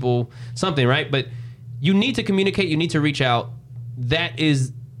other people, something, right? But you need to communicate. You need to reach out. That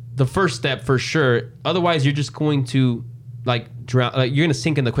is the first step for sure. Otherwise, you're just going to drown. You're gonna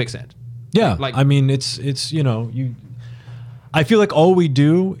sink in the quicksand. Yeah, I mean, it's I feel like all we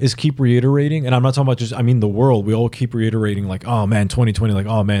do is keep reiterating, and I'm not talking about the world. We all keep reiterating like, oh man, 2020, like,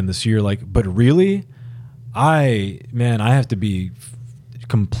 oh man, this year, like, but really, I have to be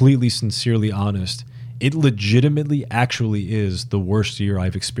completely sincerely honest. It legitimately actually is the worst year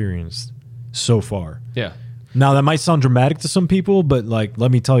I've experienced so far. Yeah. Now that might sound dramatic to some people, but like,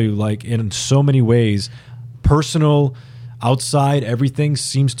 let me tell you, like, in so many ways, personal, outside, everything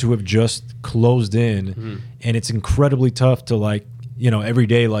seems to have just closed in, and it's incredibly tough to every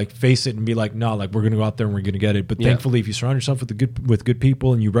day face it and be like, no, like we're gonna go out there and we're gonna get it. But thankfully, if you surround yourself with good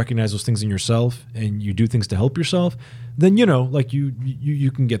people and you recognize those things in yourself and you do things to help yourself, then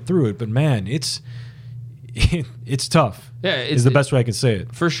you can get through it. But man, it's tough. Yeah, is the best way I can say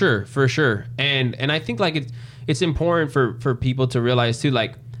it. For sure. And I think it's important for people to realize too,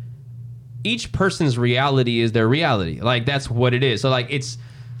 like, each person's reality is their reality. Like, that's what it is. So like, it's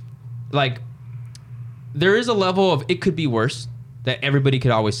like, there is a level of it could be worse that everybody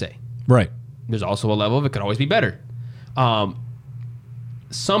could always say. Right. There's also a level of it could always be better.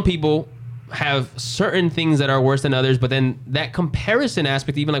 Some people have certain things that are worse than others, but then that comparison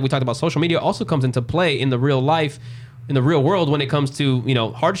aspect, even like we talked about social media, also comes into play in the real life, in the real world when it comes to, you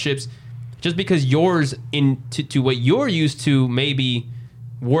know, hardships. Just because yours to what you're used to may be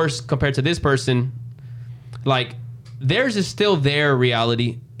worse compared to this person, like theirs is still their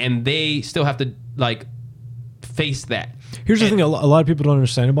reality and they still have to like face that. Here's the thing: a lot of people don't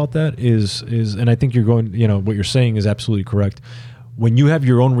understand about that is, and I think you're going, you know, what you're saying is absolutely correct. When you have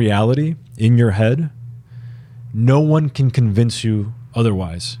your own reality in your head, no one can convince you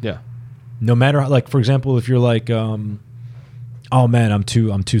otherwise. Yeah. No matter how, like, for example, if you're like, oh man, I'm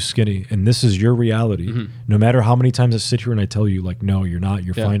too skinny, and this is your reality. Mm-hmm. No matter how many times I sit here and I tell you, like, no, you're not,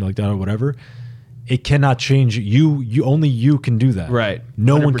 you're fine, like that or whatever. It cannot change you. Only you can do that. Right.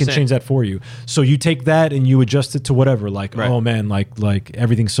 No 100%. One can change that for you. So you take that and you adjust it to whatever. Like, right. Oh man, like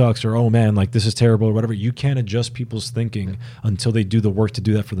everything sucks, or oh man, like this is terrible, or whatever. You can't adjust people's thinking until they do the work to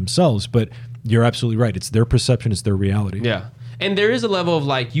do that for themselves. But you're absolutely right. It's their perception. It's their reality. Yeah. And there is a level of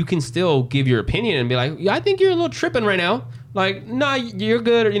like, you can still give your opinion and be like, yeah, I think you're a little tripping right now. Like, nah, you're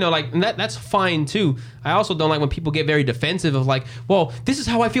good. Or, you know, like, and that's fine too. I also don't like when people get very defensive of like, well, this is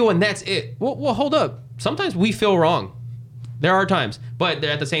how I feel and that's it. Well, hold up. Sometimes we feel wrong. There are times. But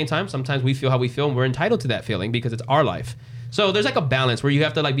at the same time, sometimes we feel how we feel and we're entitled to that feeling because it's our life. So there's like a balance where you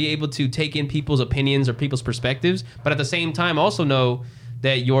have to like be able to take in people's opinions or people's perspectives, but at the same time also know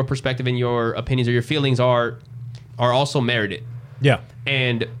that your perspective and your opinions or your feelings are also merited. Yeah.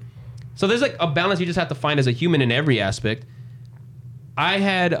 And so there's like a balance you just have to find as a human in every aspect. I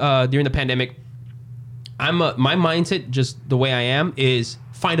had during the pandemic, my mindset, just the way I am, is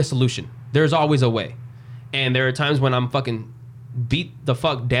find a solution. There's always a way. And there are times when I'm fucking beat the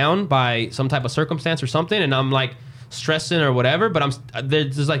fuck down by some type of circumstance or something, and I'm like stressing or whatever, but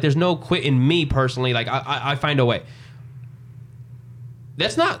there's no quit in me personally. Like I find a way.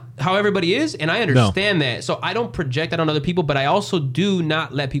 That's not how everybody is, and I understand that. So I don't project that on other people, but I also do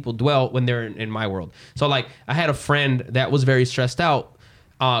not let people dwell when they're in my world. So like I had a friend that was very stressed out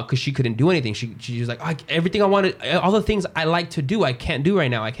because she couldn't do anything. She was like, everything I wanted, all the things I like to do, I can't do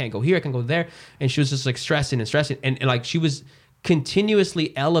right now. I can't go here, I can't go there. And she was just like stressing. And like she was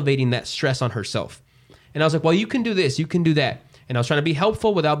continuously elevating that stress on herself. And I was like, well, you can do this, you can do that. And I was trying to be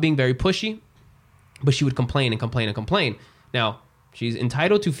helpful without being very pushy, but she would complain and complain and complain. Now, she's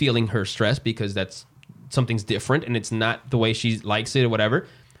entitled to feeling her stress because that's something's different and it's not the way she likes it or whatever.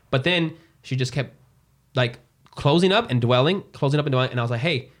 But then she just kept like closing up and dwelling. And I was like,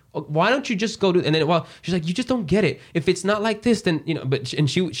 hey, why don't you just go to, and then, well, she's like, you just don't get it. If it's not like this, then, you know, and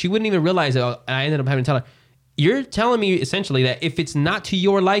she wouldn't even realize it. I ended up having to tell her, you're telling me essentially that if it's not to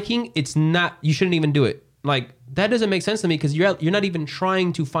your liking, it's not, you shouldn't even do it. Like, that doesn't make sense to me because you're not even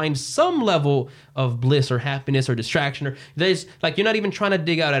trying to find some level of bliss or happiness or distraction, or there's like, you're not even trying to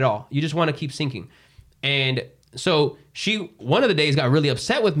dig out at all. You just want to keep sinking. And so one of the days got really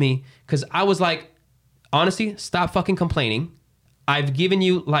upset with me because I was like, honestly, stop fucking complaining. I've given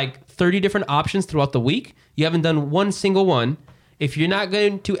you like 30 different options throughout the week. You haven't done one single one. If you're not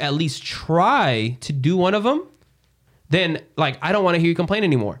going to at least try to do one of them, then like, I don't want to hear you complain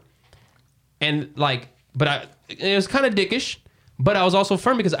anymore. And like, but it was kind of dickish, but I was also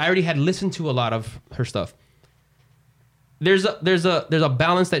firm because I already had listened to a lot of her stuff. There's a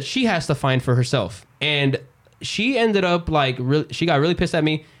balance that she has to find for herself. And she ended up like, she got really pissed at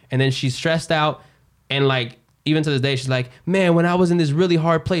me, and then she's stressed out. And like, even to this day, she's like, man, when I was in this really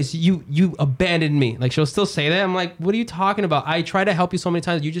hard place, you abandoned me. Like, she'll still say that. I'm like, what are you talking about? I tried to help you so many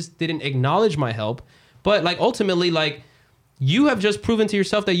times. You just didn't acknowledge my help. But like, ultimately, like, you have just proven to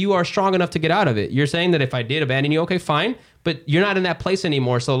yourself that you are strong enough to get out of it. You're saying that if I did abandon you, okay, fine. But you're not in that place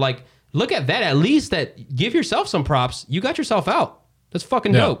anymore. So like, look at that. At least that, give yourself some props. You got yourself out. That's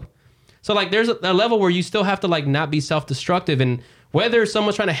fucking dope. So like, there's a level where you still have to like not be self-destructive. And whether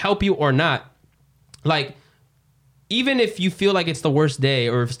someone's trying to help you or not, like, even if you feel like it's the worst day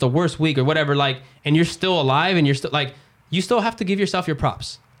or if it's the worst week or whatever, like, and you're still alive and you're still like, you still have to give yourself your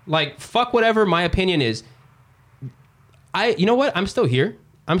props. Like, fuck whatever my opinion is. You know what? I'm still here.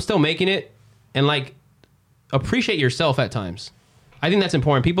 I'm still making it. And like, appreciate yourself at times. I think that's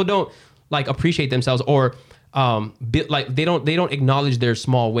important. People don't like appreciate themselves or like they don't acknowledge their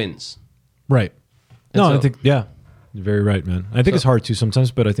small wins. Right. And I think, yeah, you're very right, man. I think it's hard to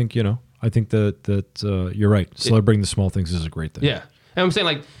sometimes, but I think, you know, I think that you're right. Celebrating the small things is a great thing. Yeah. And I'm saying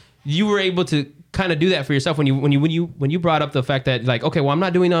like, you were able to kind of do that for yourself when you brought up the fact that like, okay, well, I'm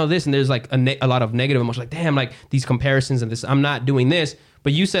not doing all this, and there's like a lot of negative emotion, like, damn, like these comparisons and this, I'm not doing this.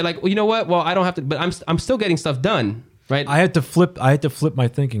 But you said like, well, you know what? Well, I don't have to, but I'm still getting stuff done, right? I had to flip my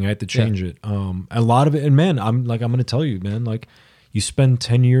thinking. I had to change it. A lot of it, and man, I'm going to tell you, man, like you spend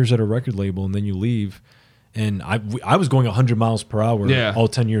 10 years at a record label and then you leave, and I was going 100 miles per hour all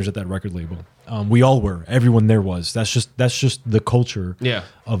 10 years at that record label. We all were. Everyone there was. That's just the culture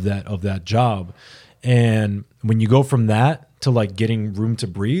of that job. And when you go from that to like getting room to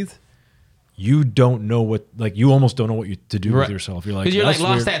breathe, you don't know what, like, you almost don't know what to do with yourself. You're like, because you're like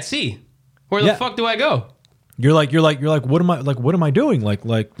lost at sea. Where the fuck do I go? You're like, what am I doing? Am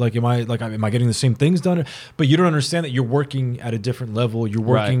I getting the same things done? But you don't understand that you're working at a different level. You're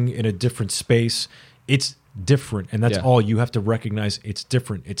working in a different space. It's different. And that's all you have to recognize. It's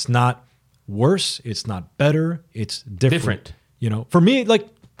different. It's not worse. It's not better. It's different. You know, for me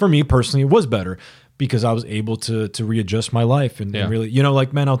personally, it was better because I was able to readjust my life and really, you know,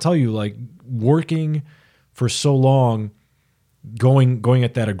 like, man, I'll tell you, like, working for so long, going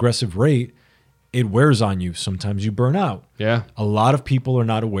at that aggressive rate, it wears on you. Sometimes you burn out. Yeah. A lot of people are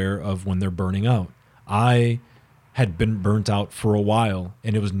not aware of when they're burning out. I had been burnt out for a while,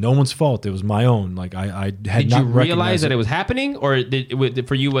 and it was no one's fault. It was my own. Like I had Did not you realize that it was happening, or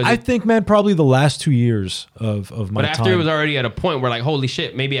for you was? I think, man, probably the last 2 years of my time. But after it was already at a point where like, holy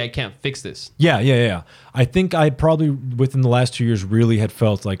shit, maybe I can't fix this. Yeah. I think I probably within the last 2 years really had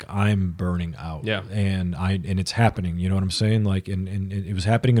felt like I'm burning out. Yeah. And it's happening. You know what I'm saying? Like, and it was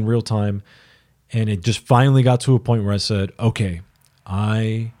happening in real time, and it just finally got to a point where I said, okay,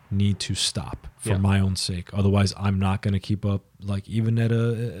 I need to stop for my own sake. Otherwise, I'm not going to keep up, like, even at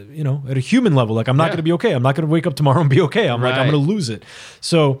a human level. Like, I'm not going to be okay. I'm not going to wake up tomorrow and be okay. I'm going to lose it.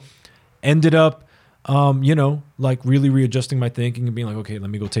 So ended up, like really readjusting my thinking and being like, okay, let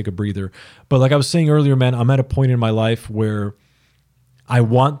me go take a breather. But like I was saying earlier, man, I'm at a point in my life where I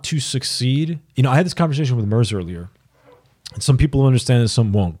want to succeed. You know, I had this conversation with Mers earlier. And some people understand this,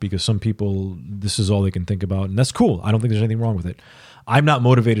 some won't, because some people, this is all they can think about. And that's cool. I don't think there's anything wrong with it. I'm not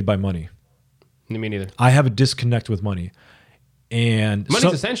motivated by money. Me neither. I have a disconnect with money. And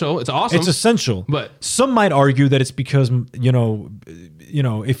money's essential. It's awesome. It's essential. But some might argue that it's because,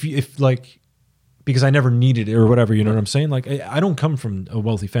 because I never needed it or whatever, you know what I'm saying? Like, I don't come from a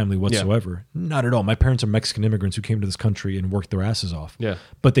wealthy family whatsoever. Yeah. Not at all. My parents are Mexican immigrants who came to this country and worked their asses off. Yeah.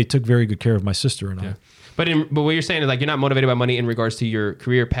 But they took very good care of my sister and I. But what you're saying is like you're not motivated by money in regards to your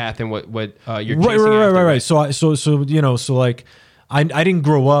career path and what you're chasing right. So like I didn't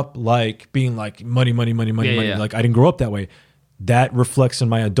grow up like being like money. Like I didn't grow up that way. That reflects in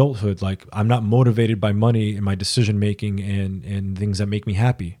my adulthood. Like I'm not motivated by money in my decision making and things that make me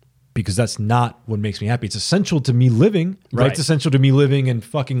happy. Because that's not what makes me happy. It's essential to me living, right? It's essential to me living in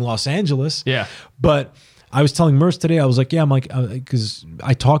fucking Los Angeles. Yeah. But I was telling Mers today, I was like, because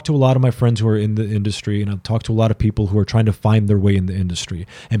I talk to a lot of my friends who are in the industry, and I talk to a lot of people who are trying to find their way in the industry.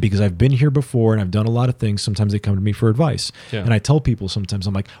 And because I've been here before and I've done a lot of things, sometimes they come to me for advice. Yeah. And I tell people sometimes,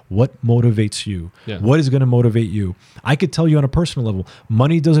 I'm like, what motivates you? Yeah. What is going to motivate you? I could tell you on a personal level,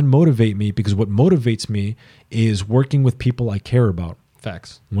 money doesn't motivate me because what motivates me is working with people I care about.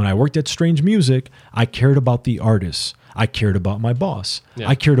 Facts. When I worked at Strange Music, I cared about the artists. I cared about my boss. Yeah.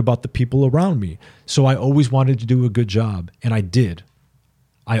 I cared about the people around me. So I always wanted to do a good job, and I did.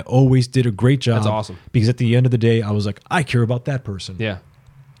 I always did a great job. That's awesome. Because at the end of the day, I was like, I care about that person. Yeah.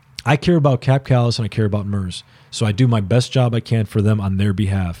 I care about Cap Callis and I care about Mers. So I do my best job I can for them on their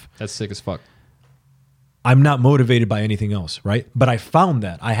behalf. That's sick as fuck. I'm not motivated by anything else, right? But I found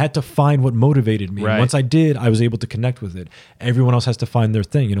that. I had to find what motivated me. Right. And once I did, I was able to connect with it. Everyone else has to find their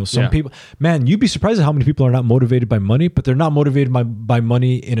thing. You know, some people, man, you'd be surprised at how many people are not motivated by money, but they're not motivated by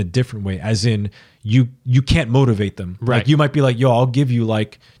money in a different way, as in you can't motivate them. Right. Like you might be like, yo, I'll give you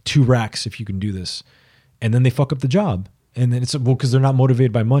like 2 racks if you can do this. And then they fuck up the job. And then it's, well, because they're not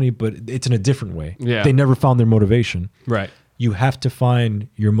motivated by money, but it's in a different way. Yeah. They never found their motivation. Right. You have to find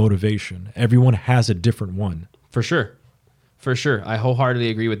your motivation. Everyone has a different one. For sure. I wholeheartedly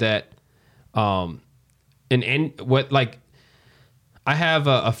agree with that. I have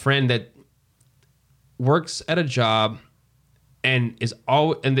a friend that works at a job and is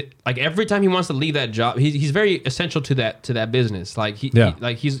like every time he wants to leave that job, he's very essential to that business. Like he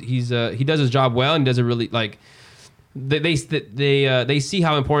does his job well and doesn't really like they see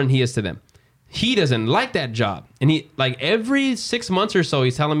how important he is to them. He doesn't like that job. And he, like, every 6 months or so,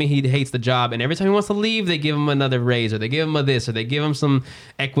 he's telling me he hates the job. And every time he wants to leave, they give him another raise, or they give him a this, or they give him some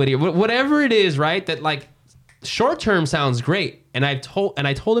equity, or whatever it is, right? That, like, short term sounds great. And I told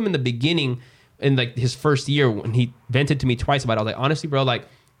him in the beginning, in like his first year, when he vented to me twice about it, I was like, honestly, bro, like,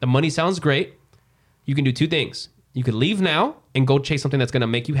 the money sounds great. you can do two things. You could leave now and go chase something that's going to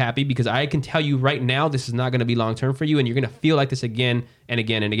make you happy, because I can tell you right now, this is not going to be long-term for you, and you're going to feel like this again and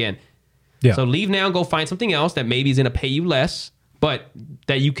again and again. Yeah. So leave now and go find something else that maybe is going to pay you less, but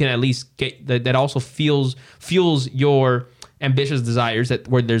that you can at least get, that also fuels your ambitious desires, that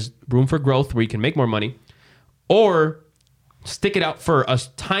where there's room for growth, where you can make more money. Or stick it out for a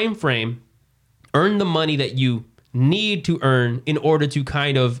time frame, earn the money that you need to earn in order to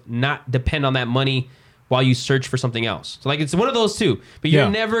kind of not depend on that money while you search for something else. So like, it's one of those two, but you're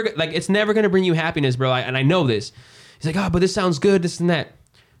never like, it's never going to bring you happiness, bro. And I know this. He's like, oh, but this sounds good, this and that.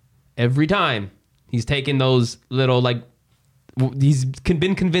 Every time he's taken those little, like, he's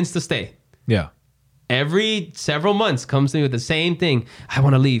been convinced to stay. Yeah. Every several months comes to me with the same thing. I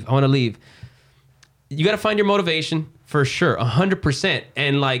want to leave. I want to leave. You got to find your motivation for sure. 100%.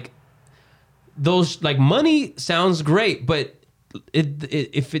 And like those, like, money sounds great, but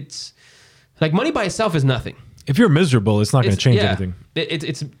if it's, like, money by itself is nothing. If you're miserable, it's not going to change anything.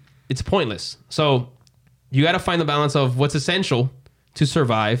 It's pointless. So you got to find the balance of what's essential to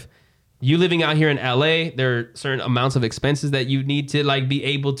survive. You living out here in LA, there are certain amounts of expenses that you need to, like, be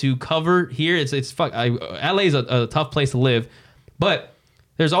able to cover here. LA is a tough place to live, but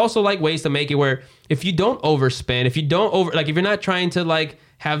there's also, like, ways to make it where if you don't overspend, if you're not trying to, like,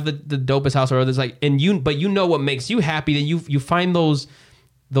 have the dopest house or others, like, but you know what makes you happy, then you find those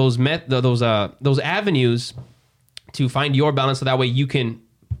avenues to find your balance, so that way you can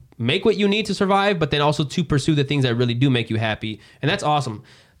make what you need to survive, but then also to pursue the things that really do make you happy. And that's awesome.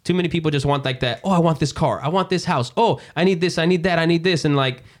 Too many people just want, like, that, oh, I want this car, I want this house, oh, I need this, I need that, I need this, and,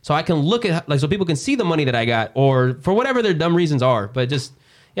 like, so I can look at, like, so people can see the money that I got, or for whatever their dumb reasons are. But just,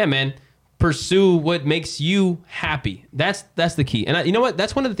 yeah, man, pursue what makes you happy. That's the key. And you know what?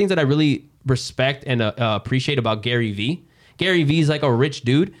 That's one of the things that I really respect and appreciate about Gary Vee. Gary Vee's like a rich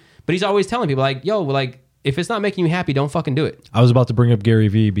dude, but he's always telling people, like, yo, like, if it's not making you happy, don't fucking do it. I was about to bring up Gary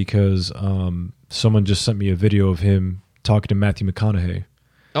Vee because someone just sent me a video of him talking to Matthew McConaughey.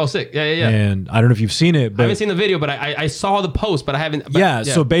 Oh, sick. Yeah. And I don't know if you've seen it, but I haven't seen the video, but I saw the post, but I haven't. But, yeah.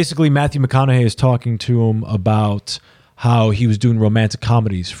 So basically Matthew McConaughey is talking to him about how he was doing romantic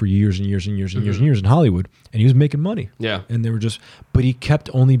comedies for years and years and years and years and years in Hollywood, and he was making money. Yeah. And they were but he kept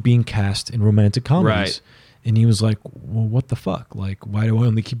only being cast in romantic comedies. Right. And he was like, well, what the fuck? Like, why do I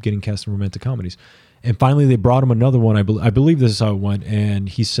only keep getting cast in romantic comedies? And finally they brought him another one. I believe this is how it went. And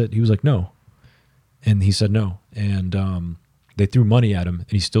he was like, no. And he said no. And they threw money at him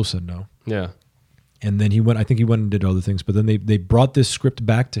and he still said no. Yeah. And then I think he went and did other things, but then they brought this script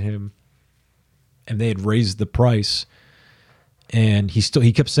back to him and they had raised the price, and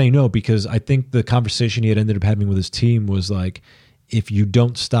he kept saying no, because I think the conversation he had ended up having with his team was like, if you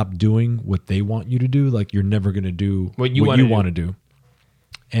don't stop doing what they want you to do, like, you're never going to do what you want to do.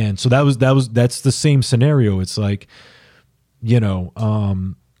 And so that's the same scenario. It's like, you know,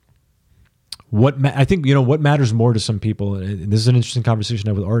 I think, you know, what matters more to some people, and this is an interesting conversation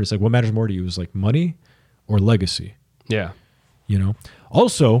I have with artists, like, what matters more to you is, like, money or legacy? Yeah. You know,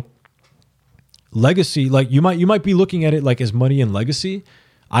 also legacy, like, you might be looking at it like as money and legacy.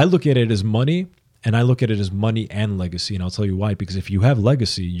 I look at it as money, and I look at it as money and legacy, and I'll tell you why. Because if you have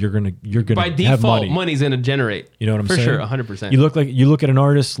legacy, you're gonna by default have money. Money's gonna generate. You know what I'm saying? For sure, 100%. You look at an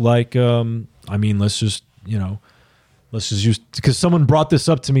artist like, I mean, let's just use, because someone brought this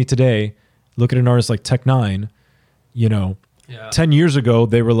up to me today. Look at an artist like Tech-9. You know, 10 years ago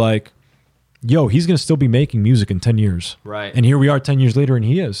they were like, yo, he's gonna still be making music in 10 years, right? And here we are 10 years later, and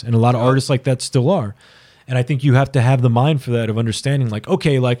he is, and a lot of artists like that still are. And I think you have to have the mind for that, of understanding, like,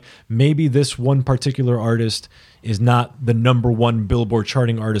 okay, like, maybe this one particular artist is not the number one Billboard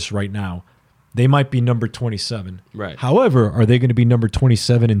charting artist right now. They might be number 27. Right. However, are they going to be number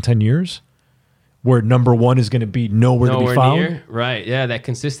 27 in 10 years? Where number one is going to be nowhere to be found? Near. Right. Yeah, that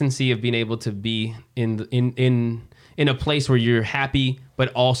consistency of being able to be in a place where you're happy,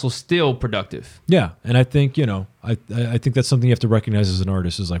 but also still productive. Yeah. And I think, you know, I think that's something you have to recognize as an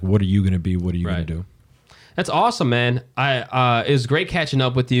artist, is like, what are you going to be? What are you going to do? That's awesome, man. It was great catching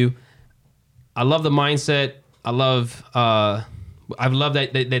up with you. I love the mindset. I love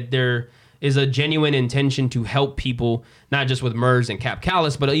that there is a genuine intention to help people, not just with MERS and Cap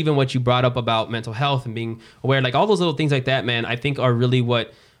Callus, but even what you brought up about mental health and being aware, like all those little things like that, man, I think are really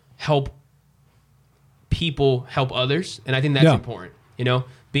what help people help others. And I think that's important, you know,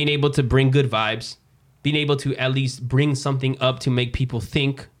 being able to bring good vibes, being able to at least bring something up to make people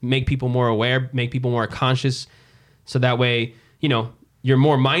think, make people more aware, make people more conscious. So that way, you know, you're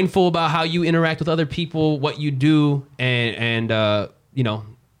more mindful about how you interact with other people, what you do, and you know,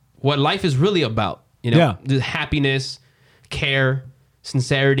 what life is really about. You know, the happiness, care,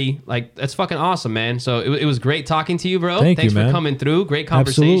 sincerity. Like, that's fucking awesome, man. So it was great talking to you, bro. Thanks for man. coming through. Great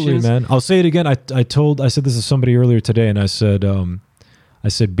conversations. Absolutely, man. I'll say it again. I said this to somebody earlier today, and I said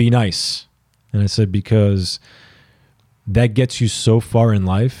be nice. And I said, because that gets you so far in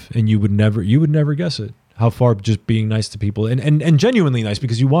life, and you would never guess it. How far just being nice to people and genuinely nice,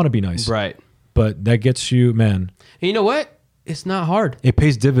 because you want to be nice. Right. But that gets you, man. And you know what? It's not hard. It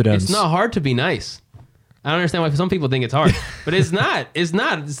pays dividends. It's not hard to be nice. I don't understand why some people think it's hard, but it's not. It's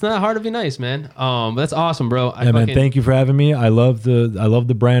not hard to be nice, man. But that's awesome, bro. Man, thank you for having me. I love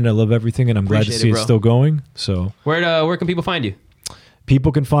the brand. I love everything, and I'm glad to see it's still going. So where can people find you?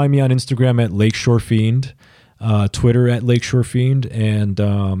 People can find me on Instagram at Lakeshore Fiend, Twitter at Lakeshore Fiend, and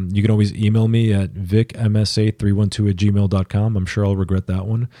you can always email me at vicmsa312@gmail.com. I'm sure I'll regret that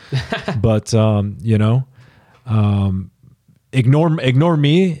one, but ignore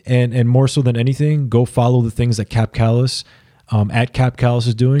me, and more so than anything, go follow the things that Cap Callus at Cap Callus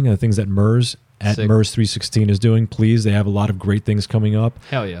is doing, and the things that MERS at MERS 316 is doing. Please, they have a lot of great things coming up.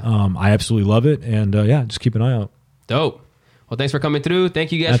 Hell yeah. I absolutely love it, and just keep an eye out. Dope. Well, thanks for coming through.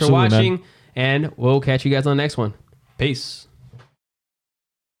 Thank you guys for watching, and we'll catch you guys on the next one. Peace.